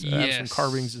see, have some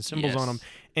carvings and symbols on them,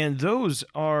 and those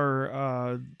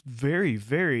are very,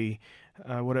 very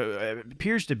what it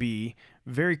appears to be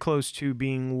very close to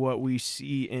being what we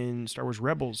see in Star Wars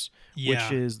Rebels,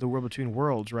 which is the world between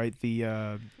worlds, right?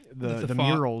 The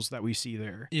murals that we see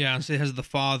there. Yeah, so it has the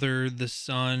father, the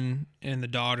son, and the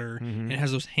daughter, and it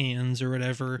has those hands or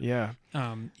whatever. Yeah.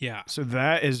 Yeah. So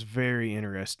that is very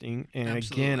interesting, and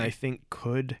again, I think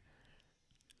could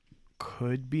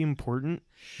be important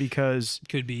because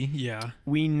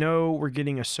we know we're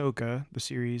getting Ahsoka, the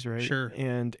series, right? Sure.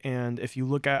 And if you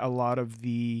look at a lot of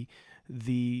the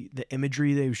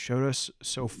imagery they've showed us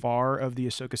so far of the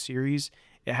Ahsoka series,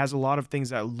 it has a lot of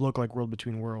things that look like World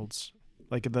Between Worlds,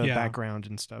 like the background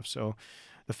and stuff. So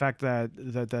the fact that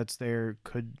that's there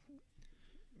could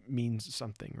means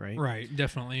something, right? Right,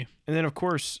 definitely. And then, of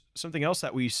course, something else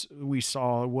that we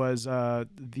saw was the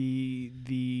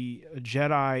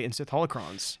Jedi and Sith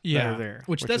holocrons that are there,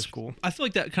 which is cool. I feel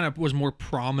like that kind of was more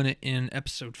prominent in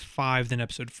episode 5 than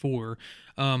episode 4.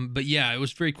 But yeah, it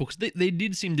was very cool because they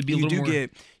did seem to be you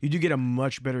do get a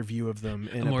much better view of them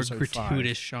in a more episode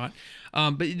gratuitous 5. shot.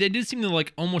 But they did seem to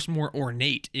like almost more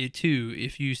ornate too.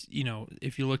 If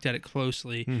you looked at it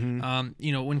closely,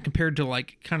 when compared to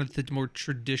like kind of the more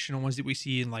traditional ones that we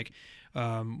see in like,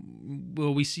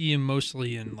 we see him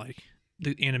mostly in like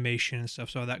the animation and stuff.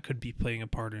 So that could be playing a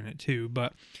part in it too.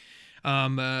 But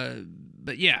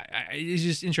yeah, it's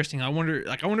just interesting. I wonder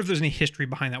if there's any history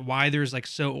behind that. Why there's like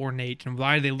so ornate and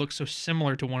why they look so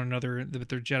similar to one another with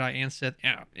their Jedi and Sith.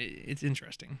 Yeah, it's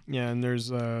interesting. Yeah, and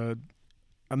there's a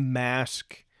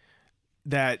mask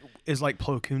that is like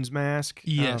Plo Koon's mask.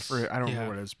 Yes. I don't know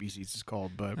what his species is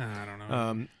called, but I don't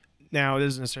know. Now, it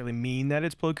doesn't necessarily mean that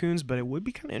it's Plo Koon's, but it would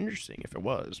be kind of interesting if it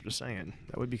was. Just saying,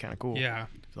 that would be kind of cool. Yeah,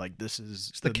 like this is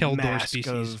it's the Keldor mask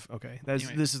species.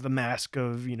 This is the mask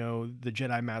of the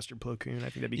Jedi Master Plo Koon. I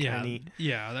think that'd be kind of neat.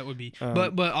 Yeah, that would be.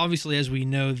 But obviously, as we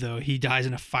know, though, he dies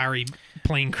in a fiery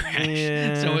plane crash,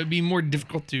 so it'd be more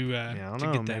difficult to I don't to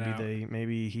know. get that out.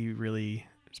 Maybe he really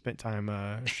spent time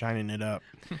shining it up,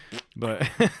 but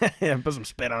yeah, put some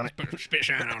spit on it. Put some spit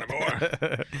shine on it,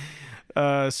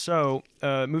 boy. So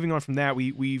moving on from that,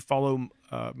 we follow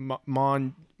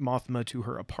Mon Mothma to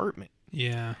her apartment.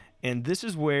 Yeah, and this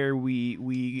is where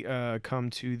we come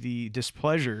to the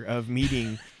displeasure of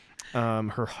meeting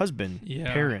her husband,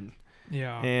 Perrin.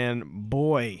 Yeah, and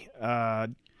boy,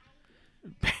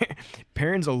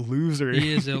 Perrin's a loser.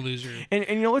 He is a loser. and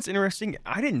you know what's interesting?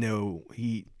 I didn't know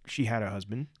she had a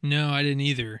husband. No, I didn't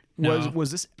either. No.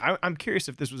 Was this? I'm curious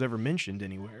if this was ever mentioned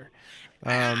anywhere.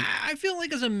 I feel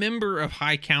like as a member of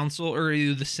High Council or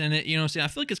the Senate, I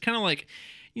feel like it's kind of like,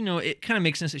 it kind of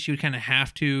makes sense that she would kind of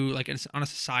have to, like, on a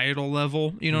societal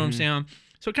level. You know what I'm saying?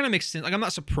 So it kind of makes sense. Like, I'm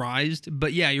not surprised,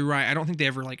 but yeah, you're right. I don't think they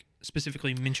ever like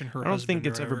specifically mention her. I don't think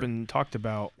it's ever been talked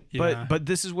about. Yeah. But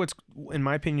this is what's, in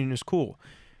my opinion, is cool.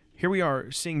 Here we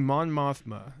are seeing Mon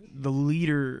Mothma, the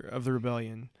leader of the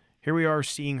rebellion. Here we are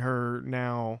seeing her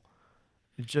now,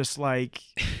 just like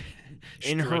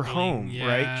in her home,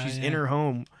 right? She's in her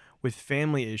home with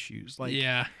family issues. Like,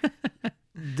 yeah.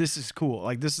 This is cool.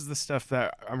 Like, this is the stuff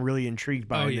that I'm really intrigued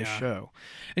by in this show.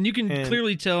 And you can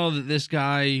clearly tell that this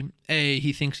guy, A,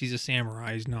 he thinks he's a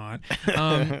samurai. He's not.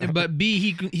 But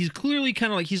B, he's clearly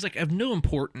kind of like, he's like of no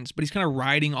importance, but he's kind of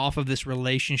riding off of this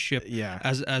relationship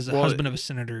as a husband of a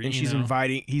senator. And he's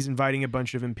inviting a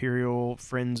bunch of Imperial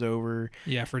friends over.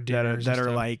 Yeah, for dinner. That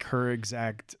are like her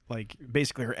exact, like,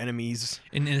 basically her enemies.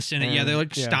 In the Senate, they're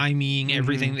like stymieing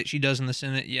everything that she does in the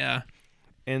Senate,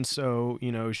 And so,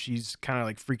 she's kind of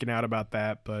like freaking out about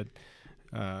that, but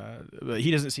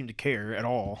he doesn't seem to care at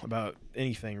all about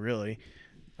anything really.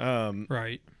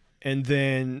 Right. And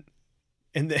then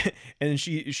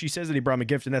she says that he brought him a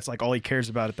gift, and that's like all he cares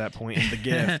about at that point is the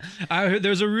gift. I heard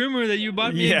there's a rumor that you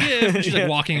bought me a gift. And she's like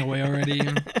walking away already.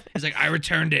 He's like, I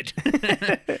returned it.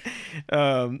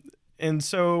 And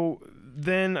so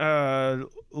then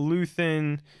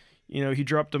Luthen, he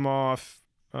dropped him off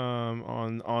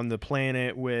on the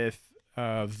planet with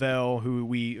Vel, who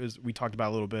we talked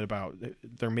about a little bit about.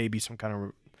 There may be some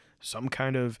kind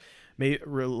of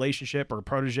relationship or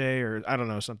protege or I don't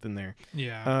know, something there.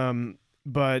 Yeah.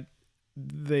 But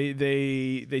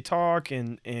they talk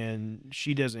and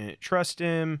she doesn't trust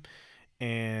him,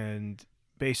 and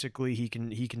basically he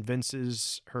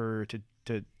convinces her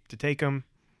to take him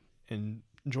and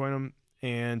join him,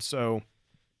 and so.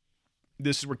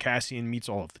 This is where Cassian meets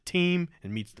all of the team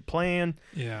and meets the plan.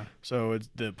 Yeah. So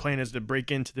the plan is to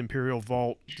break into the Imperial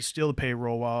Vault to steal the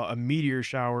payroll while a meteor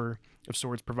shower of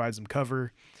sorts provides them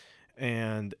cover.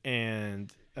 And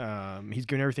he's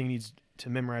given everything he needs to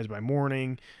memorize by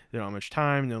morning. They don't have much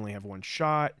time. They only have one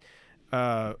shot.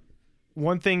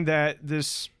 One thing that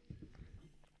this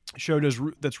show does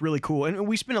that's really cool, and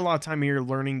we spend a lot of time here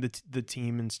learning the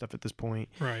team and stuff at this point,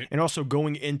 right? And also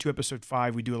going into episode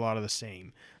 5, we do a lot of the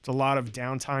same. It's a lot of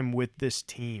downtime with this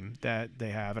team that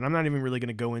they have, and I'm not even really going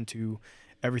to go into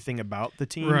everything about the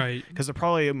team, right? Because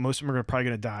most of them are probably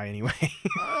going to die anyway.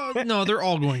 No, they're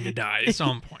all going to die at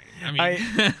some point. I mean,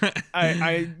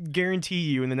 I guarantee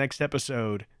you, in the next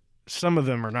episode, some of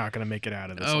them are not going to make it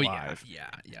out of this alive.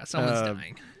 Yeah, someone's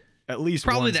dying. At least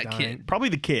probably that dying. Kid. Probably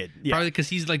the kid. Yeah. Probably because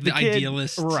he's like the kid,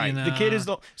 idealist, right? The kid is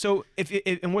the so. If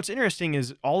and what's interesting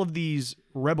is all of these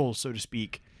rebels, so to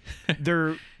speak,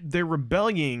 they're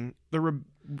rebelling. They're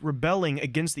rebelling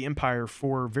against the Empire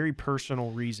for very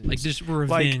personal reasons, like just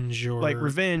revenge,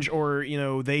 or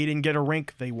they didn't get a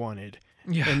rank they wanted,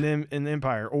 Yeah. in the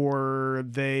Empire, or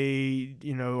they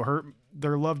hurt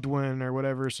their loved one or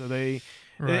whatever. So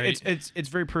Right. it's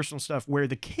very personal stuff. Where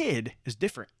the kid is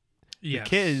different. Yes. The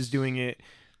kid is doing it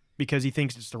because he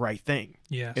thinks it's the right thing.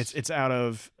 Yes. It's out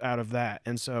of that,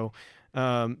 and so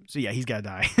yeah, he's gotta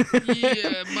die.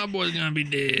 Yeah, my boy's gonna be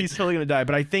dead. He's totally gonna die.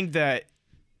 But I think that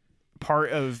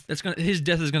part of his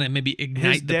death is gonna maybe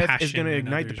ignite his the death passion. is going to in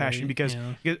ignite the others, passion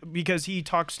right? because he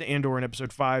talks to Andor in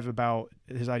episode 5 about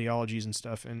his ideologies and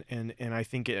stuff, and I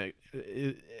think it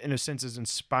in a sense is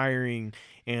inspiring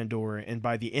Andor, and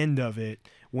by the end of it,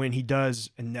 when he does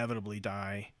inevitably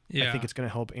die, I think it's going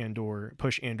to help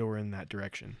push Andor in that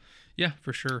direction. Yeah,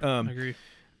 for sure. I agree.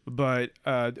 But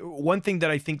one thing that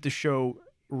I think the show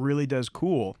really does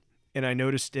cool, and I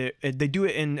noticed it, they do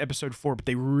it in episode 4, but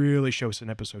they really show us in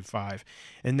episode 5,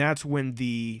 and that's when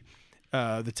the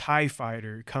TIE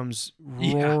fighter comes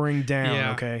roaring down.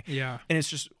 Yeah. Okay. Yeah. And it's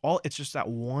just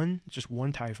one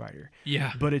TIE fighter.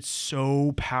 Yeah. But it's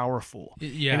so powerful.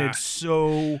 Yeah. And it's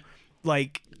so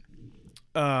like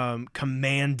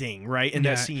commanding, right? In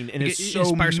that scene, and it's so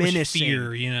inspires so much menacing.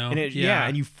 fear, And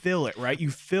and you feel it, right?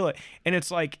 You feel it, and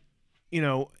it's like,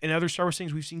 in other Star Wars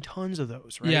things we've seen tons of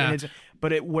those, right? Yeah.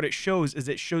 But what it shows is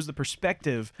the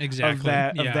perspective Exactly.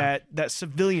 of that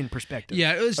civilian perspective.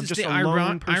 Yeah, it was of just the a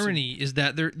lone person. irony is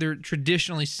that they're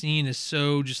traditionally seen as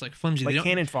so just like flimsy, like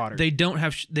cannon fodder. They don't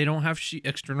have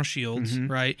external shields,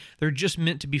 right? They're just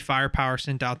meant to be firepower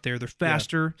sent out there. They're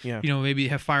faster. Yeah. Maybe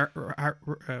have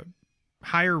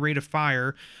higher rate of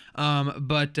fire,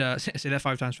 but say that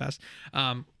 5 times fast.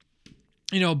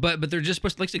 But they're just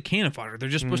supposed to, like I said, cannon fodder. They're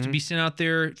just supposed to be sent out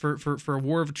there for a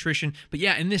war of attrition. But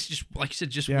yeah, and this, just like you said,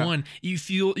 just one. You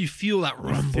feel that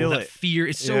rumble, that fear.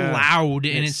 It's so loud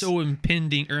and it's so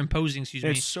impending or imposing. Excuse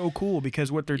me. It's so cool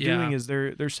because what they're doing is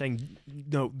they're saying,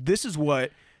 no, this is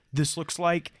what this looks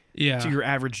like to your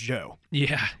average Joe.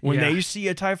 Yeah. When they see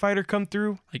a TIE fighter come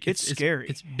through, like it's scary.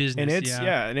 It's business.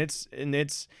 And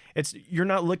it's you're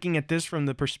not looking at this from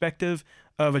the perspective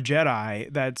of a Jedi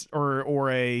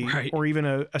or even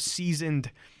a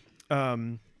seasoned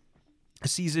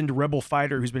rebel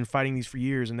fighter who's been fighting these for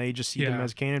years, and they just see them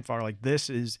as cannon fodder. Like this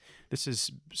is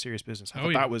serious business. I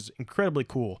thought that was incredibly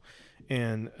cool,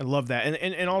 and I love that.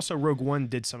 And also Rogue One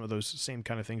did some of those same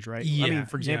kind of things, right? Yeah, I mean,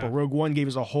 for example, Rogue One gave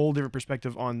us a whole different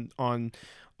perspective on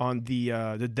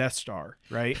the Death Star,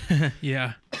 right?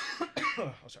 Yeah.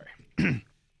 Oh, sorry.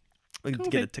 I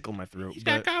get a tickle in my throat. He's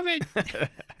got COVID.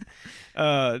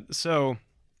 So,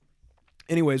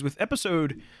 anyways, with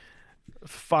episode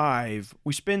 5,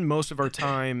 we spend most of our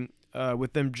time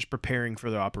with them just preparing for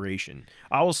the operation.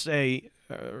 I will say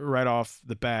right off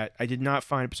the bat, I did not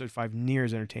find episode 5 near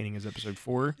as entertaining as episode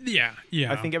 4. Yeah.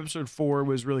 I think episode 4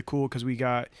 was really cool because we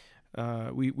got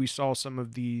we saw some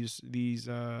of these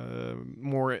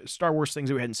more Star Wars things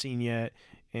that we hadn't seen yet,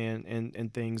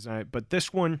 and things. But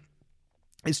this one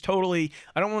is totally,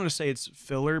 I don't want to say it's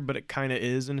filler, but it kind of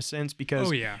is in a sense,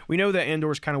 because we know that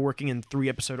Andor's kind of working in 3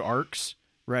 episode arcs,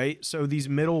 right? So these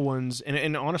middle ones,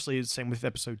 and honestly, it's the same with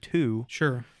episode 2.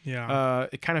 Sure. Yeah.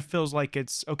 It kind of feels like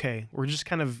it's okay. We're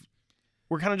kind of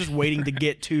just waiting to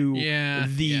get to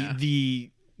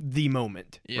the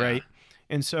moment, right?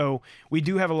 And so we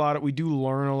do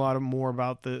learn a lot more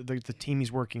about the team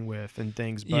he's working with and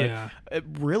things, but it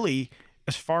really,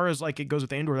 as far as like it goes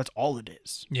with Andor, that's all it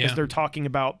is. Yeah. Is they're talking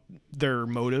about their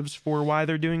motives for why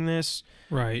they're doing this.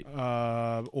 Right.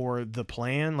 Or the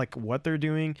plan, like what they're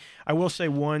doing. I will say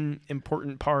one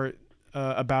important part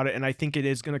about it, and I think it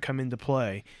is going to come into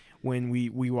play when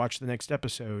we watch the next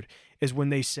episode, is when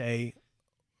they say,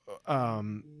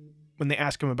 when they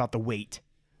ask him about the weight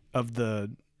of the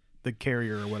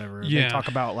carrier or whatever. They talk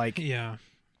about like, I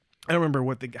don't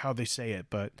remember how they say it,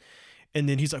 but, and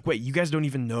then he's like, wait, you guys don't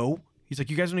even know? He's like,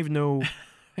 you guys don't even know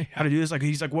how to do this? Like,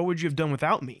 he's like, what would you have done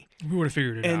without me? We would have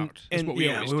figured it out. That's what we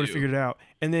would have figured it out.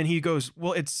 And then he goes,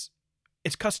 well, it's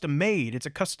custom made. It's a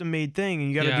custom made thing, and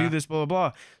you got to do this, blah, blah,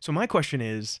 blah. So my question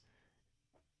is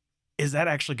that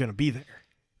actually going to be there?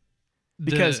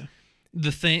 Because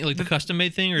the thing, like the custom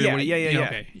made thing, or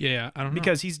okay, I don't know,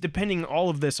 because he's depending all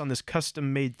of this on this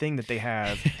custom made thing that they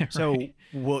have. Right. So,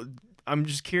 well, I'm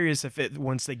just curious if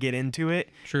once they get into it,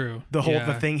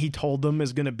 the thing he told them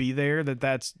is going to be there.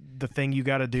 That's the thing you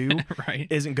got to do, right?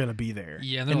 Isn't going to be there.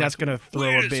 Yeah, and that's going to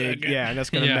throw a big, and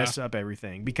that's going to Yeah. mess up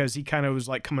everything, because he kind of was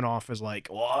like coming off as like,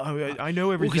 well, I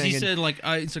know everything. Because he said like,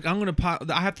 it's like, I'm going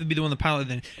to I have to be the one to pilot.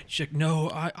 Then she's like,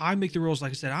 no, I make the rules.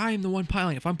 Like I said, I am the one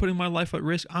piloting. If I'm putting my life at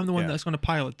risk, I'm the one that's going to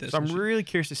pilot this. So I'm really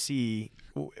curious to see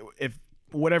if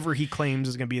whatever he claims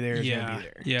is going to be there is going to Yeah, be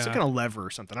there. yeah. It's like a lever or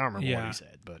something. I don't remember what Yeah. he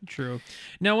said, but True.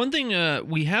 Now, one thing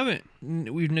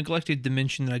we've neglected to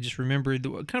mention that I just remembered,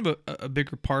 kind of a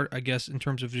bigger part, I guess, in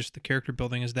terms of just the character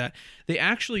building, is that they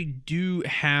actually do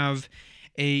have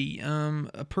a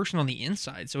person on the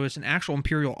inside. So it's an actual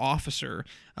Imperial officer.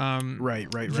 right.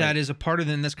 That is a part of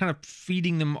them that's kind of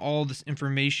feeding them all this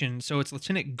information. So it's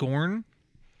Lieutenant Gorn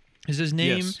is his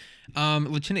name. Yes.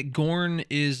 Lieutenant Gorn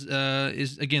is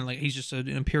again, like, he's just an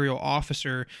Imperial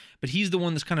officer, but he's the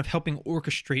one that's kind of helping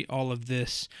orchestrate all of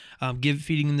this,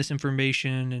 feeding them this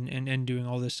information and doing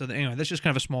all this. So that, anyway, that's just kind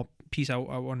of a small piece I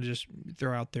want to just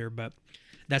throw out there, but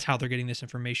that's how they're getting this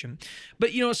information.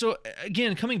 But so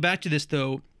again, coming back to this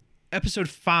though, episode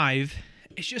 5,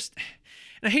 it's just.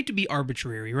 And I hate to be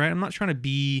arbitrary, right? I'm not trying to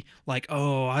be like,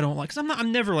 oh, I don't like, because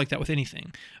I'm never like that with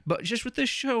anything. But just with this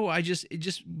show,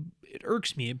 it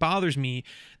irks me. It bothers me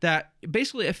that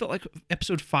basically I felt like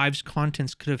episode 5's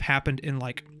contents could have happened in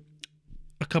like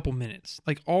a couple minutes.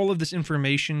 Like, all of this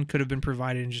information could have been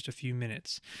provided in just a few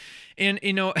minutes. And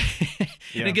and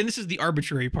again, this is the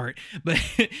arbitrary part, but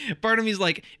part of me is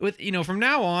like, with from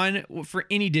now on, for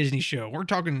any Disney show, we're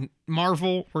talking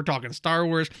Marvel, we're talking Star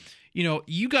Wars,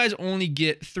 you guys only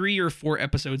get 3 or 4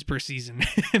 episodes per season,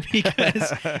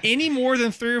 because any more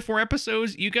than 3 or 4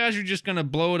 episodes, you guys are just gonna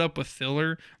blow it up with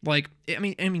filler. Like, I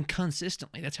mean,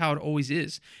 consistently. That's how it always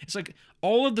is. It's like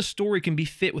all of the story can be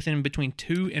fit within between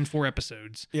 2 and 4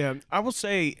 episodes. Yeah, I will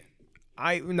say,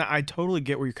 I totally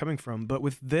get where you're coming from, but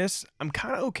with this, I'm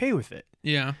kind of okay with it.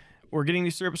 Yeah, We're getting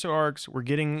these 3 episode arcs. We're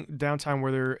getting downtime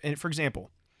where they're, and for example,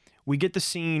 we get the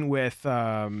scene with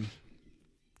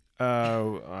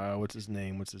what's his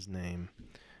name?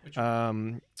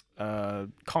 Karn.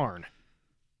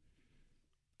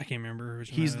 I can't remember. Which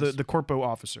He's one that is. the corpo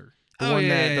officer. The one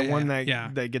yeah.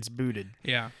 that gets booted.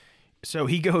 Yeah. So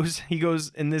he goes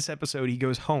in this episode, he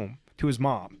goes home to his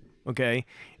mom. Okay.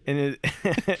 And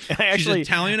She's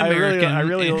Italian-American. I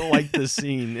really like this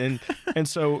scene. And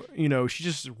so, she's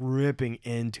just ripping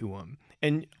into him.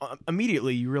 And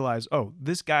immediately you realize, oh,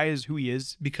 this guy is who he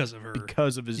is because of her.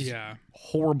 Because of his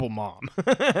horrible mom.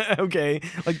 Okay?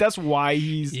 Like, that's why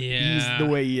he's the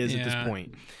way he is at this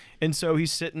point. And so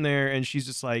he's sitting there and she's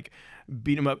just like,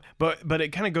 beat him up. But it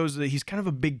kind of goes that he's kind of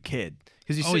a big kid.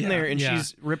 Because he's sitting there and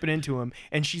she's ripping into him.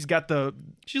 And she's got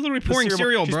she's literally pouring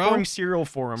cereal, bro. She's pouring cereal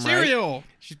for him, cereal. Right?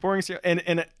 She's pouring cereal.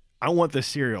 And I want the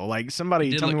cereal. Like,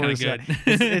 somebody tell me what it's at.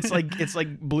 It's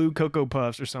like blue Cocoa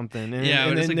Puffs or something. And, yeah,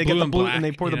 and then like they blue get the and blue black, and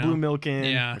they pour the blue milk in,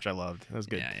 which I loved. That was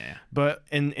good. Yeah. But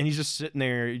and he's just sitting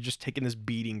there, just taking this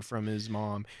beating from his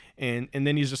mom, and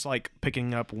then he's just like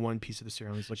picking up one piece of the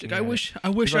cereal. He's looking. Like, at I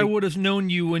wish like, I would have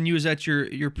known you when you was at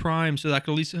your prime, so that I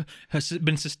could at least have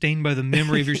been sustained by the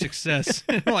memory of your success.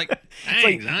 Like,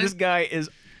 dang, like this guy is.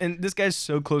 And this guy's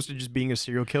so close to just being a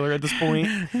serial killer at this point.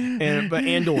 But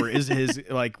Andor is his,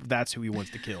 like, that's who he wants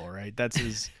to kill, right? That's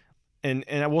his, and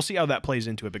we'll see how that plays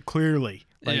into it. But clearly,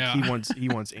 like, he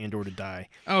wants Andor to die.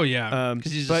 Oh yeah,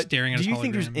 because he's just staring at his hologram. Do you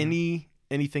think there's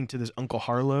anything to this Uncle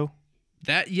Harlow?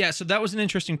 So that was an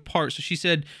interesting part. So she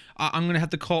said, I'm gonna have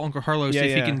to call Uncle Harlow, see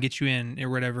if he can get you in or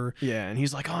whatever. Yeah, and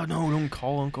he's like, oh no, don't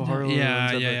call Uncle Harlow.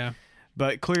 Yeah.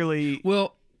 But clearly,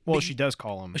 well, she does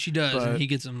call him. She does, and he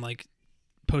gets him like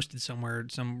posted somewhere,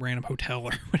 some random hotel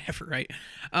or whatever, right?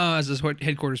 As his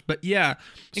headquarters. But yeah,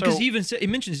 because he even he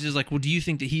mentions, he's like, well, do you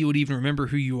think that he would even remember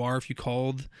who you are if you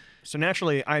called? So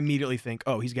naturally, I immediately think,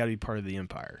 oh, he's got to be part of the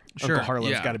Empire. Sure, Uncle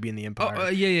Harlow's got to be in the Empire. Oh,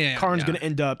 yeah. Karn's going to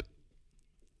end up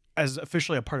as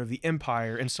officially a part of the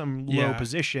Empire in some low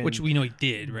position, which we know he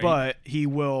did, right? But he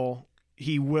will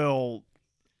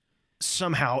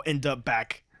somehow end up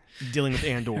back dealing with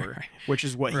Andor, which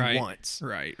is what he wants.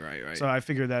 Right. So I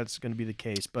figure that's going to be the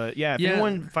case. But yeah, if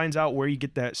anyone finds out where you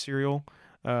get that cereal,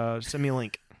 send me a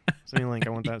link. I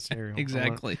want that cereal.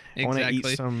 Exactly. I want to eat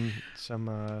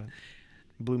some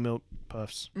blue milk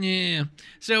puffs. Yeah.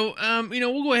 So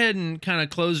we'll go ahead and kind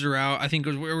of close her out. I think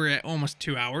we're at almost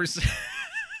 2 hours.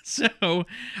 So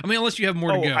I mean, unless you have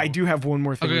more to go. I do have one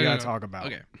more thing we got to talk about.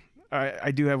 Okay.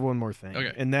 I do have one more thing,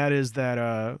 and that is that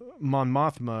the Mon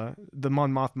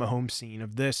Mothma home scene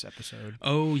of this episode.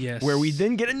 Oh, yes. Where we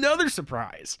then get another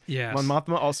surprise. Yes. Mon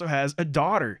Mothma also has a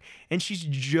daughter, and she's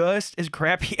just as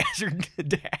crappy as her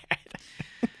dad.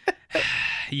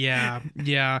 Yeah.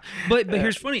 But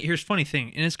here's funny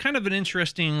thing, and it's kind of an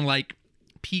interesting, like,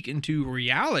 peek into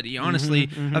reality, honestly,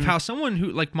 of how someone who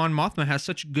like Mon Mothma has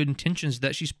such good intentions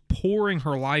that she's pouring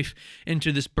her life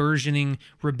into this burgeoning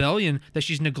rebellion that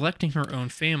she's neglecting her own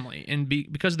family, and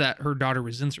because of that, her daughter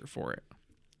resents her for it.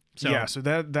 So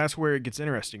that's where it gets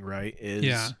interesting, right?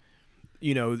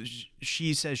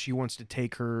 She says she wants to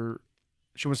take her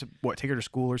She wants to take her to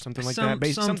school or something like Some-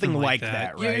 that. Something like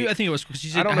that. that, right? Yeah, I think it was. She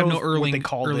I said don't I know have no what they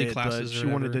called early it, classes. but or she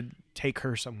wanted whatever. to take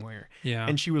her somewhere. Yeah.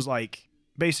 And she was like,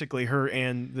 basically, her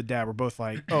and the dad were both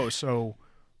like, "Oh, so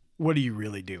what are you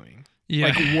really doing? Yeah.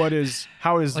 Like,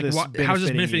 how is Like, this? how is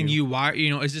this benefiting you? Why,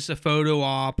 is this a photo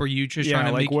op? Or you just trying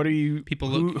to like make what are you? people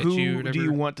who, look at who you? do you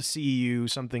Whatever. want to see you?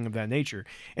 Something of that nature."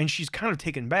 And she's kind of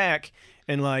taken back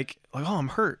and like, "Oh, I'm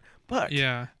hurt." But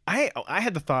Yeah. I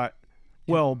had the thought,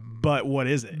 well, but what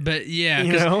is it? But yeah,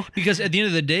 You know? because at the end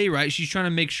of the day, right, she's trying to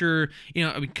make sure,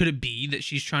 could it be that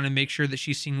she's trying to make sure that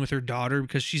she's seen with her daughter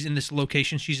because she's in this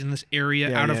location, she's in this area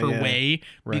Yeah, out of yeah, her yeah. way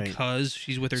Right. because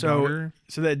she's with her daughter?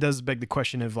 So that does beg the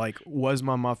question of like, was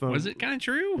Mon Mothma? Was it kind of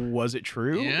true? Was it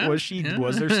true? Yeah, Was she? yeah.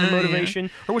 Was there some Yeah. motivation,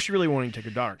 or was she really wanting to take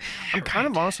her daughter? I'm kind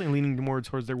of honestly leaning more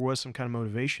towards there was some kind of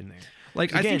motivation there.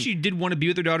 Like, I Again- think she did want to be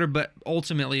with her daughter, but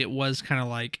ultimately it was kind of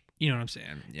like, you know what I'm saying?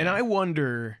 Yeah. And I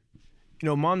wonder,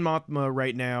 Mon Mothma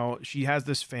right now, she has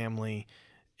this family,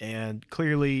 and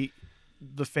clearly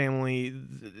the family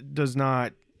does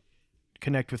not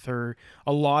connect with her.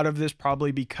 A lot of this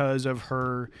probably because of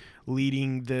her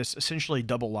leading this essentially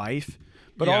double life,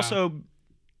 but Yeah. also,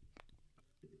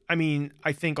 I mean,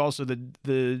 I think also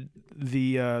the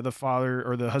father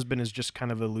or the husband is just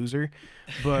kind of a loser,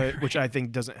 but which I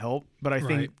think doesn't help. But I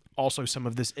think Right. also some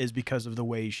of this is because of the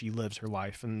way she lives her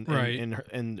life and Right.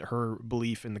 and her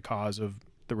belief in the cause of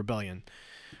the rebellion.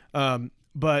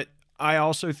 But I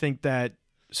also think that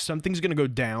something's going to go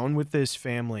down with this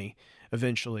family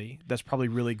eventually. That's probably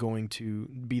really going to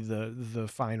be the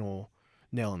final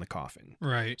nail in the coffin.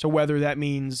 Right. So whether that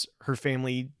means her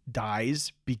family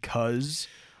dies because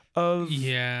of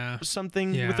Yeah.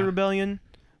 something Yeah. with the rebellion,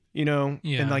 Yeah.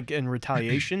 and like in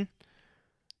retaliation,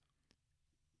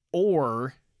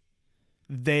 or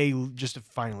they just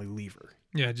finally leave her.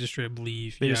 Yeah, just straight up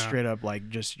leave. They yeah. just straight up like,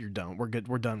 just you're done. We're good.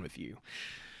 We're done with you.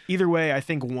 Either way, I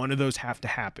think one of those have to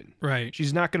happen. Right.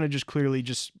 She's not going to just clearly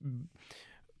just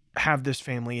have this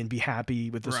family and be happy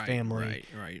with this family.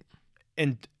 Right.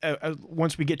 And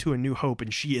once we get to A New Hope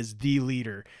and she is the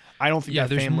leader, I don't think Yeah, that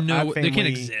there's family, no, that they can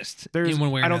family- exist There's, in one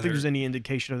way or I don't another. think there's any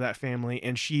indication of that family,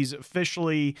 and she's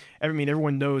officially. I mean,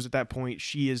 everyone knows at that point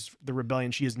she is the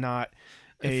rebellion. She is not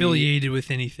affiliated with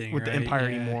anything with the right? Empire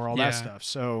Yeah. anymore. All Yeah. that stuff.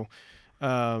 So,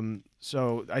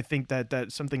 I think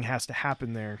that something has to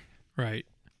happen there. Right.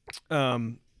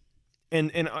 And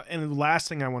the last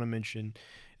thing I want to mention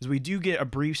is we do get a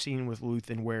brief scene with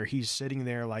Luthen where he's sitting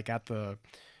there like at the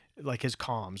his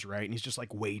comms, right, and he's just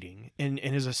like waiting, and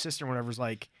his assistant or whatever's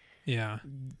like, Yeah.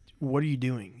 what are you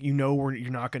doing? You're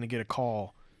not going to get a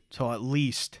call till at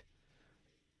least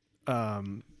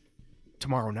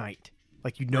tomorrow night.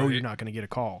 Like, Right. you're not going to get a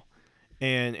call.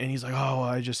 And he's like, "Oh,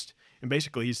 and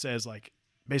basically he says like,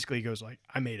 he goes like,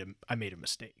 I made a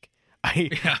mistake.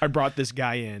 I brought this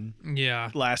guy in Yeah.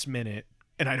 last minute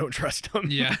and I don't trust him."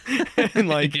 Yeah. And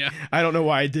like, Yeah. I don't know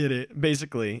why I did it,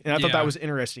 basically. And I thought Yeah. that was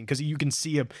interesting because you can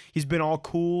see him. He's been all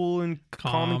cool and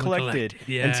calm and collected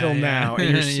Yeah, until yeah. now,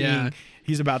 and you're seeing Yeah.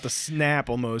 he's about to snap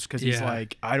almost because he's Yeah.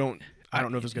 like, I don't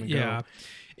know if it's gonna Yeah. go.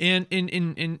 And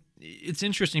it's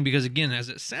interesting because, again, as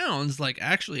it sounds like,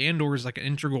 actually Andor is like an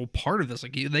integral part of this.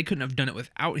 Like, they couldn't have done it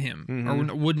without him,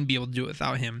 or wouldn't be able to do it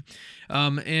without him.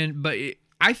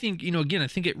 I think, again, I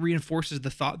think it reinforces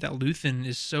the thought that Luthen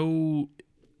is so.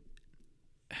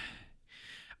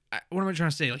 What am I trying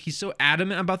to say? Like, he's so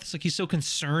adamant about this. Like, he's so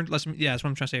concerned. That's what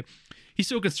I'm trying to say. He's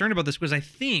so concerned about this because I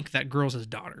think that girl's his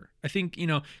daughter. I think,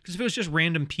 because if it was just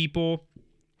random people,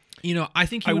 I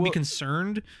think he would be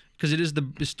concerned because it is the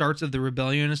starts of the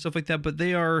rebellion and stuff like that. But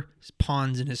they are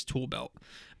pawns in his tool belt.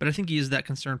 But I think he is that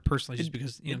concerned personally, just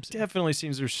because what I'm It saying. definitely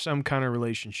seems there's some kind of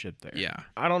relationship there. Yeah.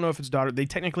 I don't know if it's daughter. They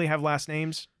technically have last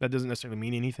names. That doesn't necessarily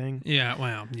mean anything. Yeah.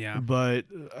 Wow. Yeah. But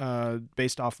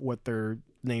based off what their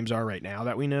names are right now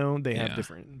that we know, they have Yeah.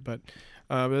 different. But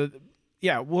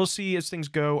yeah, we'll see as things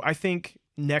go. I think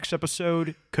next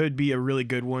episode could be a really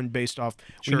good one based off.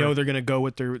 Sure. We know they're going to go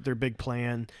with their big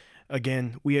plan.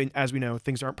 Again, as we know,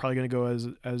 things aren't probably going to go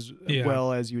as Yeah.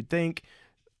 well as you would think.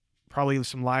 Probably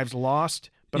some lives lost,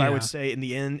 but I would Yeah. say in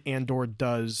the end, Andor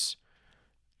does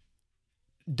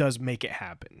make it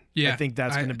happen. Yeah, I think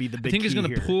that's going to be the big I think he's key going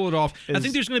to here. pull it off. I is-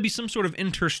 think there's going to be some sort of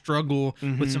inter-struggle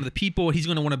with some of the people. He's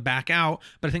going to want to back out,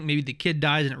 but I think maybe the kid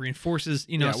dies and it reinforces,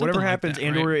 Yeah, something whatever like happens, that,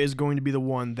 Andor right? is going to be the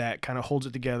one that kind of holds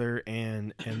it together,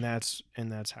 and that's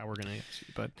how we're gonna see.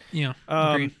 But Yeah,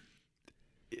 um, agreed.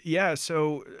 yeah,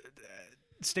 so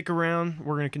stick around.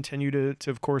 We're going to continue to,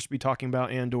 of course, be talking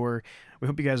about Andor. We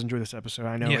hope you guys enjoy this episode.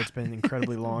 I know it's been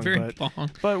incredibly long,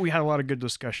 but we had a lot of good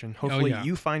discussion. Hopefully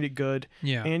you find it good.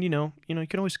 Yeah. And, you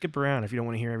can always skip around if you don't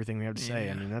want to hear everything we have to say.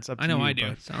 I mean, that's up to you. I know I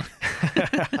do. So.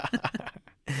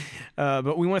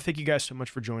 But we want to thank you guys so much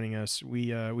for joining us.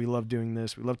 We love doing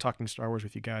this. We love talking Star Wars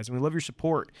with you guys, and we love your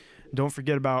support. Don't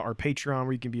forget about our Patreon,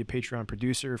 where you can be a Patreon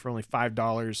producer for only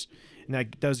 $5, and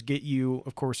that does get you,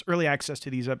 of course, early access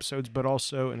to these episodes, but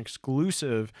also an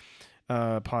exclusive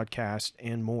podcast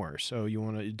and more. So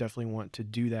you definitely want to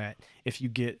do that if you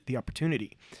get the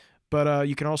opportunity. But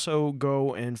you can also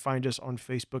go and find us on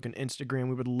Facebook and Instagram.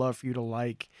 We would love for you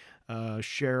to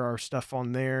share our stuff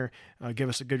on there. Give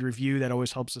us a good review. That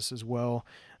always helps us as well.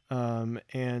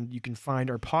 And you can find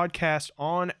our podcast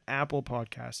on Apple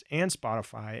Podcasts and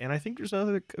Spotify. And I think there's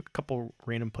a couple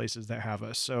random places that have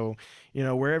us. So,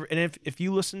 wherever. And if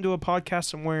you listen to a podcast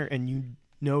somewhere and you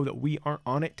know that we aren't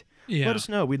on it, let us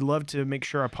know. We'd love to make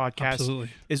sure our podcast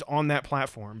is on that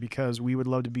platform, because we would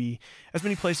love to be as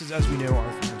many places as we know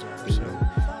our fans are. So,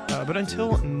 but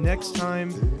until next time,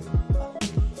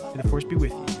 may the Force be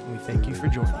with you. And we thank you for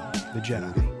joining the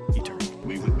Jedi.